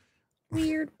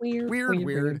 Weird.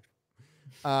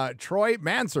 Troy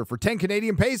Manser for 10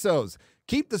 Canadian pesos.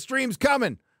 Keep the streams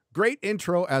coming. Great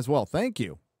intro as well. Thank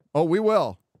you. Oh, we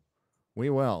will. We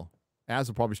will. Az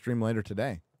will probably stream later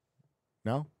today.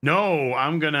 No? No,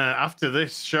 I'm going to, after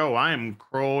this show, I am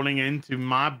crawling into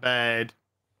my bed.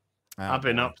 I've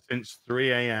been up since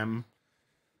 3 a.m.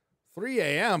 3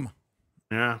 a.m.?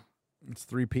 Yeah. It's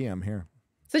 3 p.m. here.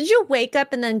 So did you wake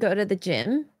up and then go to the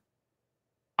gym?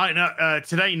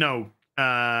 Today, no.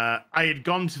 I had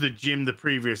gone to the gym the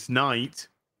previous night.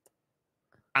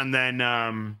 And then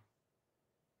I'm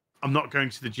not going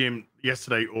to the gym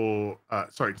today or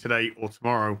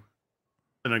tomorrow.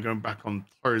 Then I'm going back on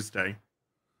Thursday.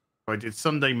 So I did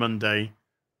Sunday, Monday,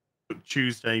 took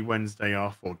Tuesday, Wednesday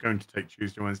off, or going to take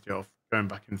Tuesday, Wednesday off, going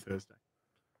back in Thursday.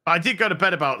 But I did go to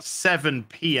bed about 7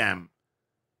 p.m.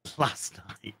 last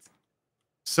night.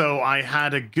 So I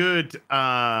had a good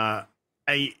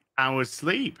 8 hours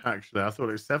sleep, actually. I thought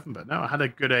it was 7, but no, I had a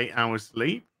good 8 hours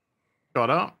sleep. Got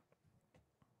up.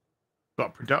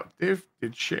 Got productive,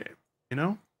 did shit,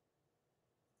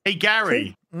 Hey,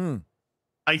 Gary,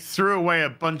 I threw away a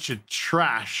bunch of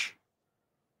trash.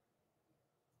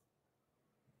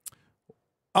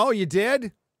 Oh, you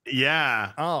did?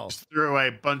 Yeah. Oh. Just threw away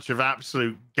a bunch of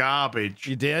absolute garbage.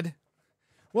 You did?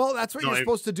 Well, that's what you're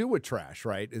supposed to do with trash,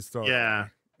 right? Is throw yeah.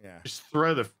 Just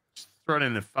throw it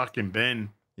in the fucking bin.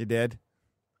 You did?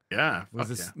 Yeah. Was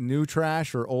this new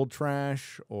trash or old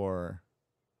trash or?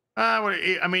 Well,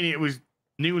 it was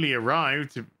newly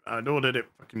arrived. I'd ordered it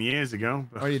fucking years ago.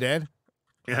 Oh, you did?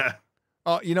 Yeah.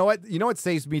 Oh, you know what? You know what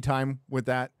saves me time with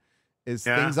that is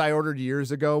things I ordered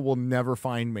years ago will never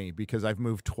find me because I've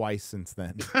moved twice since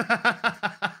then.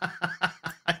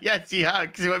 Yes, yeah,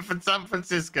 because you went from San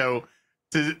Francisco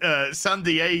to San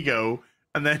Diego,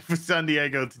 and then from San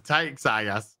Diego to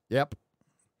Texas. Yep.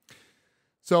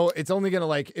 So it's only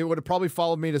gonna it would have probably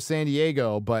followed me to San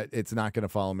Diego, but it's not gonna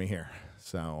follow me here.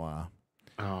 So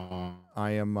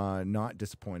I am not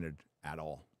disappointed at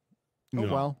all. Oh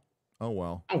No. well. Oh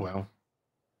well. Oh well.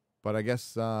 But I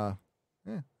guess that's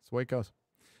the way it goes.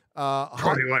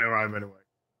 Probably went around anyway.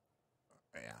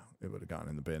 Yeah, it would have gone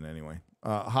in the bin anyway.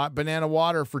 Hot banana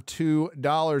water for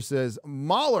 $2 says,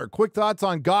 MauLer, quick thoughts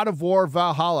on God of War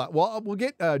Valhalla. Well, we'll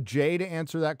get Jay to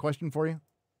answer that question for you.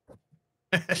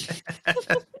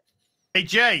 Hey,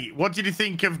 Jay, what did you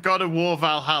think of God of War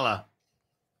Valhalla?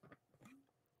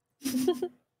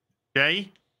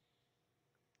 Jay?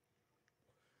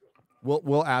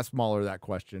 We'll ask MauLer that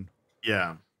question.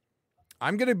 Yeah.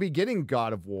 I'm going to be getting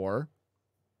God of War.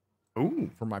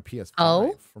 Ooh. For my PS5.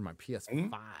 Oh? For my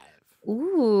PS5.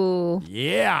 Ooh.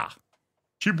 Yeah.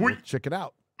 Check it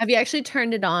out. Have you actually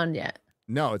turned it on yet?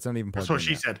 No, it's not even plugged in. That's what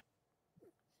she said.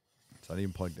 It's not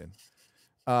even plugged in.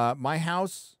 My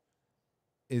house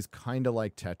is kind of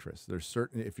like Tetris. There's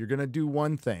certain, if you're going to do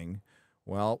one thing,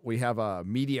 well, we have a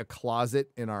media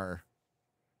closet in our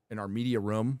media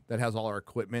room that has all our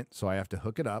equipment, so I have to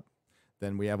hook it up.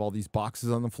 Then we have all these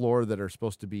boxes on the floor that are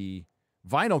supposed to be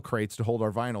vinyl crates to hold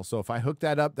our vinyl. So if I hook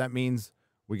that up, that means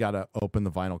we got to open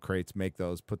the vinyl crates, make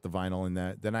those, put the vinyl in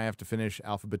that. Then I have to finish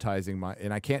alphabetizing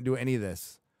and I can't do any of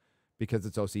this because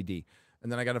it's OCD.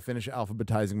 And then I got to finish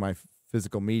alphabetizing my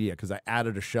physical media because I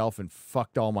added a shelf and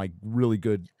fucked all my really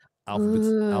good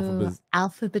alphabetizing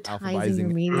your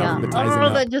media.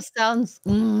 Alphabetizing that just sounds.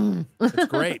 It's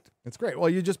great. It's great. Well,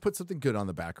 you just put something good on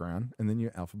the background and then you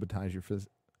alphabetize your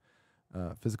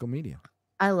physical media.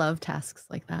 I love tasks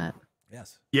like that.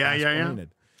 Yes. Yeah.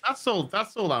 That's all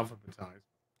alphabetized.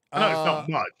 I know it's not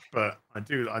much, but I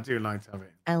do like to have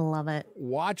it. I love it.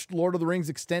 Watched Lord of the Rings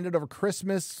extended over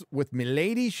Christmas with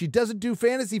Milady. She doesn't do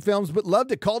fantasy films, but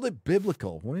loved it. Called it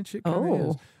biblical. Which it kind of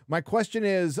is. My question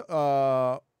is,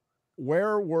 were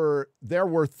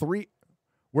the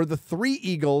three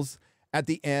eagles at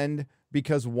the end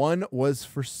because one was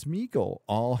for Smeagol?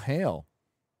 All hail.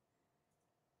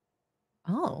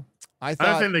 Oh, I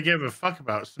don't think they gave a fuck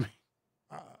about Smeagol.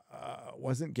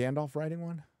 Wasn't Gandalf writing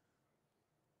one?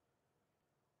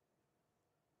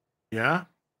 Yeah,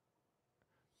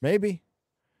 maybe.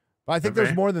 But I think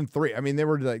there's more than three. I mean, they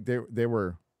were like they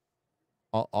were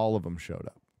all of them showed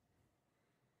up.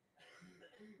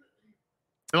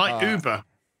 They're like Uber.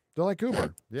 They're like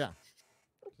Uber. Yeah.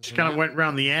 Just kind of went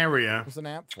around the area. What's an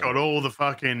app for? Got all the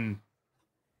fucking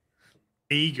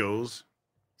eagles.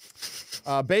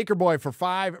 Baker Boy for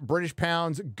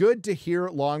 £5 Good to hear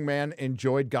Longman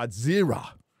enjoyed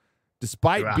Godzilla,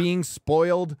 despite being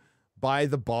spoiled by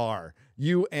the bar.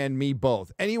 You and me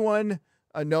both. Anyone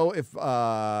know if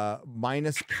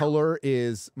minus color,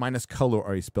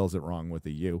 or he spells it wrong with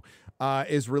a U,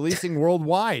 is releasing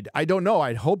worldwide? I don't know.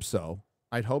 I'd hope so.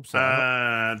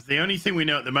 The only thing we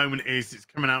know at the moment is it's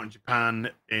coming out in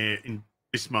Japan in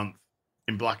this month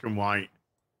in black and white.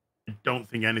 I don't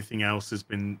think anything else has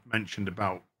been mentioned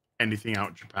about anything out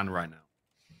in Japan right now.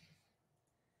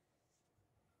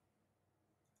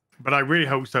 But I really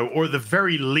hope so. Or at the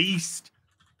very least,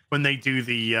 when they do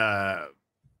the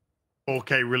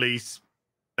 4K release,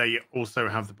 they also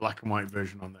have the black and white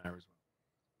version on there as well.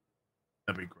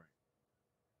 That'd be great.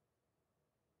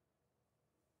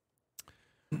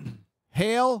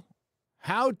 Hail,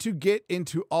 how to get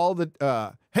into all the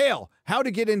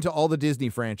Disney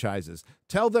franchises.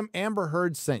 Tell them Amber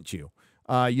Heard sent you.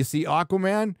 You see,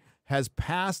 Aquaman has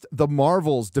passed the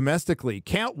Marvels domestically.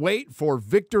 Can't wait for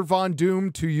Victor Von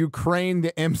Doom to Ukraine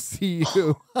the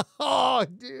MCU. Oh,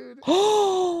 dude.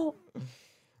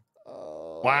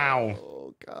 Wow.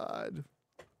 Oh, God.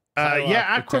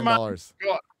 Aquaman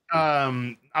got,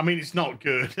 I mean, it's not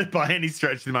good by any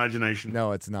stretch of the imagination.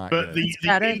 No, it's not. But the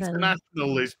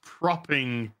International is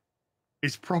propping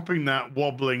that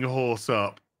wobbling horse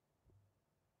up.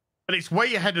 But it's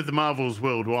way ahead of the Marvels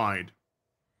worldwide.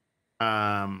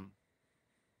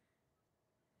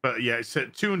 But yeah, it's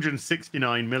at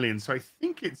 269 million. So I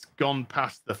think it's gone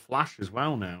past the Flash as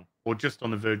well now, or just on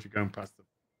the verge of going past them.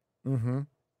 Mm-hmm.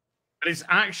 But it's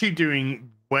actually doing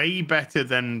way better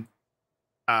than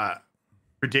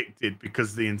predicted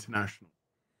because of the international.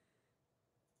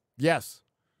 Yes.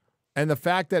 And the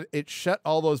fact that it shut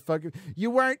all those fucking...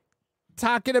 You weren't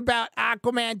talking about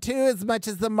Aquaman 2 as much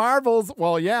as the Marvels.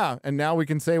 Well, yeah. And now we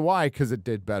can say why, because it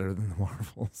did better than the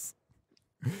Marvels.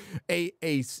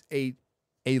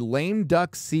 A lame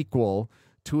duck sequel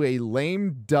to a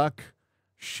lame duck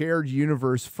shared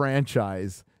universe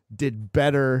franchise did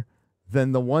better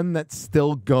than the one that's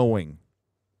still going.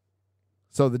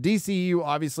 So the DCU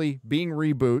obviously being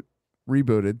rebooted.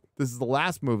 This is the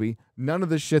last movie. None of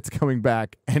this shit's coming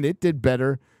back, and it did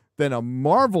better than a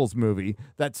Marvel's movie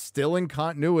that's still in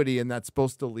continuity and that's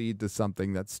supposed to lead to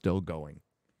something that's still going.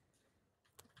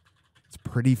 It's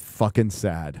pretty fucking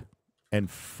sad and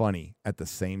funny at the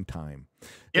same time.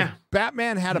 Yeah. If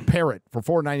Batman had a parrot for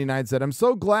 $4.99 said, "I'm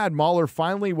so glad MauLer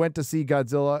finally went to see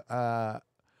Godzilla.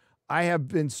 I have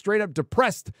been straight up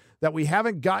depressed that we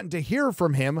haven't gotten to hear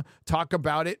from him talk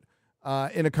about it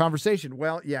in a conversation."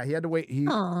 Well, yeah, he had to wait. He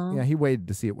waited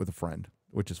to see it with a friend,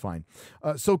 which is fine.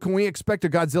 So can we expect a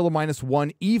Godzilla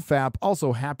 -1 EFAP?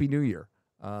 Also, Happy New Year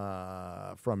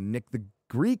from Nick the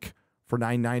Greek for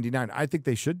 $9.99. I think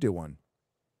they should do one.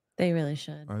 They really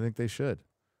should. I think they should.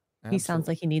 He sounds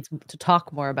like he needs to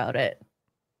talk more about it.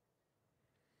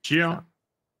 Yeah.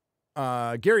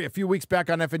 Gary, a few weeks back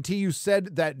on FNT, you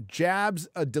said that jabs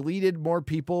deleted more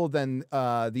people than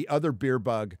the other beer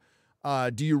bug.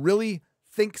 Do you really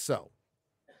think so?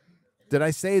 Did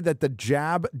I say that the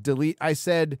jab delete? I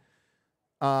said,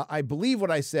 I believe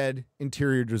what I said,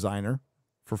 interior designer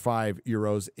for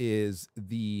 €5 is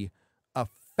the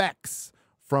effects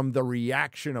from the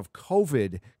reaction of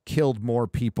COVID killed more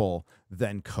people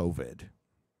than COVID.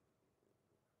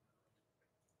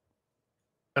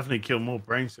 Definitely kill more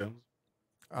brain cells.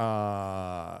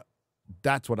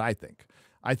 That's what I think.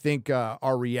 I think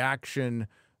our reaction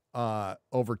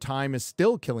over time is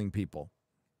still killing people.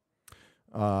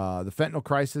 The fentanyl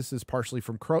crisis is partially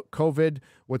from COVID.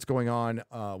 What's going on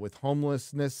with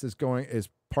homelessness is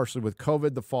partially with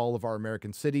COVID. The fall of our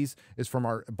American cities is from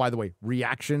our, by the way,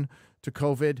 reaction to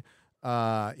COVID.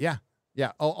 Yeah.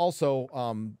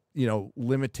 Also,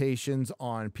 limitations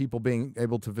on people being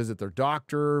able to visit their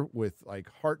doctor with like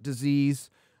heart disease.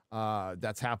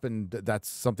 That's happened. That's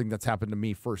something that's happened to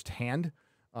me firsthand.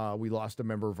 We lost a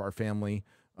member of our family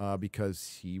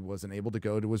because he wasn't able to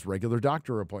go to his regular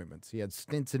doctor appointments. He had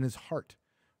stents in his heart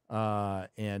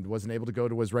and wasn't able to go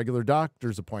to his regular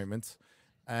doctor's appointments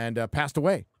and passed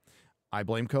away. I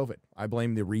blame COVID. I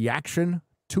blame the reaction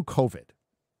to COVID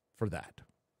for that.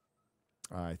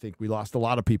 I think we lost a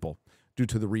lot of people due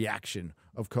to the reaction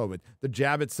of COVID. The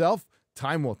jab itself,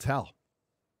 time will tell.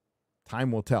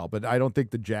 Time will tell. But I don't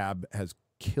think the jab has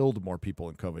killed more people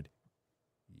in COVID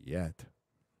yet.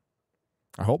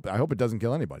 I hope it doesn't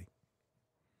kill anybody.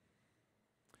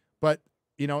 But,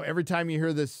 every time you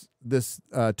hear this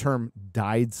term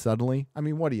died suddenly, I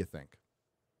mean, what do you think?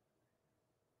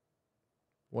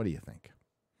 What do you think?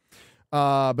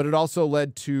 But it also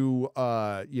led to,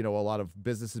 a lot of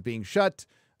businesses being shut,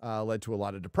 led to a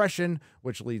lot of depression,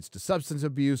 which leads to substance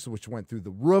abuse, which went through the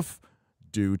roof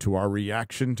due to our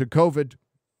reaction to COVID.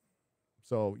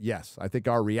 So, yes, I think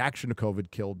our reaction to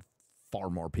COVID killed far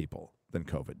more people than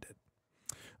COVID did.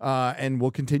 And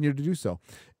will continue to do so.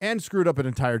 And screwed up an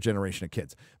entire generation of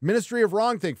kids. Ministry of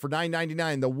Wrong Thing for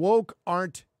 $9.99. The woke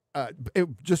aren't,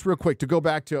 just real quick, to go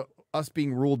back to us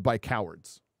being ruled by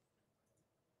cowards.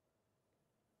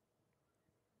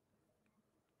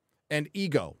 And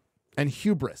ego and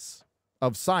hubris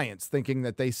of science, thinking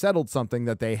that they settled something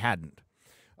that they hadn't.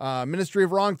 Ministry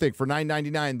of Wrong Thing for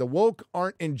 $9.99. The woke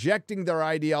aren't injecting their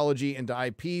ideology into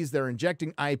IPs. They're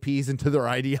injecting IPs into their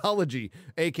ideology.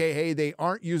 AKA, they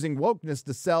aren't using wokeness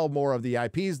to sell more of the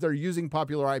IPs. They're using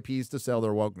popular IPs to sell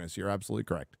their wokeness. You're absolutely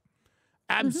correct.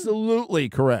 Absolutely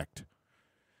correct.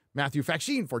 Matthew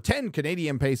Faxine for 10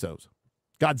 Canadian pesos.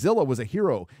 Godzilla was a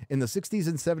hero in the 60s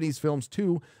and 70s films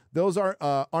too. Those aren't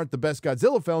the best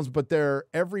Godzilla films, but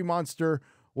every monster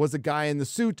was a guy in the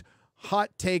suit.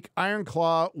 Hot take, Iron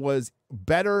Claw was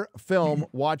better film.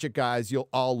 Watch it, guys. You'll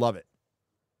all love it.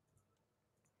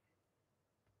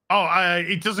 Oh,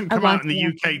 it doesn't come out in the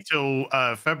UK till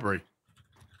February.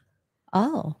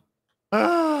 Oh.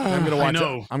 I'm gonna watch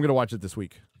it. I'm gonna watch it this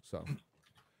week. So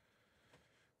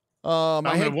I'm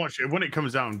gonna watch it. When it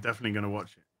comes out, I'm definitely gonna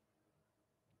watch it.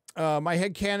 My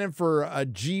headcanon for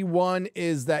G1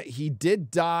 is that he did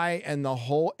die, and the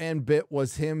whole end bit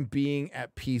was him being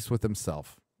at peace with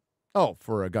himself. Oh,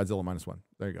 for a Godzilla -1.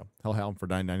 There you go. Hellhound for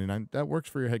 $9.99. That works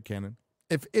for your headcanon.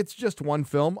 If it's just one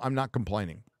film, I'm not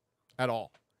complaining at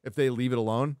all. If they leave it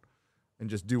alone and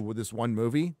just do with this one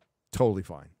movie, totally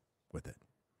fine with it.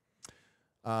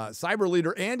 Cyber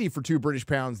Leader Andy for 2 British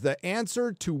pounds. The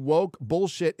answer to woke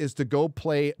bullshit is to go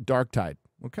play Darktide.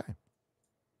 Okay.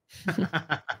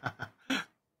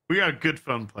 We had good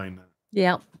fun playing that.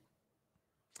 Yeah.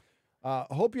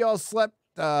 Hope you all slept.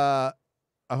 I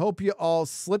hope you all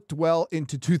slipped well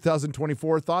into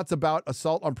 2024. Thoughts about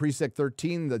Assault on Precinct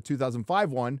 13, the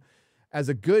 2005 one, as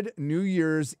a good New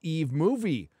Year's Eve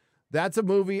movie. That's a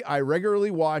movie I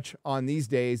regularly watch on these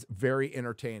days. Very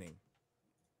entertaining.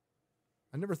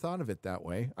 I never thought of it that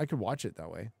way. I could watch it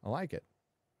that way. I like it.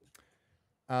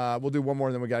 We'll do one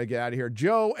more, then we got to get out of here.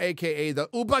 Joe, a.k.a. the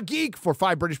Uba Geek, for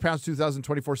 5 British pounds,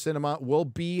 2024 cinema, will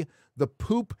be the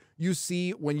poop you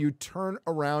see when you turn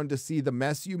around to see the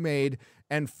mess you made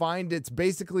and find it's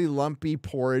basically lumpy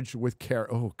porridge with carrot.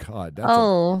 Oh, God.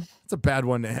 That's a bad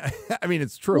one. I mean,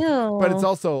 it's true. No. But it's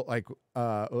also like,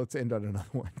 let's end on another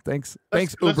one. Thanks,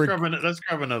 Let's Uber. let's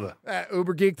grab another.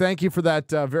 Uber Geek, thank you for that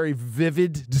very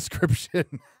vivid description.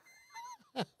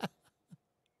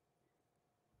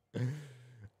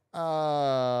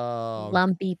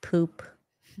 Lumpy poop.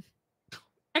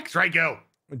 X-ray go.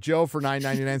 Joe for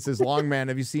 $9.99 says, Long Man,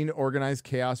 have you seen Organized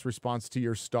Chaos response to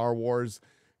your Star Wars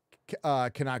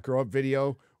Cannot Grow Up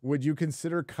video? Would you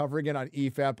consider covering it on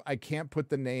EFAP? I can't put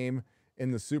the name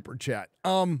in the super chat.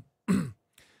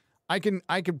 I can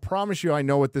promise you I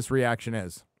know what this reaction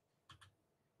is.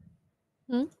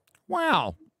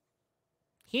 Wow.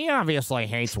 He obviously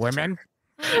hates women.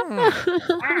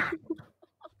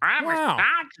 Wow.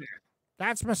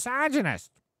 That's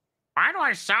misogynist. Why do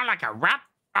I sound like a rat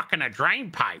stuck in a drain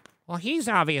pipe? Well, he's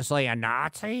obviously a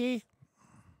Nazi.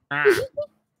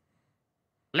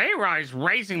 Leroy's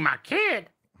raising my kid.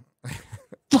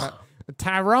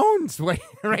 Tyrone's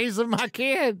raising my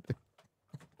kid.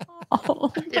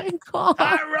 Oh, my God.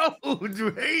 Tyrone's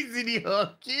raising your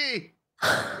kid.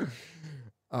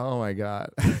 Oh, my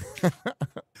God.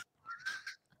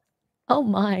 Oh,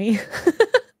 my.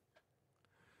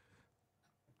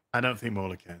 I don't think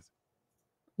MauLer cares.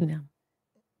 No.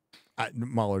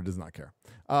 MauLer does not care.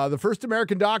 The First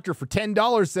American Doctor for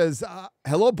 $10 says,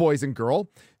 hello, boys and girl.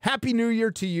 Happy New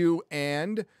Year to you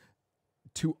and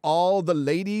to all the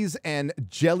ladies and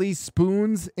jelly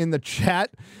spoons in the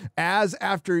chat. As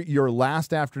after your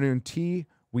last afternoon tea,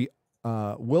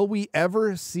 will we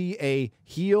ever see a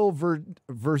heel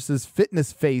versus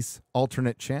fitness face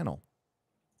alternate channel?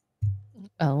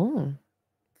 Oh.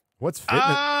 What's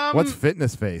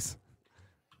fitness face?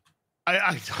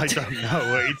 I don't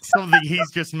know. It's something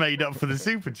he's just made up for the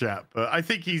super chat, but I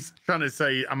think he's trying to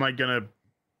say, am I gonna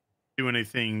do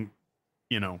anything?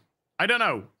 You know, I don't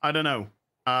know.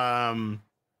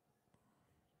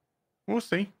 We'll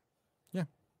see. Yeah.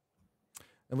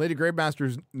 And Lady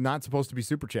Gravemaster's not supposed to be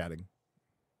super chatting.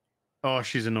 Oh,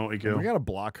 she's a naughty girl. We gotta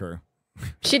block her.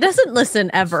 She doesn't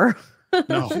listen ever.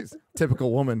 No. She's a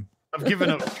typical woman. I've given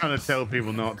up trying to tell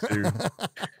people not to.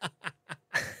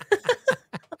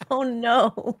 Oh,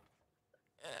 no.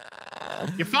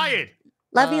 You're fired.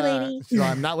 Love you, lady. So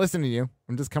I'm not listening to you.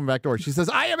 I'm just coming back to her. She says,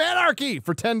 I am anarchy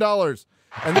for $10.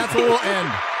 And that's where we'll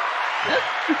end.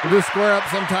 We'll do square up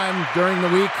sometime during the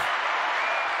week.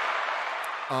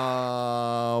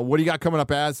 What do you got coming up,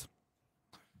 Az?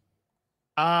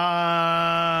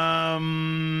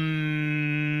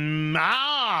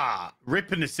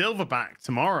 Ripping the Silverback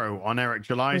tomorrow on Eric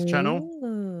July's channel.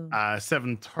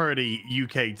 7:30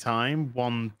 UK time,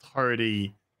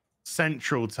 1:30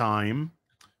 Central time.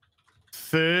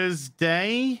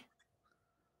 Thursday,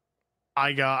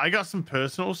 I got some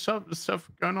personal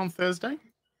stuff going on Thursday,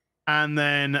 and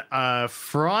then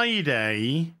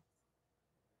Friday,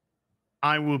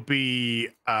 I will be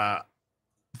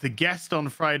the guest on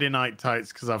Friday Night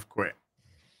Tights because I've quit.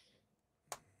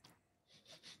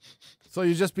 So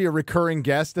you just be a recurring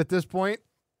guest at this point?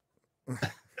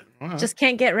 Just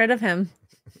can't get rid of him.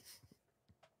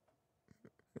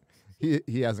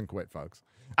 He hasn't quit, folks.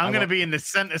 I'm going to be in the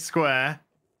center square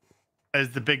as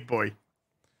the big boy.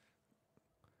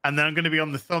 And then I'm going to be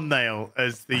on the thumbnail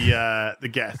as the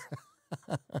guest.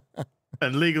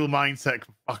 And Legal Mindset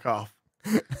can fuck off.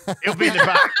 It'll be in the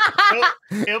back.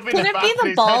 It'll be Can it be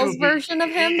the balls version of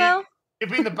him, though?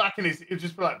 It'll be in the back and it'll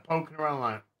just be like poking around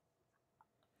like.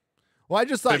 Well, I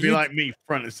just thought it'd be like me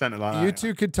front and center like that. You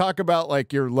two could talk about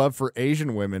like your love for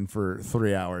Asian women for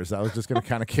 3 hours. I was just going to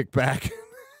kind of kick back.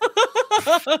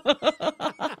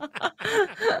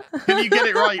 Can you get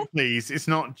it right, please? It's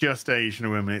not just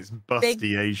Asian women; it's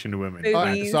busty Asian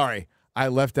women. Sorry, I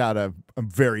left out a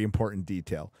very important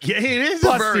detail. Yeah, it is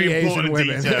busty a very Asian important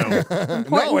women. detail.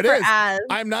 No, it is.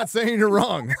 I'm not saying you're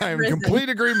wrong. I'm in complete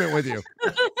agreement with you.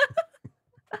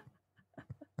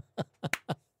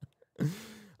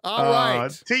 All right.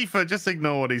 Tifa, just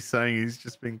ignore what he's saying. He's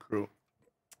just being cruel.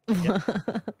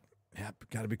 Yep,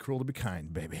 got to be cruel to be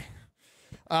kind, baby.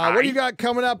 What do you got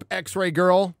coming up, X-Ray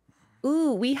Girl?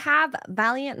 Ooh, we have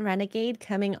Valiant Renegade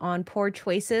coming on Poor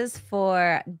Choices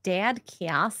for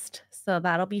Dadcast. So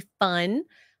that'll be fun.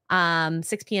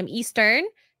 6 p.m. Eastern.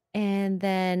 And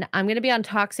then I'm going to be on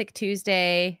Toxic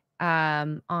Tuesday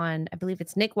on, I believe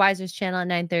it's Nick Weiser's channel at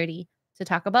 9:30 to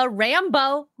talk about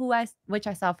Rambo, which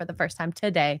I saw for the first time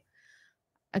today.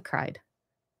 I cried.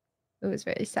 It was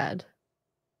very sad. It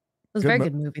was a very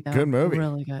good movie, though. Good movie.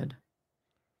 Really good.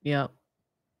 Yep.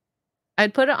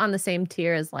 I'd put it on the same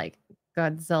tier as like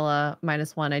Godzilla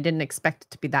 -1. I didn't expect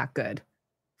it to be that good.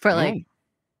 For like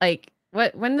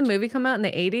when did the movie come out in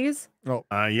the 80s? Oh,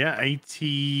 yeah,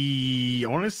 80. I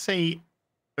want to say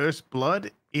First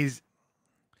Blood is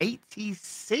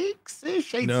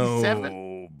 86-ish, 87.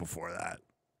 No, before that.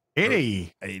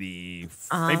 80. 80.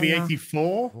 Maybe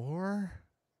 84. 4?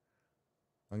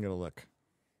 I'm gonna look.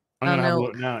 I'm gonna have a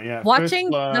look now. Yeah,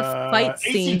 Watching the fight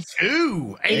scenes.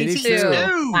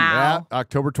 82. Wow. Yeah,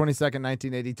 October 22nd,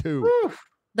 1982. Woo.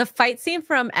 The fight scene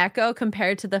from Echo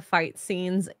compared to the fight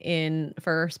scenes in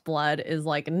First Blood is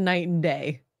like night and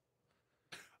day.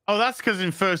 Oh, that's because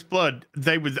in First Blood,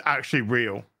 they were actually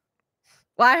real.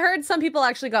 Well, I heard some people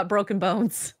actually got broken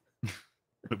bones.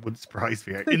 It wouldn't surprise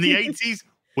me. In the 80s,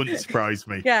 wouldn't surprise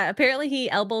me. Yeah, apparently he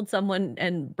elbowed someone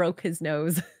and broke his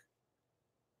nose.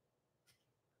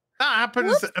 That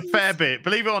happens a fair bit,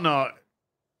 believe it or not.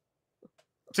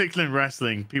 Particularly in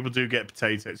wrestling, people do get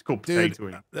potatoes. It's called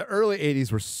potatoing. The early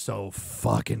 80s were so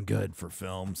fucking good for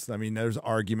films. I mean, there's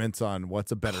arguments on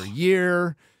what's a better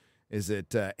year. Is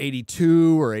it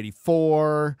 82 or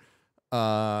 84?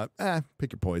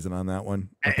 Pick your poison on that one.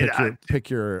 Pick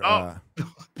your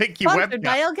Sponsored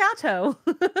by Elgato.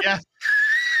 Yeah.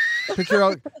 Pick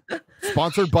your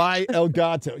sponsored by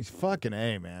Elgato. Fucking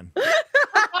A, man.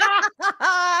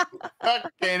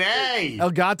 Fucking A.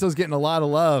 Elgato's getting a lot of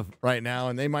love right now,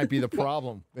 and they might be the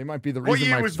problem. They might be the reason.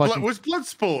 What year was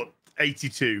Bloodsport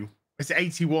 82? It's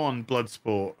 81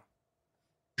 Bloodsport.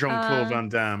 Jean-Claude Van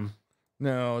Damme.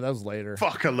 No, that was later.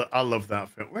 Fuck, I love that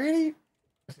film. Really?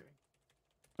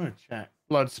 I'm gonna check.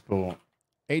 Bloodsport.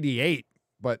 88,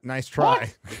 but nice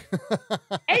try.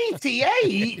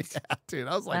 88? Yeah, dude,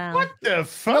 I was like, Wow. What the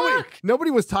fuck?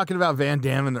 Nobody was talking about Van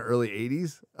Damme in the early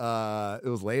 80s. It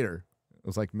was later. It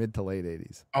was like mid to late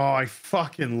 80s. Oh, I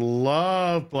fucking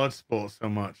love Bloodsport so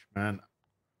much, man.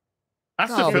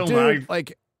 That's the film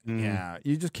dude, yeah,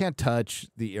 you just can't touch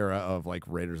the era of like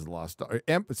Raiders of the Lost Ark.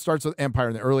 It starts with Empire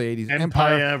in the early 80s.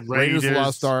 Empire, Raiders of the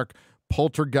Lost Ark,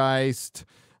 Poltergeist,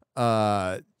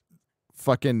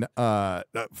 fucking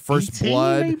First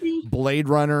Blood, maybe? Blade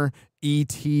Runner,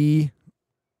 E.T.,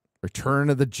 Return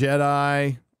of the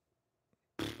Jedi.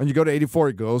 When you go to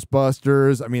 84,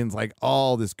 Ghostbusters. I mean, it's like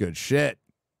all this good shit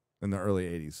in the early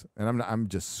 80s. And I'm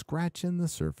just scratching the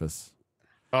surface.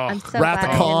 Oh, I'm so glad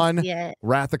I didn't see it.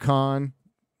 Wrathacon.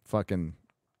 Fucking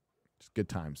just good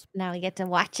times. Now we get to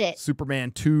watch it.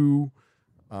 Superman 2,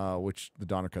 which the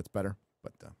Donner Cut's better.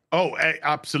 But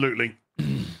absolutely.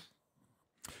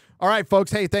 All right,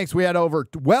 folks. Hey, thanks. We had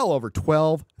well over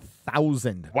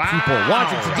 12,000 people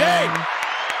watching today.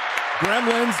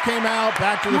 Gremlins came out,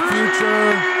 Back to the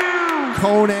Future,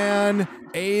 Conan,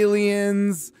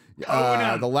 Aliens,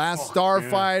 The Last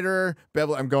Starfighter.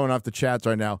 I'm going off the chats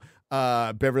right now.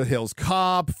 Beverly Hills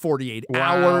Cop, 48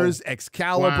 Hours,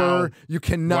 Excalibur. You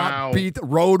cannot beat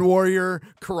Road Warrior,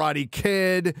 Karate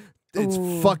Kid. It's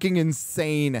fucking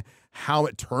insane.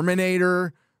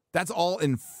 Terminator. That's all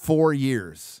in 4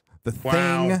 years. The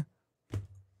Thing.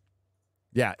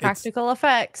 Yeah. Practical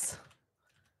effects.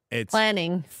 It's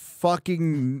planning.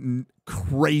 Fucking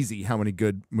crazy how many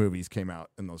good movies came out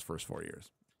in those first 4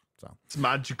 years. So it's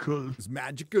magical. It's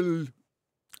magical.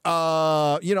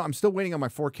 I'm still waiting on my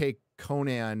 4K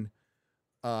Conan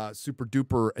Super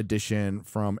Duper edition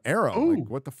from Arrow. Like,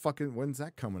 what the fuck when's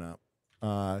that coming up?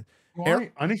 I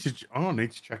need to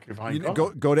check if I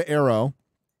go to Arrow.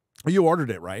 You ordered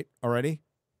it, right? Already?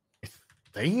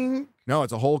 No,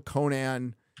 it's a whole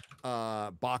Conan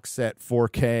box set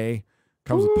 4K.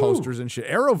 Comes with posters and shit.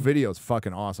 Arrow Video is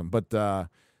fucking awesome, but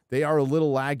they are a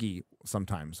little laggy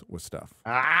sometimes with stuff.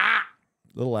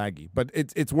 Little laggy, but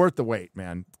it's worth the wait,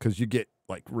 man, because you get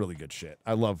like really good shit.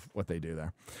 I love what they do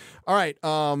there. All right,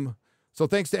 so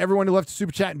thanks to everyone who left a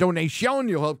super chat and donation.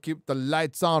 You'll help keep the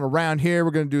lights on around here. We're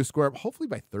gonna do a square up hopefully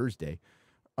by Thursday.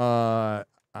 I'm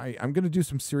gonna do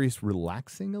some serious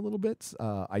relaxing a little bit.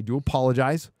 I do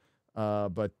apologize,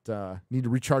 but need to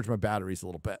recharge my batteries a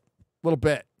little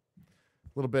bit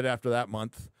after that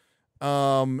month.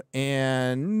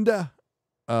 And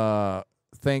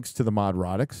thanks to the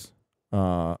Modrotics.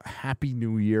 Happy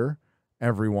New Year,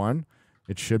 everyone.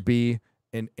 It should be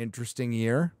an interesting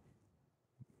year.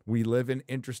 We live in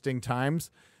interesting times.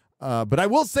 But I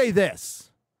will say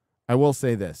this.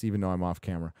 Even though I'm off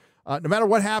camera. No matter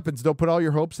what happens, don't put all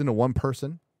your hopes into one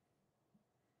person.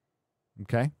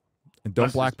 Okay? And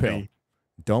don't black pill.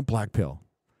 Don't black pill.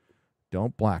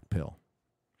 Don't black pill.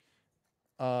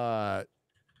 It'd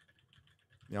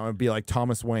be like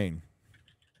Thomas Wayne.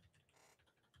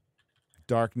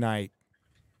 Dark Knight.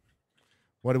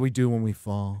 What do we do when we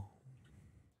fall?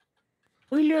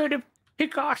 We learn to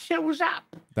pick ourselves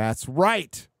up. That's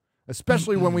right.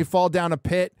 Especially when we fall down a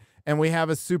pit and we have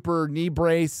a super knee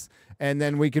brace and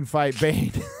then we can fight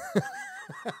Bane.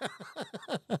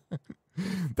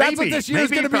 That's what this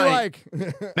year's going to be like.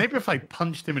 Maybe if I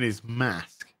punched him in his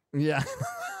mask. Yeah.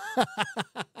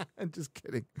 I'm just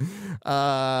kidding.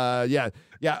 Yeah.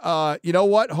 You know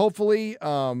what? Hopefully,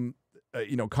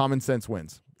 common sense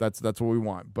wins. That's what we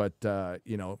want. But,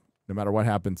 no matter what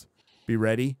happens, be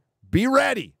ready. Be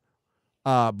ready.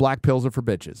 Black pills are for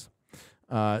bitches.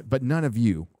 But none of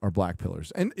you are black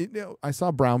pillars. And I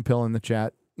saw brown pill in the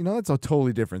chat. That's a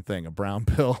totally different thing, a brown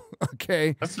pill.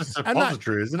 Okay. That's a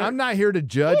suppository, isn't it? I'm not here to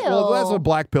judge. Ew. Well, that's what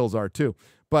black pills are too.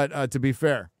 But to be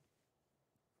fair.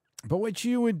 But what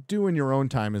you would do in your own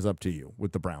time is up to you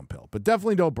with the brown pill. But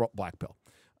definitely don't black pill.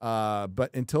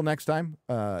 But until next time,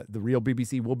 the Real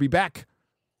BBC will be back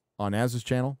on Az's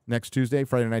channel next Tuesday.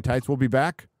 Friday Night Tights will be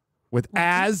back with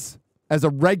Az as a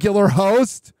regular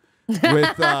host with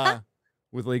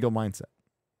Legal Mindset.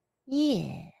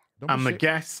 Yeah. I'm the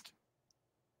guest.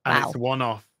 And it's one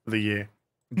off for the year.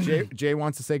 Jay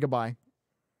wants to say goodbye.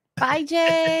 Bye,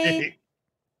 Jay.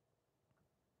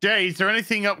 Jay, is there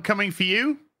anything upcoming for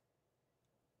you?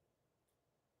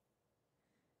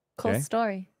 Cool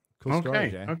story. Cool story,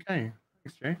 Jay. Okay.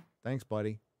 Thanks, Jay. Thanks,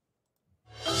 buddy.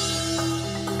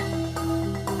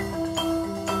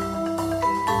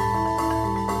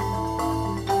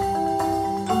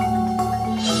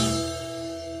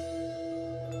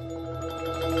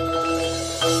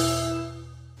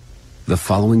 The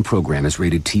following program is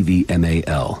rated TV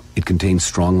MAL. It contains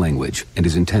strong language and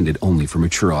is intended only for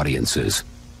mature audiences.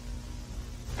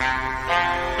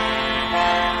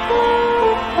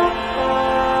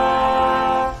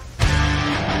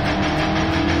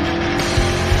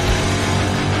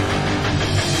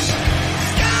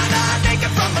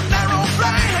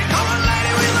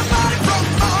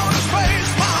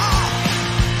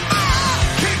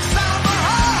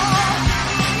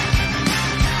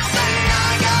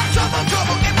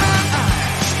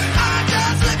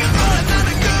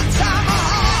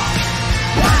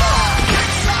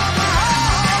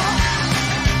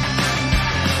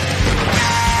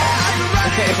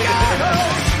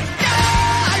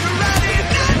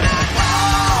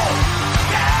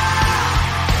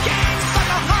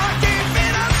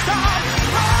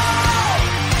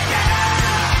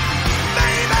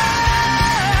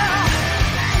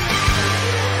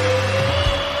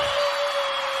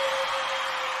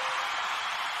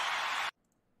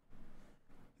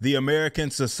 The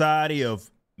American Society of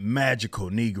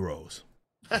Magical Negroes.